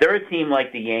 They're a team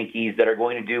like the Yankees that are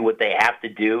going to do what they have to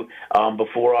do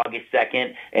before August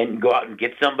 2nd and go out and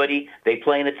get somebody. They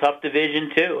play in a tough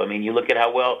division, too. You look at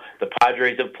how well the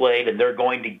Padres have played, and they're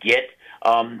going to get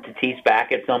Tatis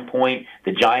back at some point.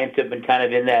 The Giants have been kind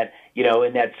of in that,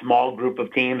 in that small group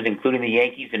of teams, including the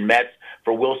Yankees and Mets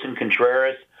for Wilson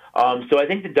Contreras. So I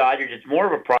think the Dodgers, it's more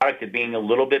of a product of being a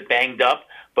little bit banged up.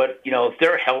 But, if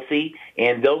they're healthy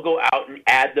and they'll go out and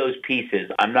add those pieces,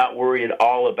 I'm not worried at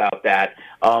all about that.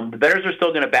 The bettors are still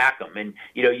going to back them. And,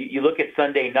 you look at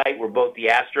Sunday night where both the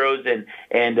Astros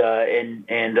and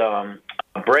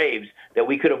Braves, that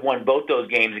we could have won both those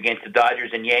games against the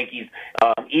Dodgers and Yankees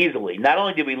easily. Not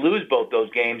only did we lose both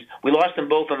those games, we lost them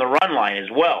both on the run line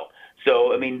as well.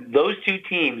 So, those two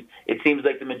teams, it seems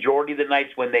like the majority of the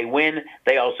nights when they win,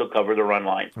 they also cover the run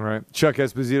line. All right. Chuck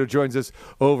Esposito joins us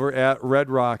over at Red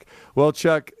Rock. Well,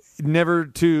 Chuck, never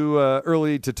too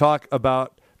early to talk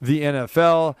about the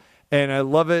NFL, and I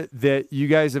love it that you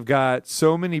guys have got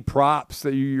so many props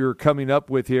that you're coming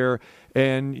up with here,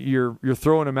 and you're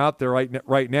throwing them out there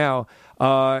right now.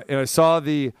 And I saw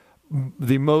the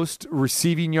most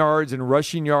receiving yards and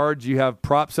rushing yards. You have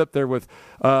props up there with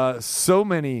so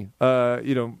many,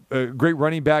 great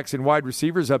running backs and wide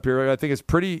receivers up here. I think it's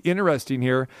pretty interesting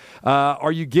here.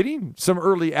 Are you getting some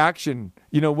early action,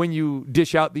 when you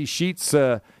dish out these sheets,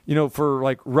 for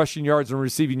like rushing yards and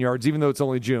receiving yards, even though it's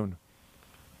only June?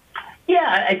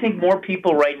 Yeah, I think more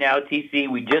people right now, TC,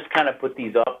 we just kind of put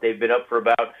these up. They've been up for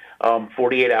about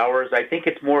 48 hours. I think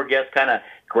it's more just kind of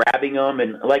grabbing them.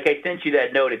 And like I sent you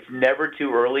that note, it's never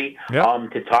too early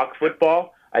to talk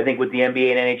football. I think with the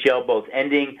NBA and NHL both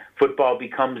ending, football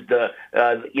becomes to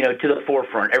the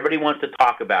forefront. Everybody wants to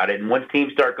talk about it. And once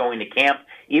teams start going to camp,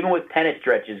 even with tennis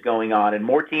stretches going on and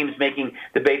more teams making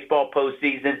the baseball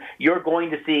postseason, you're going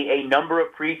to see a number of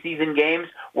preseason games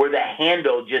where the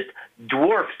handle just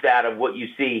dwarfs that of what you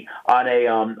see on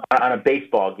a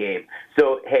baseball game.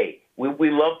 So, hey,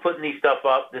 we love putting this stuff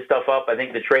up. I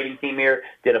think the trading team here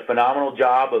did a phenomenal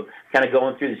job of kind of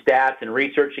going through the stats and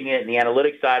researching it and the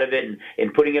analytics side of it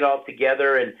and putting it all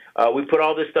together. And we put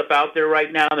all this stuff out there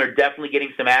right now, and they're definitely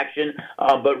getting some action,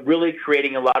 but really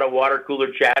creating a lot of water cooler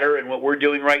chatter. And what we're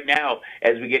doing right now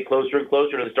as we get closer and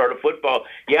closer to the start of football,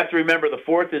 you have to remember the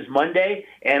 4th is Monday,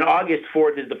 and August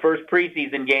 4th is the first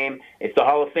preseason game. It's the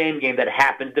Hall of Fame game that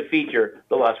happens to feature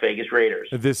the Las Vegas Raiders.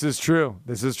 This is true.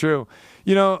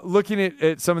 Looking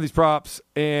at some of these props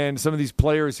and some of these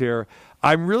players here,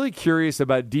 I'm really curious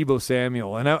about Deebo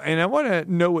Samuel, and I want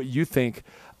to know what you think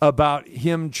about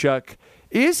him, Chuck.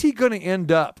 Is he going to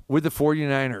end up with the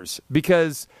 49ers?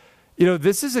 Because,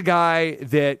 this is a guy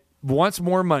that wants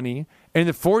more money, and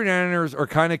the 49ers are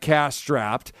kind of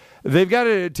cash-strapped. They've got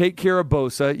to take care of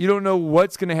Bosa. You don't know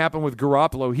what's going to happen with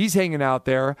Garoppolo. He's hanging out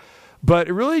there. But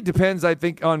it really depends, I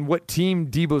think, on what team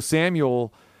Deebo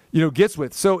Samuel gets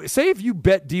with. So say if you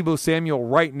bet Deebo Samuel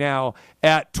right now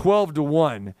at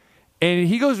 12-1 and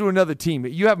he goes to another team,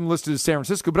 you have him listed as San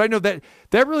Francisco, but I know that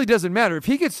really doesn't matter. If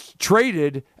he gets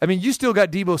traded, you still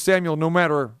got Deebo Samuel no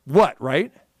matter what,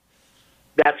 right?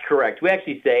 That's correct. We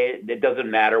actually say it doesn't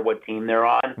matter what team they're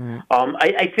on. Mm-hmm.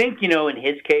 I think, in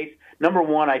his case, number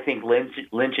one, I think Lynch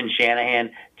and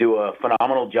Shanahan do a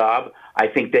phenomenal job. I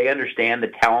think they understand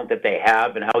the talent that they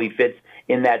have and how he fits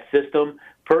in that system.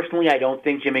 Personally, I don't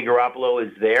think Jimmy Garoppolo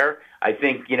is there. I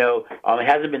think, it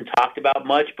hasn't been talked about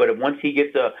much, but once he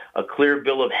gets a clear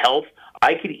bill of health,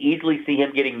 I could easily see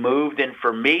him getting moved. And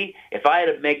for me, if I had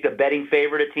to make the betting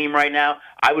favorite a team right now,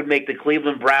 I would make the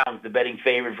Cleveland Browns the betting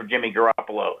favorite for Jimmy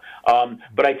Garoppolo.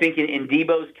 But I think in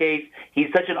Deebo's case, he's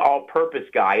such an all-purpose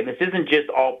guy. And this isn't just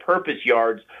all-purpose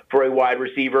yards for a wide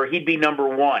receiver. He'd be number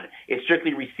one. It's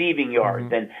strictly receiving yards.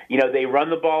 Mm-hmm. And, they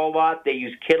run the ball a lot. They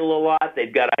use Kittle a lot.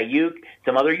 They've got Ayuk,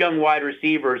 some other young wide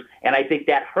receivers. And I think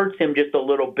that hurts him just a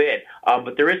little bit.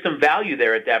 But there is some value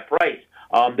there at that price.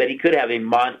 That he could have a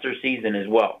monster season as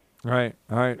well. Right.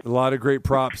 All right. A lot of great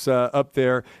props up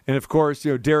there, and of course,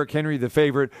 Derrick Henry, the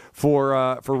favorite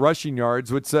for rushing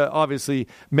yards, which obviously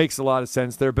makes a lot of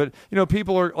sense there. But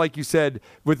people are, like you said,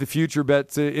 with the future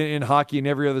bets in hockey and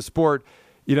every other sport.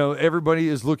 Everybody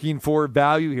is looking for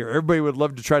value here. Everybody would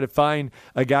love to try to find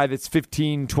a guy that's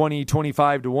 15, 20,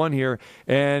 25 to 1 here,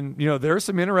 and there are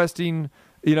some interesting.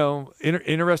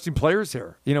 Interesting players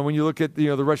here. When you look at the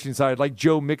rushing side, like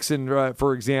Joe Mixon,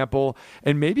 for example,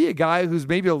 and maybe a guy who's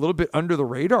maybe a little bit under the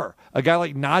radar, a guy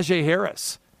like Najee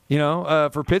Harris,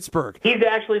 for Pittsburgh. He's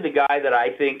actually the guy that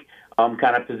I think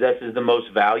kind of possesses the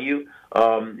most value.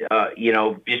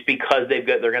 Just because they're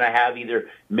going to have either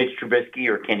Mitch Trubisky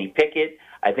or Kenny Pickett.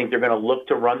 I think they're going to look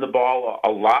to run the ball a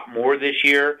lot more this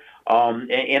year.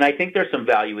 And I think there's some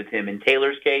value with him. In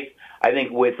Taylor's case, I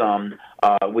think with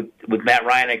Matt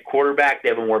Ryan at quarterback, they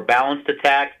have a more balanced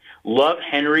attack. Love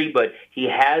Henry, but he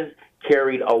has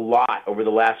carried a lot over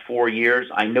the last 4 years.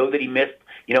 I know that he missed,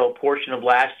 a portion of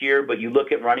last year, but you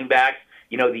look at running backs,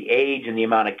 the age and the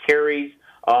amount of carries.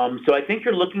 So I think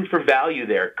you're looking for value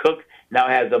there. Cook now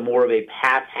has more of a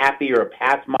pass-happy or a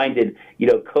pass-minded,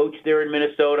 coach there in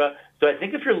Minnesota. So I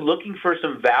think if you're looking for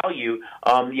some value,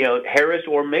 Harris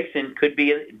or Mixon could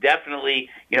be definitely,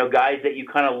 guys that you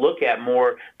kind of look at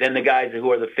more than the guys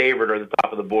who are the favorite or the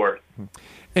top of the board.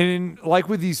 And like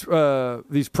with these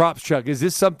props, Chuck, is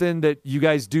this something that you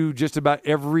guys do just about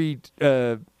every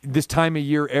this time of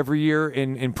year, every year,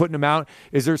 in putting them out?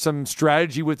 Is there some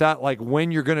strategy with that, like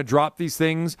when you're going to drop these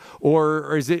things,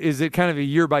 or is it kind of a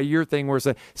year by year thing where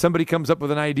somebody comes up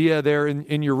with an idea there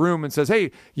in your room and says,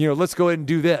 hey, let's go ahead and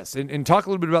do this, and talk a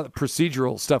little bit about the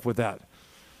procedural stuff with that.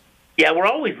 Yeah, we're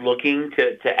always looking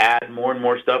to add more and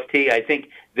more stuff, T. I think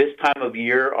this time of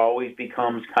year always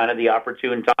becomes kind of the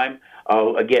opportune time.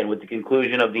 Again, with the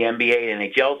conclusion of the NBA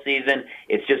and NHL season,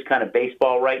 it's just kind of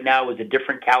baseball right now. It was a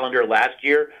different calendar last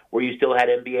year where you still had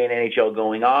NBA and NHL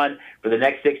going on. For the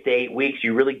next 6 to 8 weeks,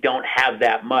 you really don't have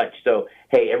that much. So,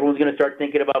 hey, everyone's going to start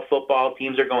thinking about football.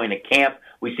 Teams are going to camp.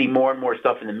 We see more and more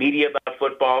stuff in the media about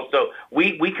football. So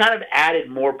we kind of added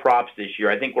more props this year.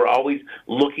 I think we're always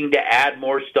looking to add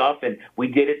more stuff, and we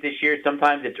did it this year.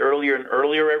 Sometimes it's earlier and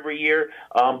earlier every year,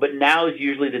 but now is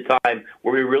usually the time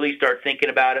where we really start thinking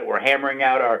about it. We're hammering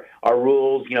out our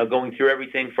rules, going through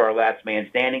everything for our last man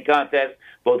standing contest,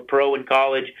 both pro and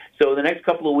college. So the next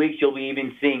couple of weeks, you'll be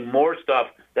even seeing more stuff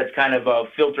that's kind of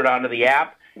filtered onto the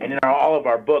app and in all of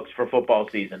our books for football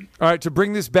season. All right, to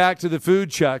bring this back to the food,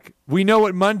 Chuck, we know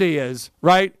what Monday is,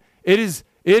 right? It is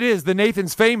the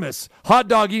Nathan's Famous hot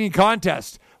dog eating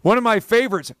contest. One of my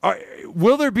favorites.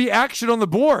 Will there be action on the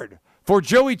board for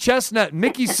Joey Chestnut,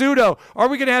 Mickey Sudo? Are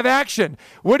we going to have action?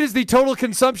 What is the total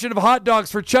consumption of hot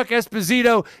dogs for Chuck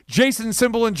Esposito, Jason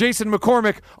Symbol, and Jason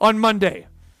McCormick on Monday?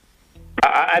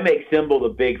 I make Symbol the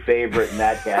big favorite in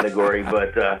that category,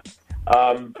 but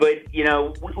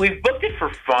we've booked it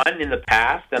for fun in the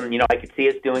past, and I could see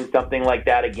us doing something like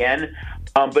that again.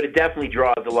 But it definitely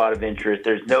draws a lot of interest.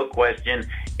 There's no question.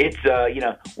 It's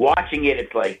watching it,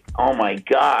 it's like, oh my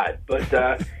God. But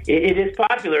it is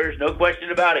popular. There's no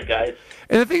question about it, guys.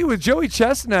 And the thing with Joey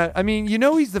Chestnut, I mean,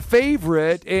 he's the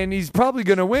favorite, and he's probably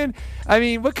going to win. I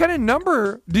mean, what kind of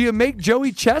number do you make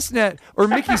Joey Chestnut or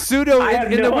Mickey Sudo I have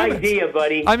in the no women's? idea,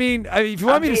 buddy. I mean, if you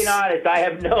want me to be honest, I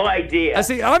have no idea. I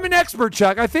see. I'm an expert,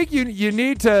 Chuck. I think you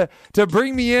need to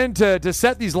bring me in to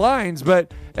set these lines,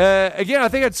 but again, I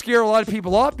think I'd scare a lot of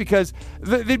people off because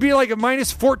they'd be like a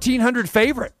minus 1,400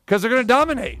 favorite because they're going to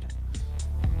dominate.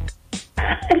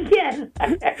 Again,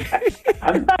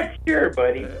 I'm not sure,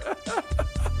 buddy.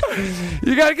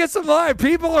 You got to get some line.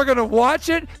 People are going to watch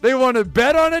it. They want to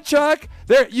bet on it, Chuck.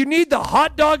 You need the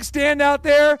hot dog stand out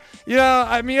there.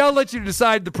 I'll let you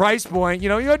decide the price point. You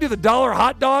want to do the $1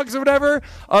 hot dogs or whatever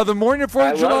the morning of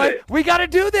 4th of July. We got to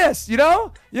do this, I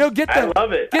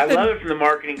love it. I love it from the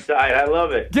marketing side. I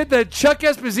love it. Get the Chuck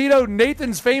Esposito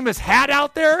Nathan's Famous hat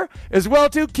out there as well,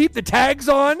 too. Keep the tags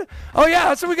on. Oh, yeah,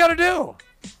 that's what we got to do.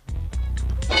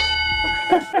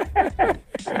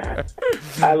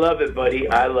 I love it, buddy.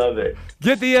 I love it.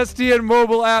 Get the STN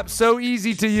mobile app, so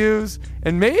easy to use.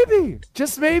 And maybe,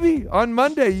 just maybe, on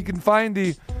Monday you can find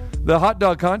the hot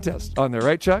dog contest on there,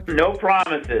 right, Chuck? No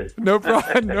promises. No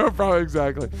problem,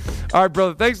 exactly. All right,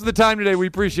 brother. Thanks for the time today. We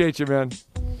appreciate you, man.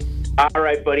 All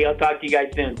right, buddy. I'll talk to you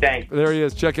guys soon. Thanks. There he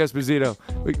is, Chuck Esposito.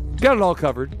 We got it all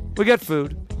covered. We got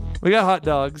food. We got hot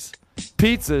dogs,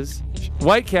 pizzas,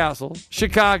 White Castle,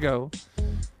 Chicago,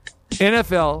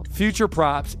 NFL, future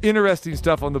props, interesting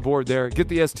stuff on the board there. Get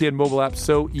the STN mobile app,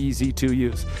 so easy to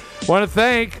use. Want to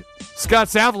thank Scott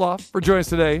Savloff for joining us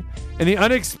today and the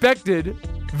unexpected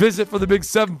visit for the big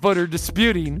 7-footer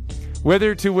disputing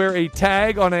whether to wear a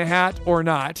tag on a hat or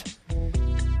not.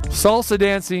 salsa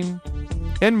dancing,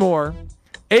 and more.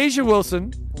 Asia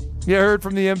Wilson, you heard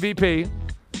from the MVP.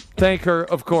 Thank her,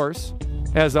 of course,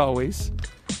 as always.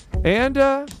 And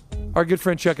our good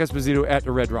friend Chuck Esposito at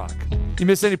the Red Rock. You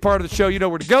miss any part of the show, you know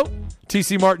where to go.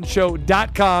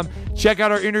 TCMartinShow.com. Check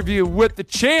out our interview with the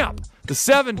champ, the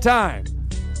 7-time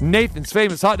Nathan's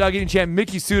Famous hot dog eating champ,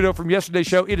 Mickey Sudo from yesterday's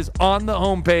show. It is on the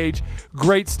homepage.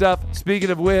 Great stuff. Speaking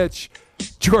of which,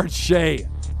 George Shea,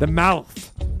 the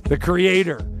mouth, the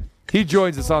creator, he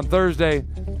joins us on Thursday.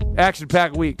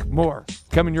 Action-packed week. More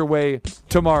coming your way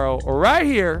tomorrow right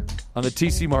here on the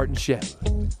TC Martin Show.